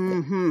grieves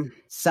something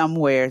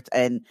somewhere.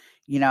 And,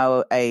 you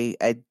know, I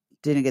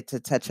didn't get to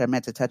touch, I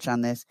meant to touch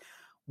on this.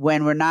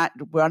 When we're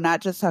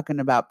not just talking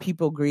about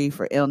people grief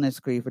or illness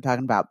grief, we're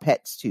talking about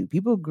pets too.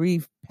 People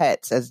grieve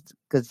pets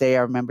because they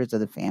are members of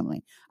the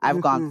family.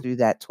 I've gone through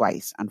that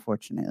twice,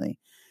 unfortunately.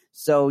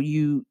 So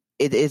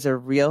it is a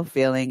real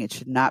feeling. It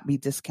should not be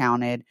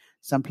discounted.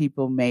 Some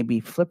people may be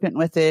flippant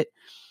with it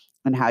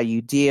and how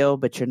you deal,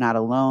 but you're not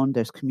alone.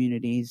 There's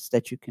communities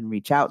that you can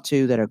reach out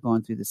to that are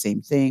going through the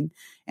same thing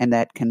and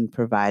that can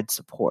provide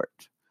support.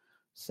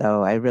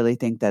 So I really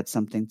think that's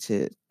something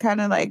to kind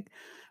of like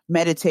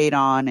meditate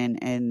on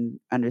and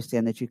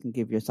understand that you can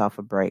give yourself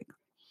a break.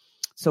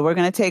 So we're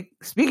going to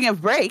speaking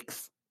of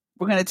breaks,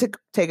 we're going to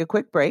take a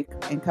quick break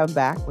and come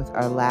back with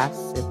our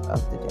last sip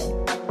of the day.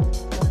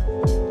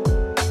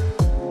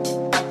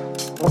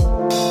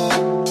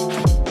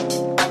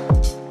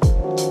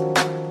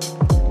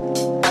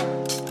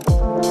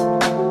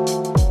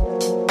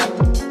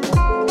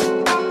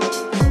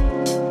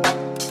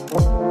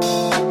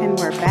 And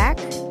we're back.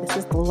 This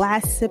is the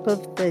last sip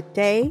of the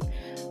day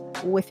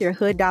with your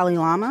hood Dalai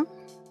Lama.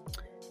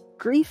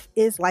 Grief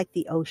is like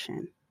the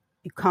ocean.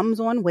 It comes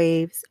on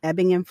waves,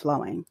 ebbing and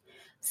flowing.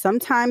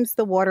 Sometimes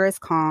the water is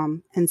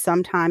calm and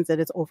sometimes it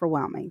is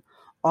overwhelming.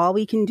 All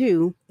we can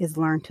do is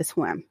learn to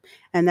swim.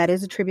 And that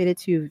is attributed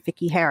to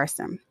Vicky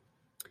Harrison.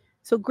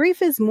 So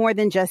grief is more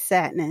than just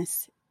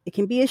sadness. It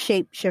can be a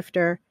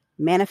shapeshifter,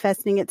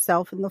 manifesting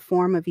itself in the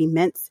form of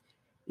immense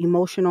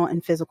emotional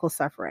and physical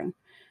suffering.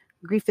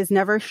 Grief is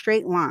never a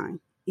straight line.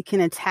 It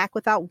can attack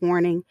without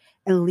warning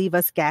and leave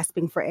us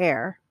gasping for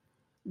air.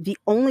 The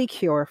only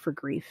cure for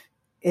grief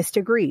is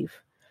to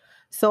grieve.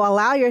 So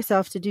allow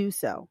yourself to do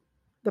so.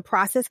 The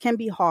process can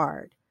be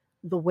hard.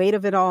 The weight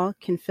of it all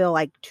can feel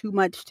like too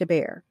much to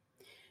bear.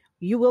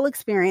 You will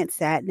experience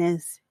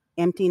sadness,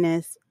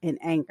 emptiness, and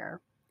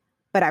anger.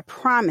 But I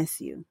promise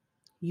you,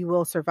 you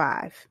will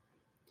survive.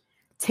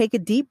 Take a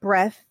deep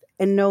breath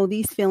and know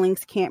these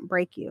feelings can't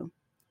break you.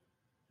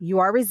 You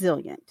are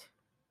resilient.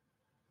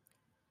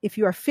 If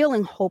you are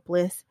feeling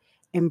hopeless,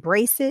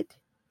 embrace it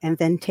and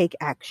then take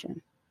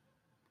action.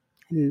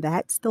 And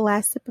that's the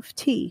last sip of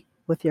tea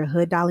with your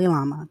hood Dalai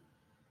Lama.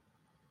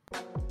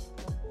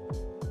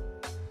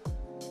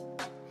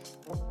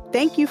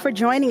 Thank you for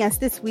joining us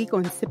this week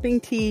on Sipping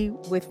Tea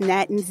with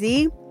Nat and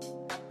Z.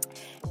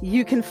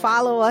 You can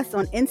follow us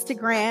on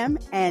Instagram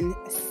and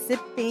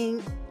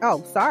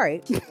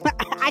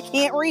I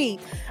can't read.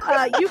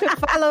 You can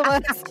follow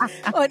us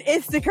on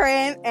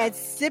Instagram at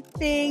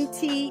Sipping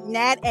Tea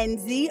Nat and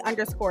Z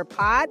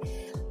 _pod.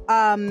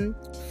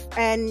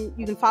 And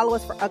you can follow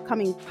us for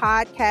upcoming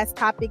podcast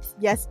topics,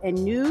 yes,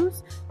 and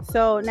news.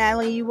 So,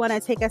 Natalie, you want to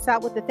take us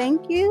out with the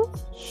thank you?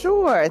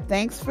 Sure.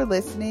 Thanks for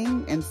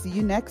listening, and see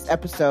you next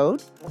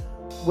episode,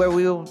 where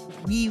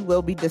we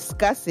will be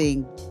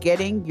discussing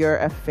getting your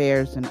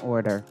affairs in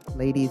order.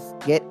 Ladies,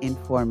 get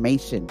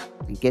information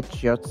and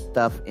get your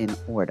stuff in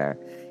order.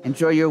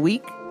 Enjoy your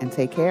week and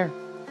take care.